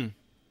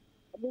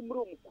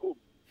 Room cook.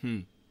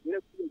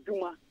 Never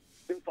Juma,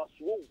 then for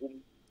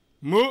swoon.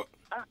 Mo.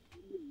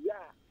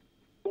 Yeah.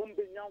 Don't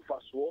be young for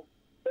swoon.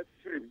 That's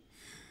free.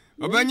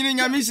 Obanyini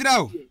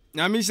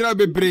nyamisra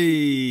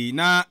bebre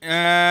na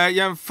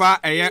yemfa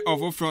eye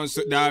of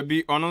France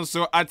dabi ono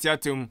so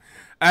atiatum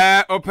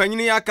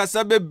opanyini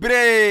akasa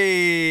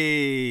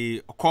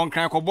bebre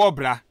konkran ko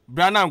bobra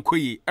na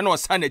nkoyi na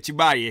osa na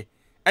chibaye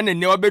ene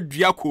ne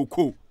obedua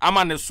koko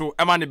ama ne so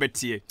ama ne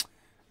betie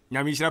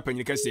nyamisra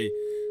panyini kase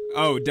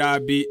oh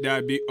dabi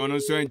ono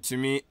so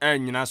ntimi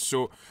anyina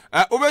so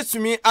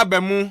obetumi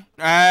abamu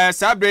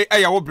sabre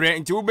eyawo bre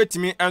nti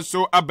obetumi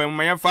enso abamu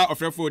mayemfa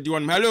ofrefo di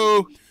won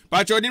hello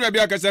Pacho didn't be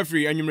a cassa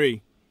free, and you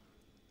may.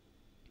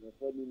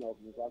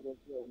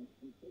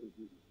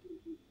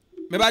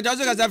 Maybe I just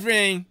got a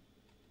free.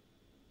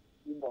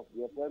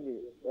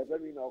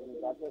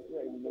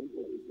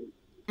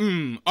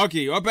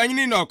 Okay,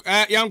 open knock,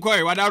 young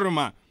coy, what are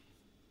Roma?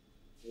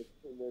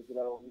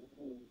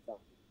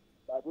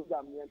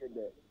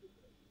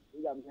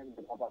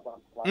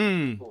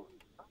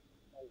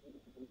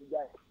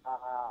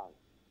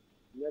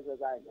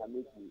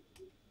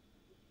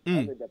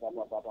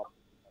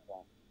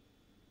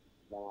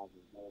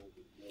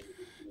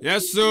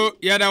 Yes, so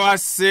yada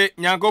wase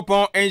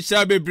nyankopon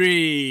ensha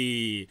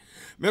bebre.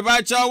 Me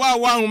ba cha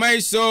wa hu mai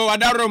so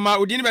adaroma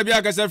udini ba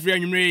bia kasa free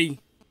anwumre.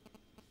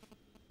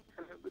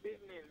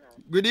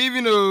 Good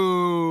evening.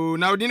 Oh,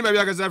 now udini ba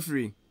bia kasa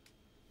free.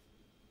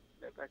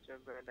 Me ba cha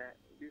brother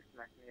this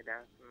na me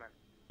dance man.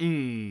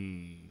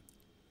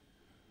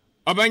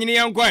 Obanyini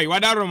yankwai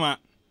wadaroma.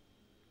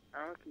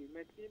 Okay,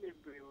 me ti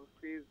bebre o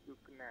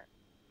Facebook na.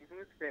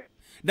 Ihu se.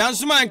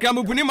 Dance man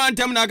kramupuni man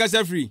tem na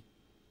kasa free.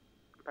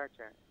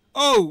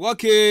 Oh,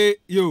 okay.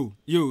 Yo.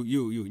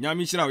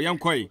 Nyamishira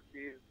yankoi.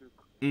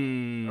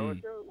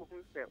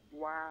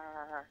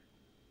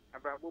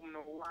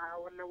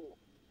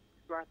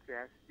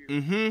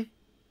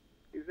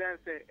 Is that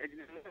say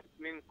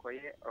min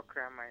koye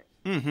okramai?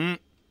 And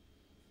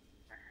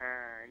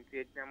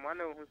the one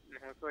who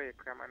saw a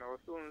craman or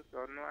soon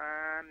so no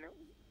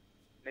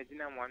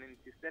Najina one in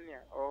Tisania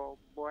or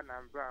born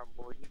and bra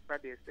boy,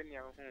 but the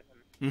senior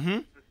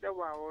home.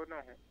 So, I know,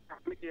 I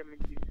put him in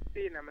the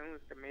scene. I'm going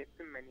to make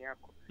him many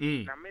acco.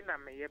 Namina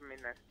may have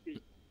been a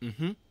sea.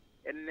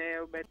 And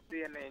now,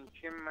 Betsy and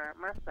Chimma,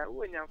 Master,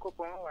 when you're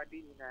couple or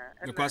dinner,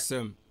 and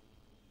custom.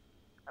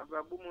 A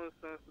baboon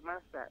son's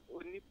master,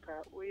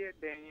 Unipa, where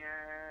then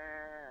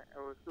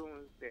or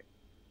soon say.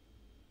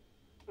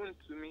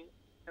 To me,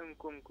 and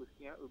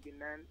Concusia will be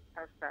none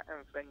after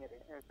and Fanny.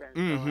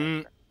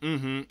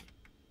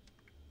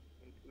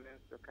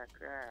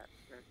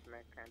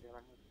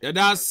 Yeah,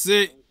 that's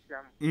it.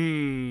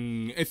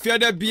 If you're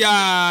there, be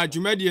a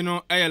Jumedi,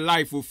 no, a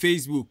live for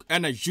Facebook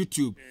and a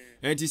YouTube.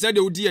 And he said,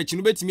 oh dear,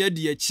 Chinubet me a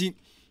dear cheap.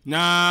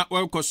 Na,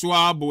 well,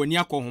 Koswa,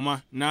 Bonia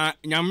Kohoma, na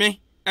Yame,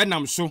 and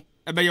I'm so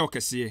a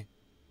bayokasi.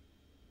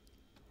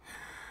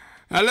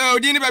 Hello,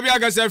 Dini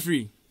Babiaga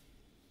Sefri.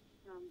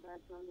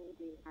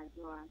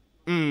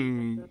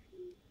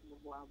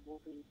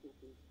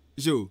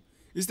 So.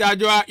 Mr.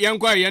 Joa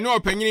yankwa ye no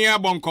opanyini ya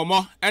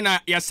bonkomo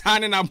na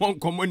yasane na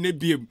bonkomo ne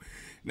biem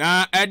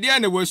na ade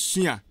na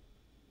wasua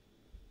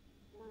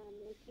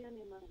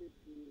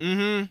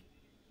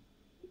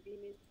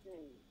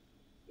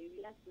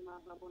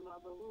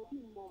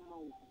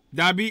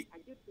Dabi.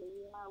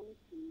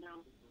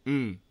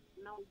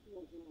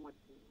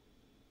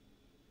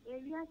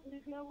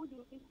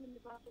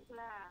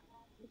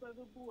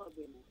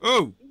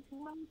 Oh.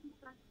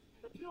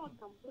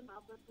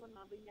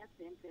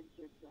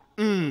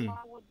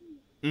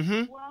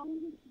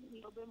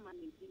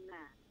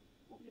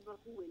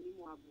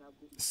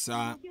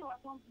 Sa.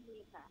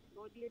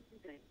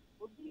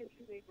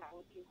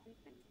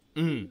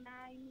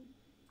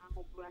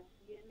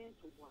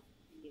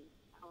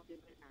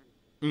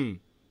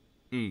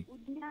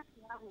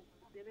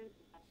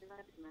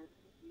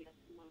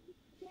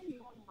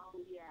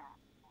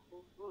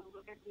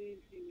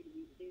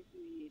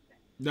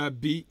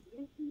 That be.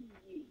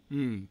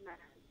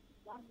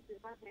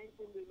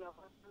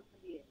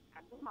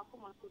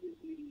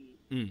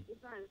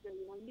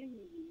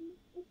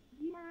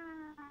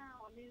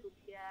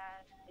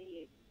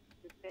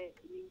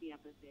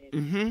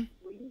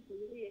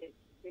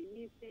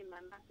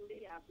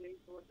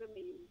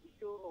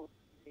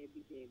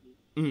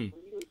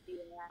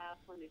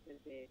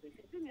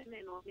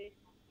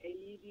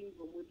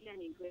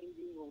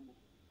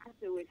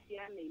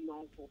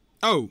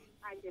 Oh.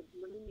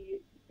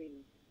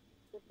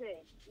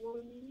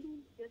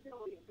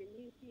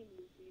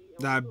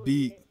 That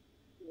be.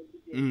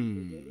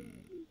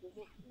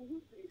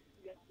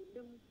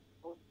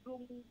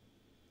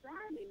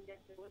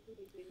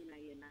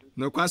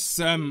 No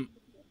question.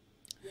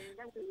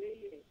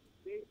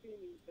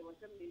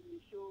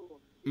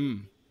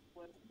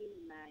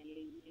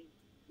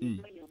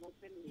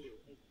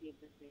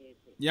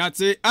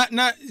 Yate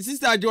na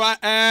sister Joa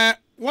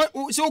what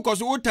so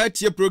cause what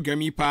tie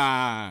program yi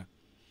pa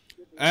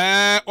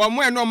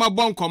omo eno ma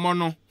bon komo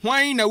no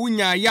hwan na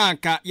wunya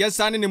yanka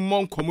yesa ne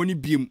mmon komo ni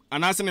biem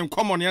anase ne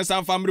komo no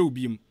yesa famre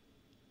obiem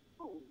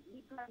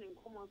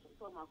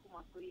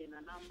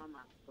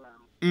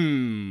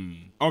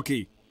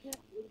okay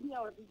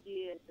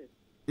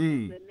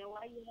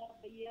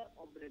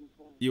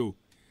yo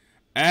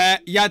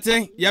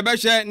yate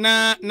yebehwe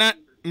na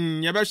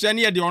yebehwe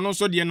ne ye de ono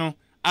so de no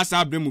asa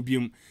abremu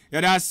biem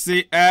yada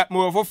se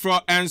mo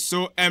foforo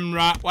enso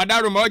emra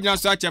wadaro ma ogina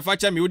so achefa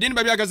cha mi udin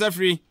ba bia kasa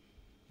free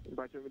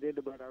but we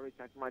did brother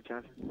Richard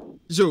Machas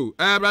so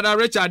brother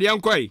Richard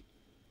yankoi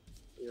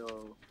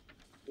yo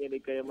ye de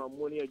kay ma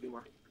moni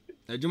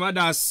adwuma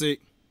da se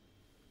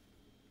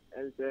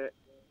ense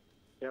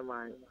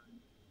chairman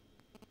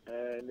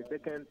the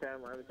second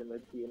time I'm going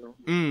to see no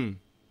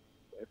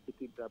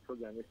the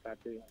program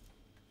started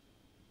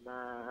na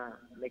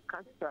the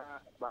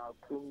kasa ba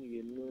kum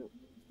you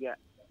yeah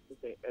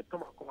say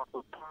etoma koma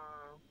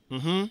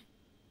and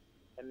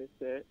it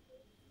say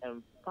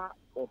empa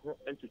oho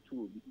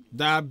entutu obi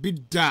da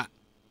bida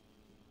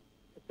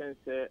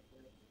sense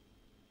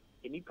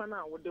enipa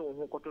na wo de wo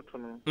ho kototo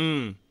no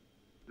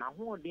na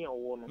ho de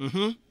owo no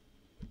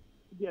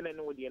bia na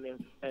no de ne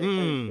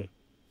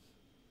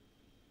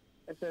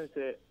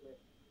sense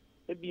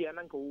ebia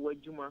na nka wo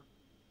adwuma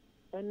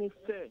eni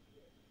se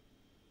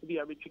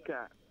bia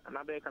betwika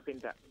na be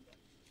carpenter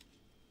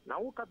na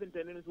wo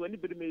carpenter ne so ani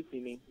bede mesi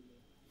ni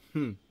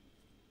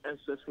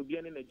enso so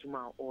bia ne na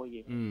adwuma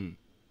oye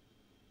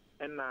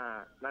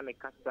ena na ne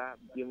kasa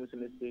bia mu so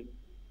ne se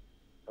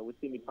wo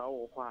ti ni pa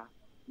wo ho a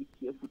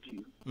iti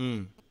afutu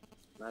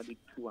na de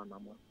tu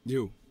anamo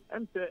yo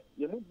empe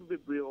ye mu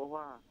bebre ho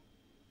a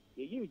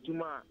ye yi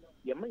adwuma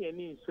ye ma ye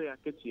ni so ya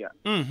ketia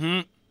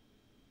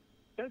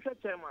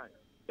chairman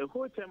the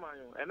whole chairman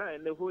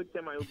and the whole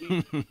chairman will be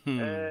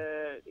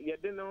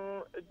you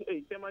know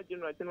chairman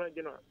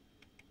general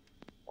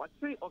what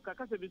say or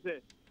kakase be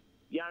say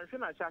ya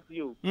nhwe chat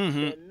you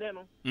and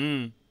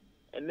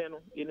then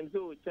you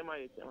know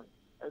chairman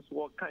and so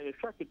what kind of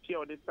track it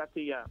here this start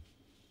here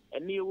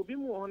and you will be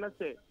more on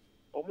say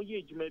o mo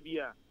ye djuma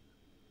bia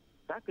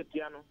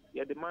taketia no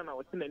ya the man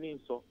what na ni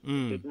so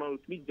the man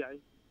with me jai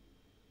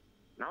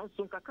now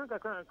so kaka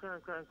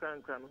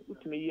no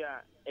utimi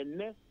ya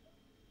enne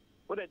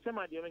what the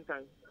chairman the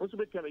Ahenkan also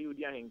be tell you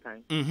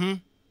Odi-Ahenkan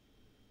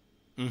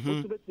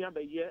also be tell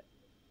be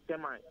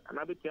chairman and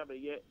I be tell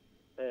be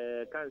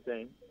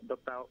cancer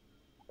doctor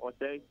or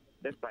say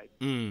despite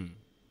you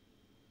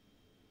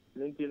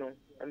know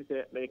and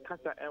say me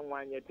kasa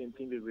enwan ye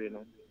tintin bebre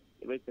no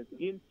e be say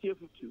in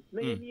tiefutu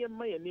na ye ne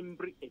ma ye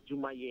nimbre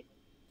adwumaye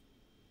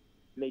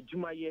na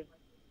adwumaye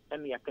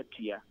en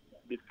yakatua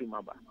be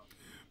frimaba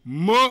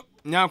mo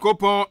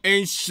nyakopon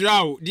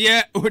enshraw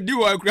de odi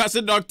wo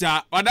akurase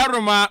doctor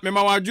wadaroma me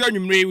ma wadwo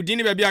anwumre udi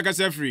ni bia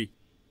akasa free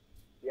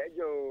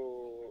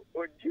yejo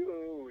odi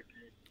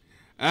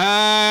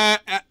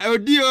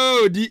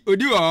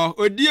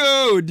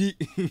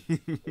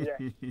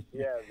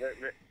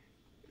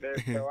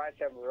the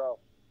watch am rough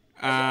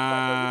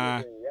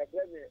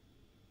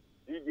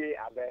DJ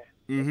Abe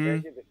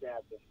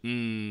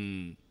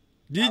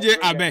DJ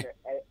Abe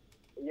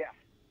yeah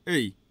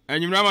hey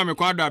anwumra ma me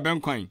kwado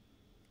Abenkwan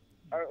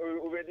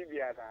ubedi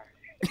biada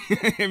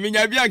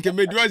minya bia nke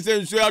meduan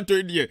se nso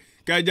ato die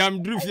ka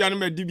jam drufia no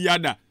medi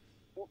biada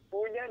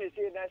unya ni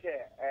se na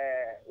se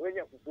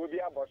wenya fufu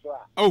obi aboso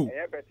a oh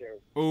better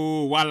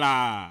oh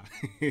wala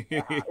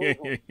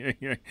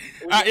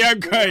ya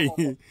kai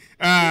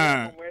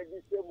mo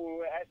egi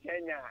mu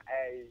asenya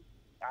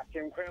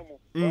akenkwemu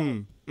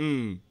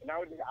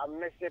now I'm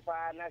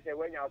mesipa na se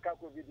wenya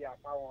okako video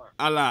afa ho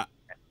ala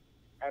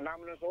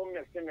I'm no so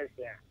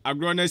mesi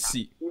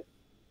agronesi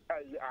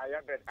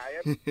I bet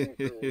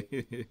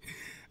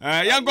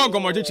ya gon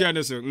komo chiche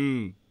ne so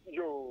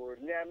yo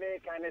le me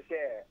kan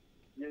se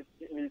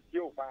ni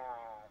tio pa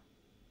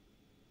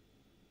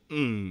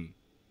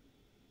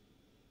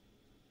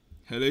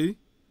hello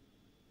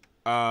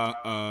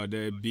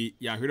the be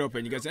ya hero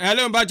pen you guys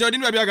hello mba jodi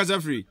no bia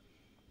kasa free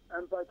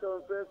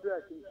Ampacho free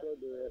akinso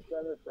de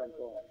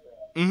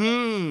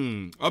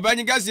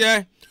obanyi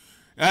kase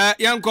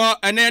yanko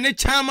ene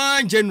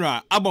chairman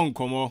general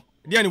abonkomo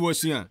dia ne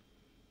wosua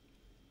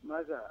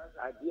maza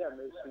adia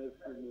me sun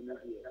ni ni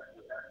dia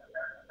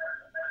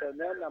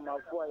ene na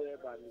mafo aye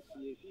ba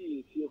ni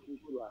si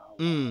fufu a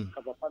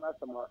ka papa na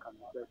sama ka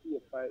no si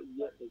fa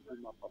ye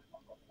ejuma papa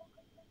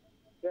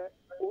se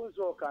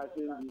ozo ka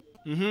sendi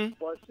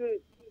for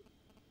say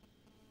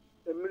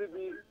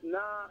emribi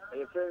na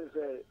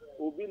efense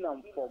obi na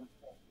mfom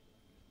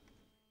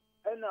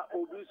ena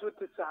obi so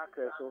te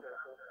sakre so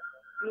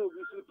no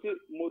obi so te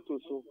moto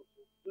so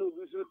no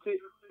obi so te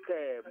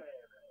cab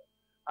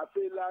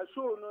afela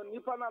show no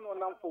nipa na no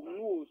na mfom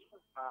no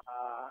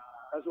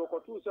aso ko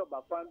tu so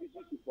ba fan bi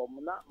si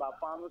fom na ba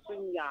fan no so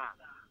nya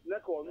na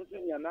ko no so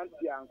nya na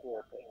ntia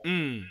anko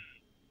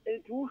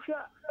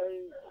etusha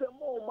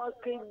ensemo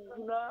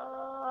makenya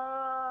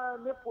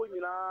ne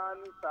ponyina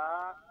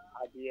nta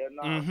adie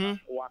na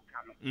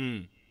wakano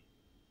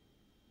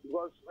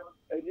because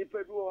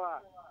nipa du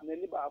ha na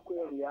ni ba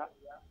ko ya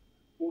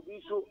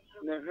obi so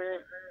ne he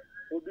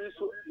obi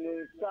so ne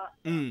nsa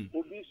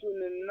obi so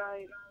ne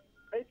nine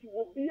eti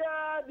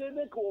obia de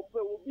ne ko pe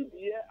obi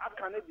die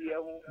aka ne die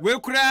ho we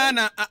kura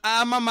na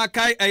amama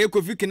kai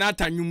ayekofi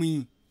kinata nwum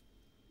yi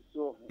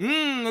so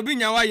obi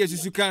nyawa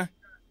yesusuka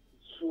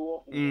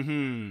so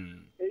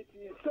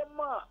eti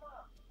sema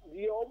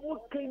die omo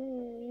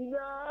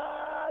kanyina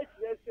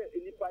sese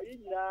nipa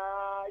yina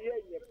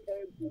ye nye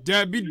pe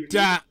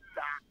dabida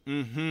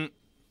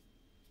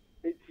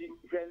eti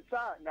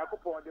gensa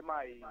nakopon de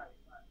mai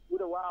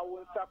uda wa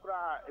won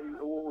sakra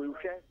wo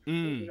hwe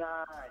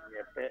na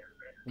nye pe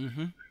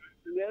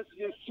yes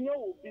yesia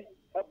obi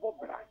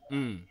ebobra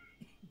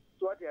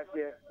so what you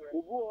say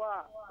obu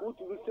a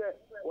utu se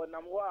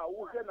wonam wa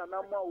wo hwe na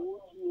nam a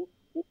wo tu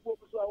obu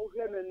so a wo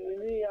hwe na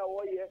nini a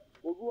wo ye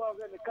obu a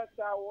hwe na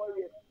kasa wo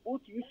ye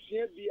utu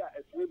sia bi a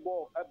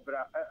efebo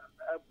ebra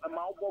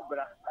ma wo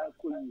bobra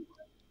akoyi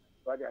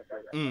what you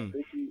say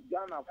eki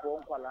Ghana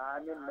for nkwala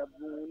ne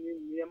nabu ni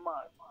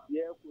niema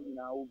ye ko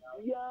na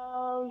obi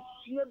a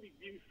sia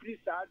bi free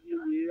sa de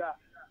we a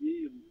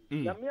ye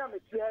na me a me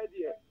ti ha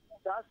de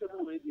that's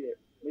the way there.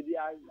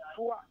 Media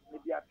soa,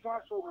 media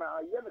transfer na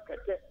ye me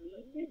kete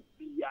ni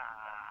bia.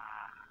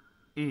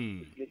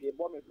 Le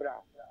bombe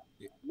bra.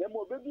 Le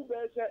mo bedu be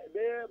se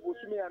be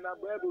bosumi ana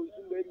be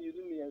bosumi be ni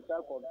ni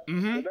ensa kon.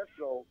 Be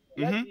flow.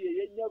 Ya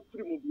ye nya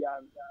free mu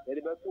bia. E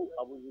de be to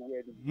abuzu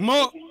ye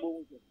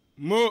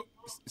mo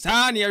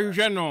sa na ye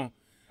hwehwe no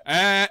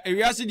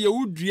ewiase de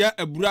wudua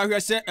abura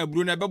hwese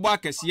aburo na bebo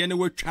akese ne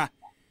watwa.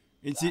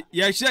 Nti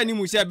ye hye ni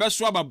mu se be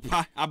so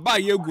abapa aba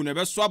ye gu na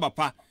be so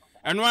abapa.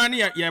 Eno ani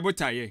ye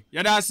botaye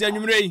ye da ase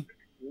anwumre yi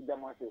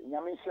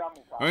nyame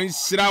hyamu fa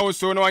onsira wo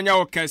so no anya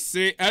wo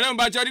kese ere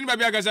mba jodi ni ba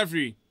bia kasa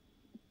free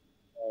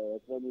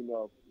funny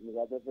no mi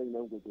ga te na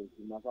ngoto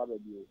si na fa ba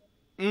bi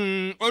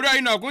ora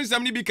ina kun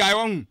sam ni bi kai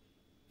won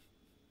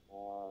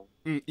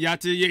ya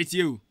te ye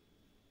tie o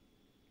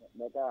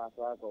meta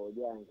asa ko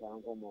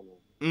Odi-Ahenkan Kwame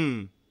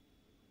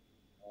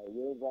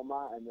we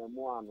goma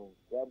enemu anu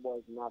we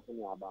boys na to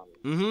ni aba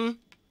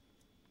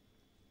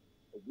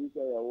Obi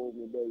say wo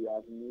mi be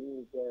ya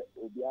ni se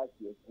obi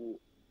asiefu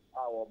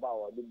a wo ba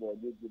wo de bo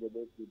de gide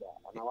be sida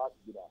ana wa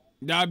sida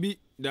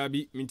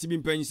dabi minti bi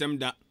mpanyisam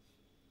da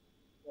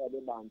e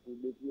de bantu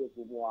be tie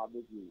fu mo wa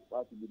be ti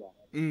wa sida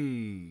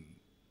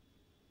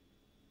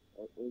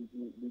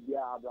enti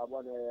bidia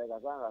abrabo na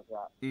ga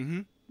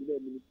san ile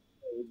mi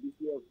obi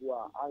siefu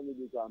a ani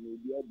bi ka mi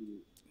bi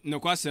abi no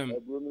kwasem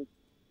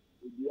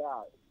obi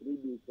a 3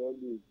 days 4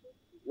 days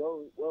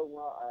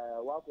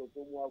wa ko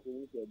mu ko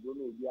ni se do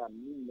no bi am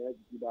ni na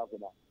ji da ko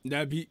da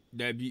dabi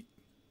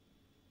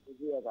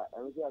ya ka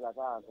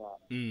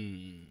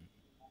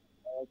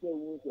se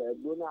wu se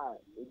do na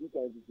ebi ka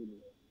ji ni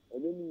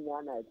ene ni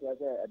na na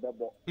se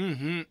edebo ye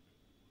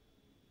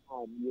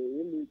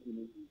ni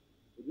ni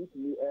ebi ti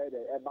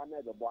e ba na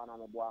edebo ana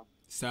na bo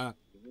sa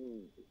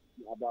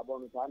ababo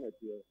no ta na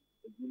tie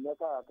ebi na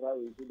ka kra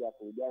we ji da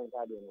ko ja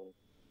nka de no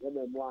ye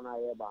me mo ana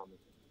ye ba mo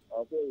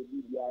o se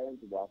ebi bia ye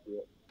ntu ba se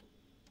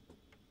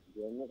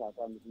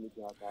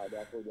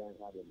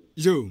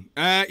yo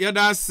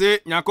yada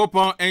se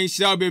nyakopon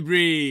enhia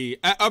bebre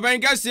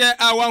obenkase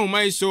a wa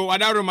huma so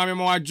wadaro mame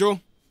mo wajo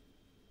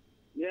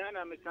me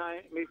ana me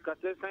kan me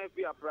kase san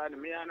fi aprad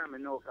me ana me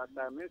no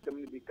kasa me sem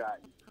ni bi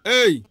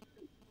kai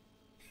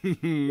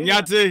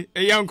yate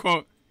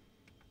eyanko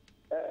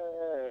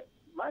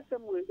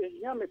Masem we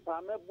ehia me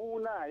pa mabu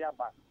na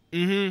yaba.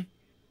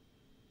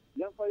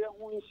 Yemfa ye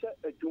hu nhye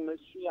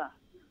adwumasua.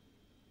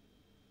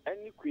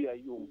 Ani kuya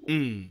yom.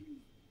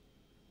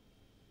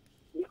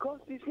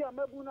 Because this year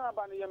mabu na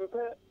aba na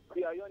yempe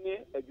kuya yo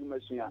ne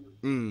adwumasua.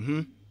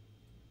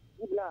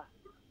 Bla.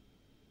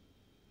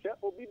 Che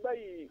obi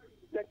bayi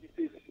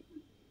 36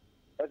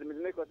 as the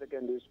medical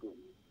secondary school.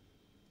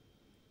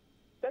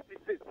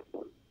 36.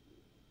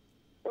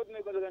 What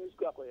medical secondary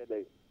school akoye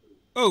dey?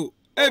 Oh,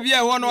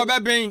 ebia won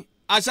obeben.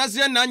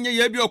 Asase na anye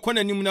ye bi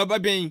okona nim na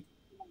obeben.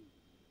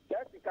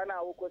 That's kana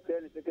awoko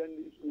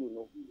secondary school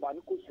no. Ba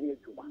ni ko suye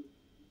juma.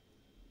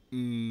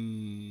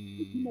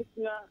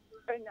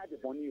 Enya de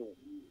boni o.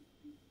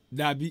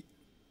 Dabi.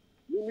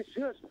 You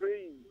serious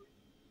praying.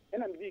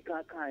 And I'm big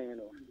kan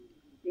no.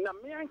 Na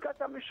me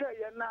ankasa me hwe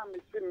ye na me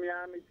se me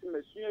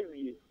mesua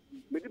wie.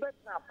 Me di bet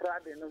na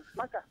prade no.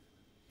 Maka.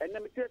 And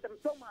me tell them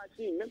so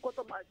machine, me ko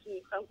to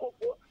machine,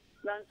 ankofo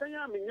na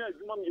nsanya me nya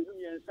adwuma me yenu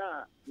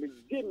yensa me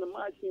game me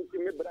machine ti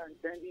me brand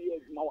stand ye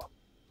adwuma wa.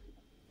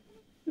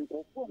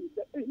 Ankofo me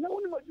say, na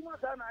woni adwuma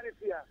sa na ari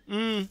fia.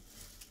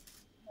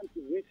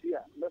 This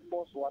year, me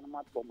boss one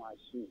mat for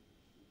machine.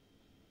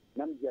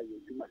 Nam dia ye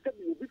adwuma. Say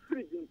you be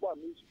free in for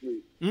me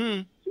spray.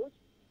 So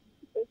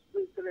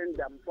spray trend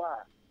am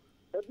pa.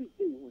 Every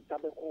day we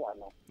tabe ko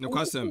ano. No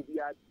kwasem.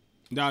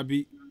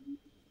 Dabi.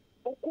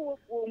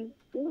 Okofom,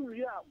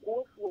 uria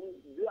okofom,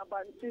 dia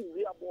banti,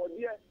 dia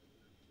bodie.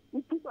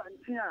 Utu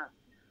banti a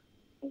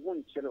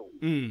won chero.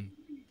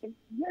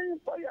 Yen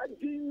fa ya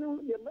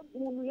dinu, ye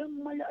mebunu, ye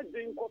ma ya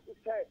din ko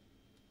sai.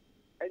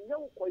 Enye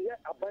ukoye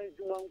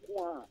abanjuma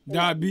nko a.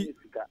 Dabi.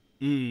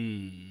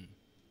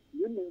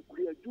 Ye men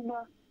kuya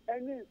juma,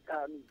 ene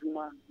kan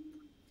juma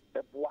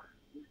eboa.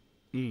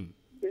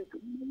 Entu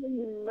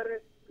ni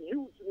mere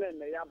youth men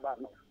na ya ba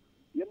no.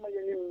 Ye ma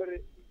ye ni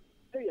mere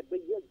say ye be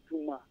ye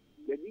juma.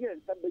 The year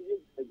and Saturday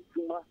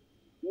Juma,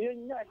 near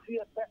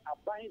Nasia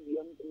Abai the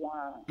Young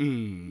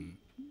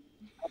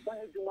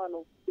Abai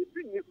Jumano, the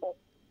big nipple.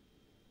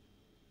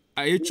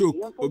 I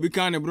choke,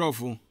 Obikan a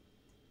brofo.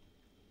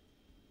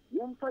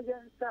 Young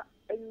Fajansa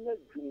and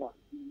Juma,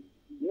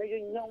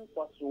 making young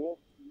Paso,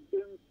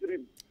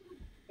 stream.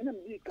 And I'm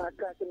the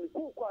Kaka and the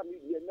Kwami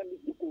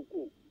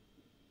Yeboah.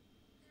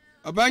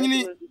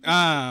 Obanyini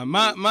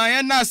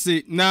ma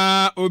nase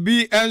na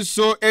obi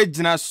enso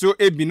ejina so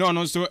ebi no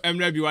no so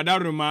emre bi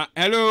wadaroma.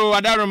 Hello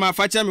wadaroma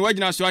facha mi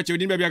wajina so ache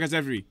odin bia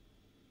kasa free.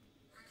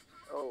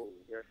 Oh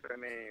yes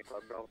me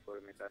program for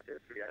me that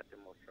free at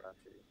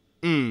democracy.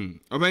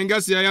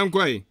 Obanga sia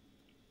yankoi.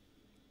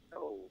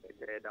 Oh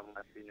the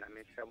damasina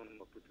me shamu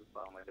mo putu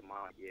pa ma de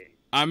ma ye.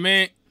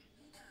 Amen.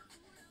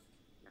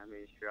 Na me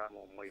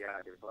shamu mo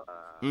ya de ba.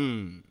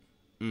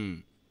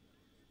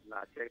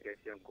 Na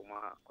cheke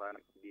kuma kwa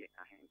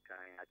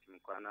Odi-Ahenkan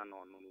Kwame no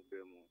no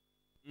bemu.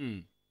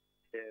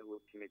 Wo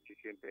time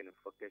twetwe pen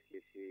focus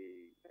yesi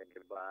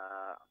edeba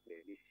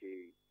be si.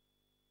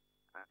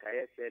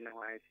 Akaye se na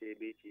wan se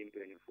be ti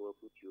pen fo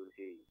kutu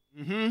se.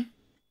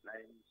 Na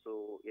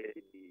so ye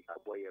di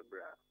aboye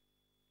bra.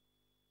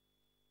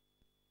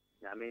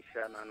 Na me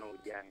sha na no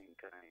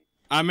Odi-Ahenkan.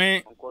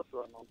 Amen. Onko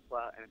so no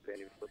pa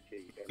pen fo se.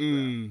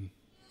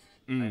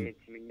 Aye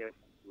ti minya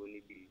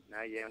woni bi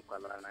na ye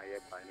nkwala na ye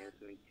banye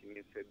so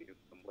ntimi fa bi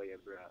mboye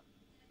bra.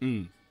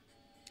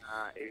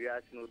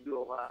 Areas no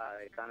do ha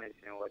kan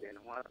sen wo den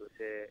ho to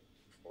se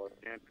o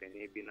ten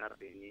peni bi na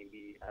peni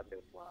bi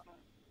abefo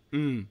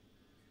no.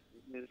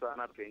 So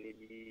ana peni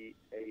bi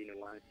in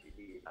one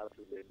city out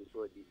to the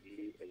so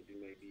di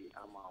edume bi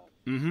amount.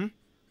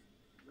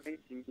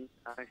 Ntimi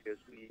anche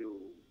su yo.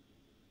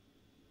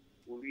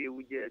 Uwie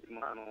uje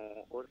aduma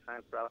no o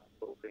san pra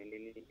o peni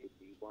ni e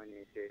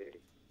bonye se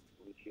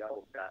untia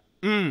o ka.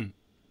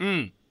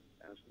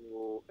 And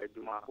so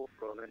aduma ho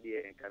from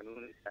the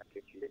kanun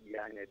saketi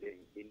dia nya den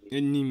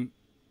enim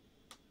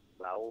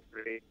ba o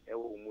pre e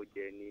wo mo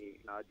jeni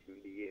na tim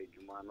di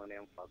aduma no ne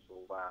mfa so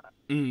ba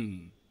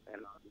and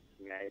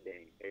nya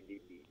den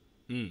edidi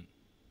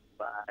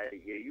ba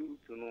ye you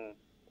to know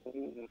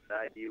who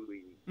side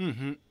we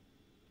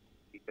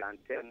you can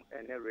tell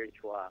any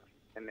ritual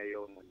and a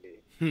yo mo de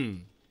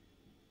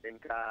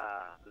denka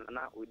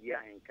na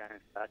Odi-Ahenkan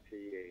start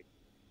ye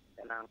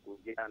and Uncle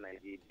Jana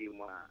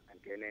Dima and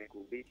Kenen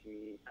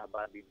Kubiti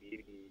about the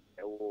baby,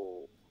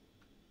 Abu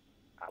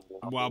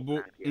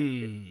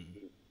and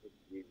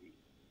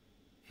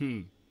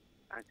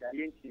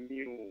Italian to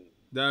me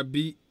that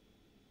be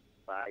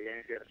by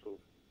Yanko,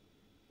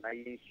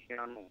 Nayin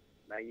Shano,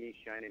 Nayin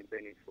Shining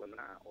Penny for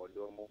now or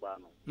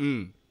Domobano.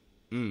 And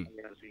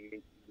so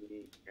you me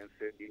and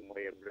Febby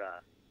Moya Bra,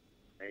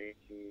 I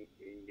in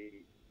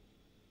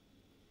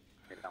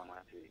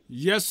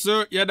yes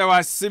sir, yada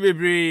wa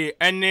sibibre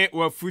ene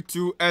wa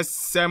futu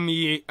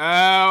SME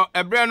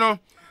ebreno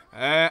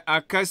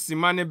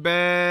akasimane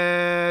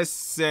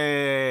bese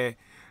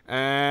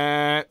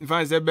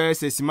fanze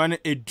bese simane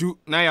edu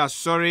na ya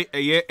sorry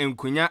eye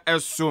enkonya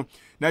eso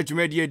na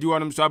dwumadi edi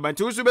wonom so aba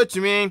nti wo so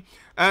betumi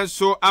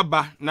enso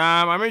aba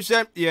na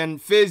mamehwe yen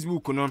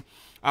Facebook no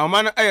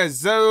ahoma no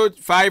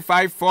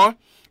 0554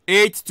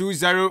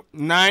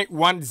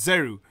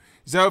 820-910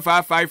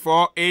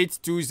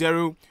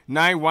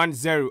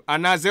 0554-820-910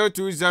 and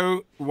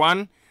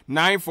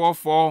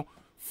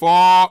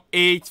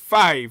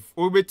 0201-944-485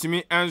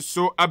 obetimi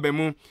enso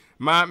abemu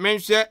ma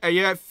menhwe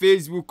eye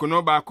Facebook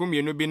no ba ko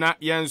mienu bi na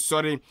yen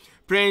sorry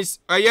Prince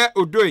eye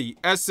odoi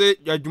ese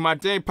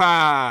adwumaden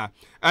pa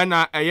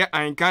ana eye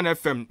Ahenkan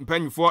FM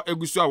mpanyifo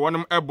egusu a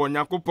wonom ebo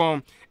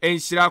Yakopon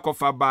enhyira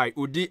kofa bai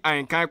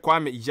Odi-Ahenkan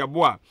Kwame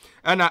Yeboah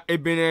ana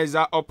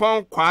Ebeneza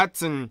opon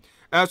kwaten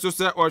eso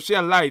se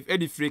ohwe live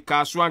edifree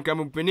kaso anka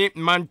mpeni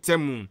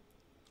mantemu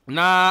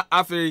na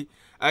afi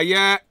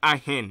eye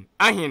ahen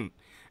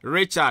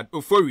Richard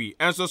Ofori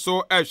enso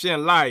so ehwe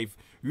live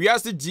we are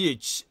the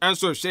GH and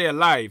so share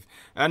live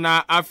and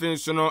afin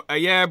so no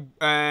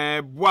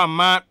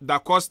Buama da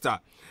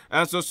Costa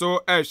and so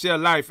share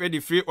live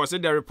edifree or say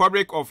the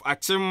Republic of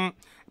Achim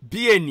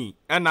Bieni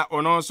and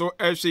also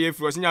share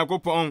for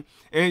Yakopon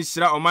and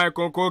Shira Omai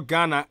Konko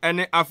Ghana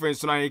and afin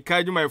so na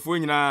kaiju my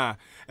phone na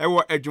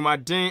ewo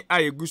adwumaden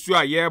ayegusu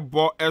aye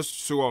bo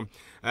eso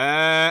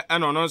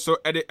and also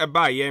ede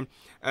ebaye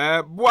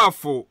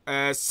Buafo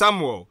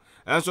Samuel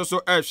and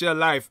so share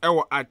live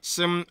ewo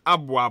Achim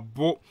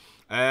Abuabo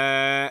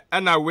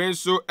and I went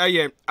so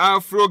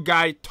Afro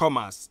Guy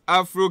Thomas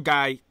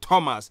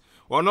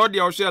or not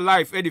the share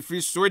life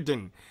edifree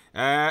Sweden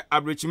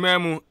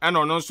Abrempong and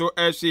also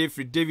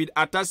free David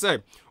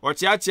Atase or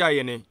Chiachia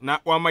yene na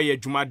wama ye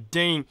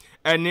dwumaden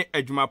ene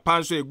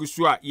adwumapan so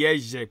egusua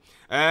yeje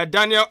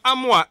Daniel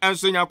Amwa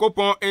enso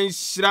Yakopon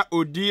enhyira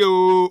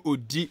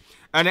odi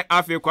ane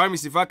afi Kwami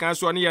Sefa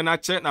Kayi-Chairman ne ye na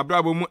che na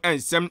brabo mu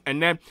ensem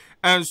ene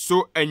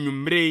enso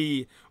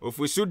anwumre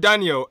ofusu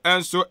Daniel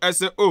enso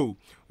SO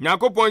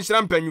Yakopon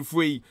hyira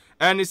mpanyufo yi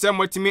ene se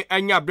motimi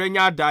anya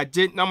branya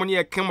adaje na mo ne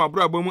ye kem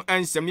abrabo mu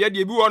ensem ye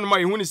de bi won ma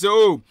yehu ni se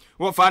wo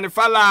fa ne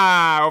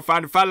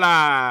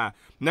fala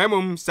na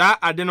mum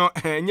sa ade no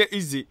enye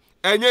easy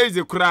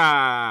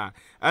kura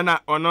ana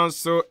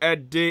ononso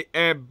ede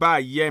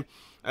ebaye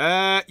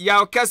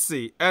ya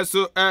okese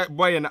eso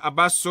boy na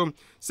abaso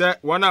se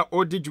wana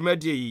odi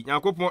dwumadie yi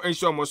Yakopon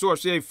ensho mo so wo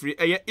hwe free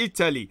eye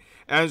Italy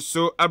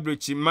enso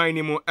abrochi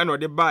manimu eno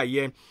de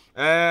baye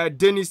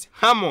Dennis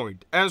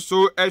Hammond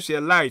enso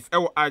ehwe live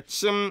ewo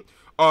achim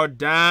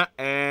oda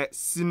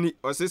sini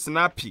ose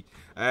snappy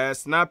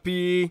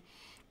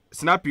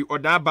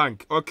oda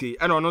bank okay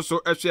eno no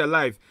so ehwe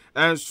live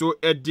enso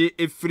ede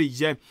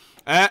efrije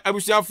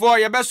abusiafo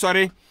ye be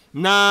sorry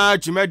na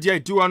dwumadie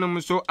di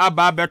wonom so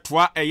aba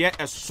betoa eye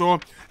eso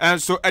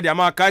enso ede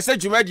amaka se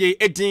dwumadie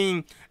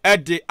edin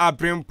ede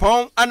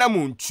Abrempong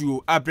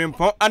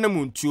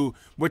Anamomtuo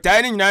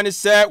botaye ni nyina ne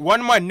se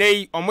one man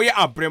nei omoye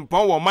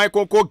Abrempong wo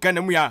Michael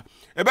Ghana mu ya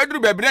ebeduru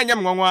bebi na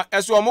nyam nwanwa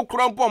eso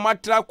omokrompo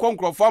matra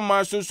konkrofo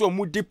ma so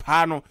omudi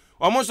pa no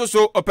omo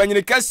so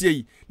opanyini kase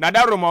yi na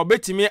daroma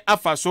obetimi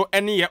afa so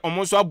ene ye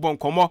omo so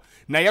abonkomo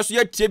na yeso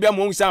ye tie bia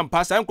mo nsa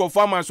mpa san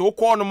konkrofo ma so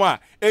ko no ma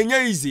enye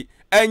easy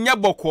enya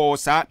boko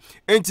sa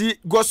enti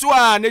goso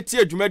a ne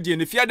tie adwumadie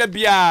ne fiada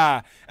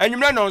bia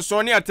enwumre no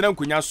so ne atena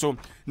nkunya so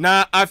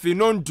na afi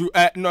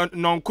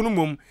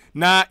nonkunumum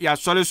na ya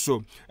sole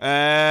so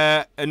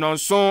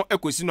nonso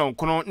ekosi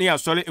nonkono ne ya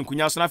sole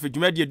nkunya so na afi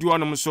dwumadie du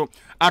onom so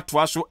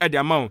atoa so ede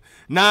amaw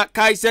na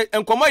kai se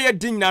enkomo ye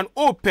dinnan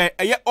ope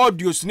eye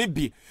audios ne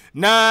bi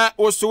na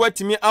oso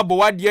watimi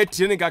abowade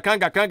atire ne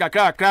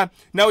kakra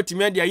na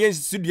otimi ade aye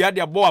studio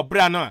ade abo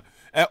abra no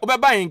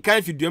obeba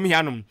Ahenkan fiduam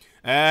hianom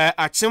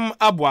achim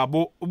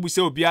aboabo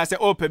obuse obia se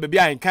ope be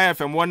bia Ahenkan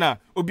FM wona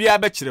obia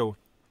be kirewo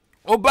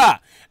oba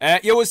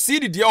ye wo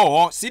CD de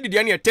CD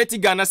de na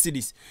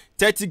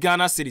 30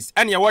 Ghana cedis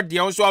ene ye wo de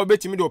won so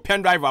obetimi de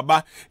pen drive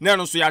aba na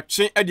no so ya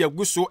twe ede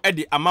aguso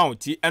ede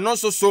amount eno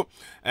so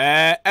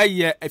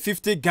eye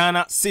 50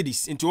 Ghana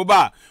cedis into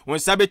oba won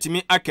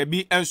sabetimi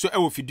akabi enso e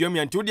wo fiduam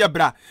ya nti de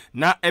bra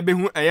na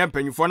ebehu eye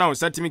mpanyufo na won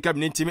satimi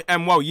cabinet timi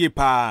emwa oye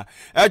pa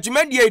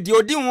adwumadie de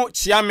odi hu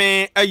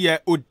chiame eye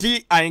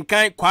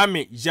Odi-Ahenkan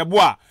Kwame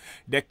Yeboah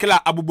de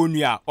kla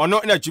abubonua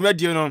ono na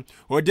adwumadie no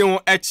odi hu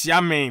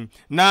chiame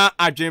na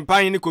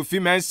adwempan ni Kofi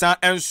Mensa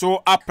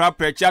enso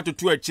apraprechi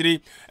atoto akiri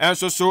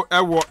enso so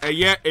ewo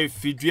eye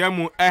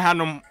efiduamu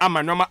ehanom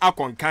amanoma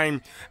akonkan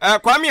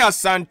Kwami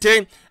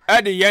Asante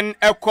ede yen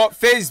eko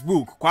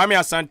Facebook Kwami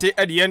Asante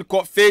ede yen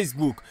ko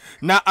Facebook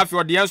na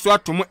afiode yen so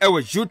atom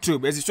ewo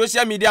YouTube ezi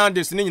social media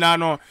handles ni nyina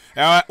no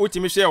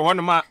utimi hye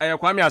hono ma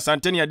Kwami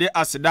Asante ne de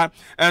aseda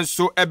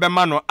enso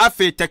ebema no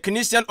afi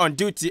technician on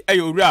duty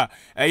eyowura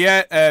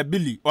eye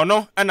Billy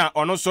ono na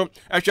ono so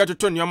ehwe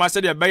toto nioma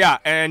se de beya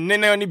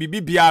nene ne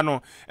bibibia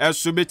no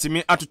enso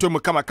betimi atoto mu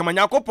kama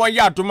Yakopon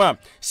ya adoma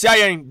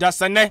hyayen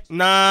dasane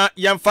na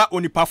yemfa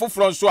onipa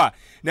foforo so a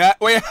na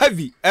we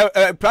heavy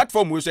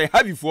platform we so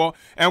heavy for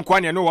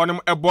enkwane no wonom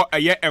ebo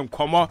eye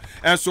enkomo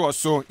enso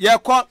so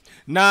yekọ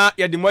na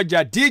yede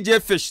moja DJ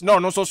Fish na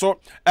ono so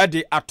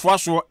ede atoa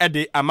so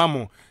ede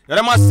amamo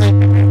yeremase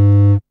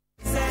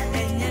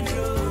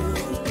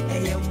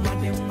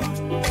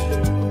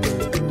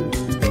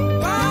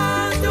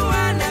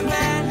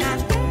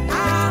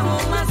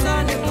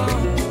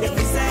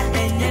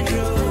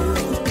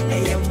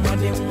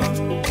Madem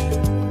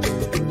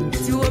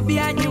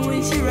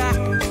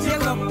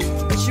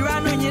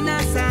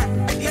Yasa,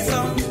 so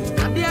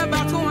Abia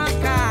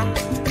Bakuaka,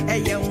 a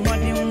young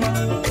one.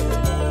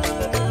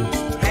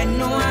 And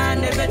no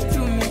one ever to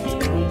me.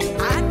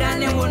 I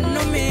done it won't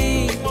know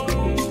me.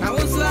 I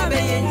was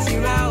loving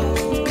Chirao,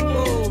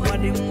 oh,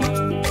 what in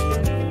one.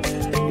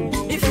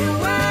 If you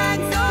work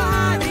so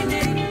hard in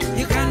it,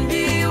 you can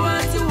be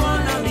what you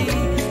wanna be.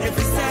 If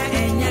you say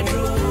in your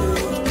draw,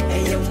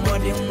 and you're more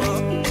than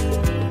more.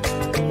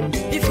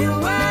 If you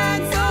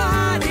work so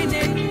hard in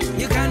it,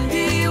 you can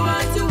be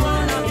what you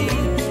wanna be.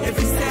 If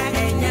you say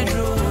in your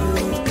draw,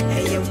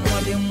 and you're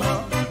more than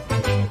more.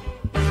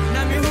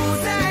 Now me who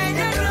say in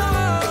your draw,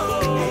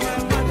 and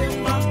you're more than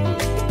more.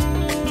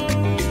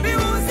 Me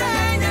who say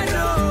in your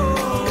draw,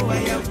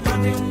 and you're more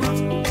than more.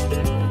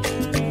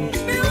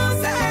 Me who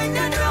say in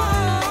your draw,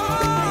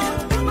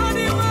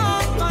 money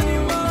more, money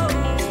more.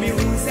 Me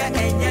who say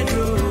in your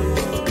draw,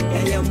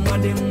 and you're more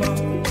than more.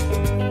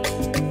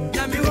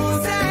 Now me who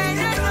say in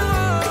your draw,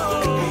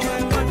 and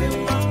you're more than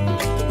more.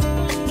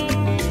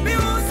 Me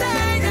who say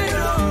in your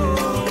draw,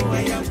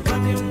 and you're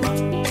more than more.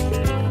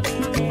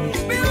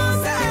 Me who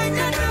say in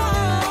your draw,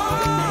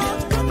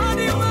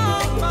 money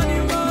more, money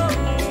more.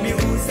 Me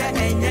who say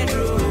in your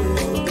draw,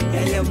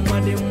 and you're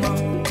more than more.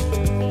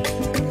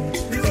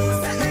 Me who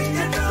say in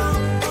your draw,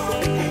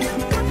 and you're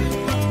more than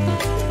more.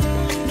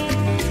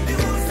 Me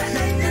who say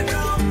in your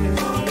draw,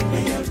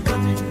 and you're more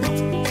than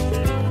more.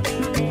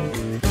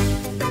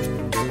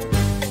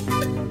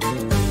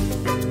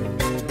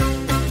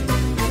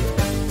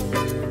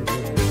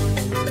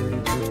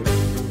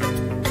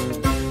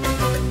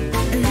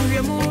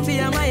 You movie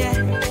am I?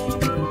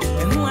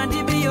 And who are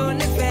the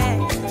beyond the fair?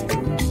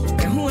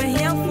 And who are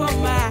here for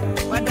my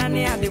what I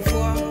need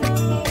before?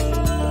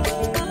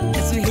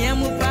 As we hear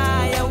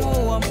Mupaya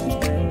warm,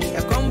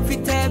 a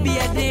comforter be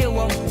a day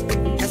warm.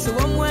 As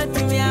one word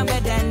to me, I'm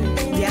better than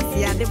yes,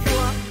 yeah, the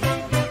four.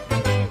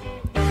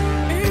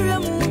 You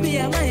movie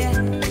am I?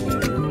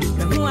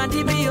 And who are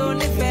the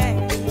beyond the fair?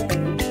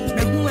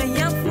 And who are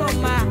here for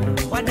my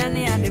what I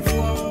need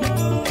before?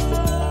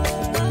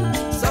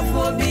 So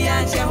for be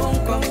and Hong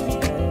Kong.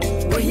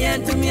 Oh, here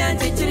to me and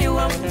teaching you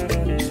up.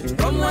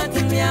 Come on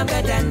to me and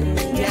better than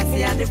yes,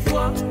 yeah, the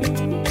four.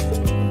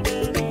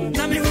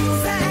 Now me who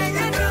say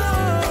you know,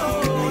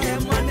 I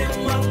am one of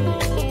them.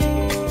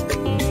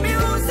 Me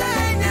who say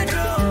you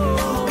know,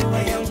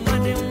 I am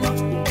one of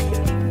them.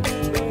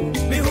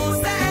 Me who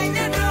say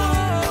you know,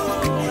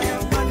 I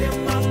am one of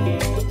them.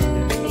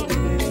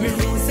 Me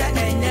who say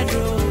you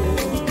know,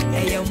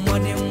 I am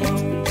one of them.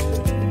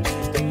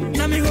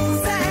 Now me who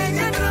say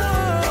you know,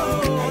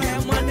 I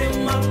am one of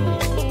them.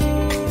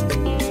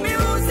 Me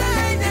who say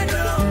you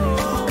know,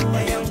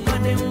 I am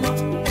one of them.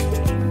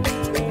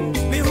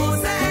 Me who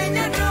say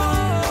you know,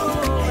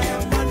 I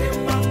am one of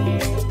them.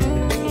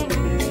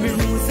 Me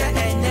who say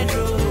you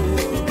know,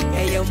 I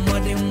am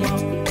one of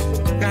them.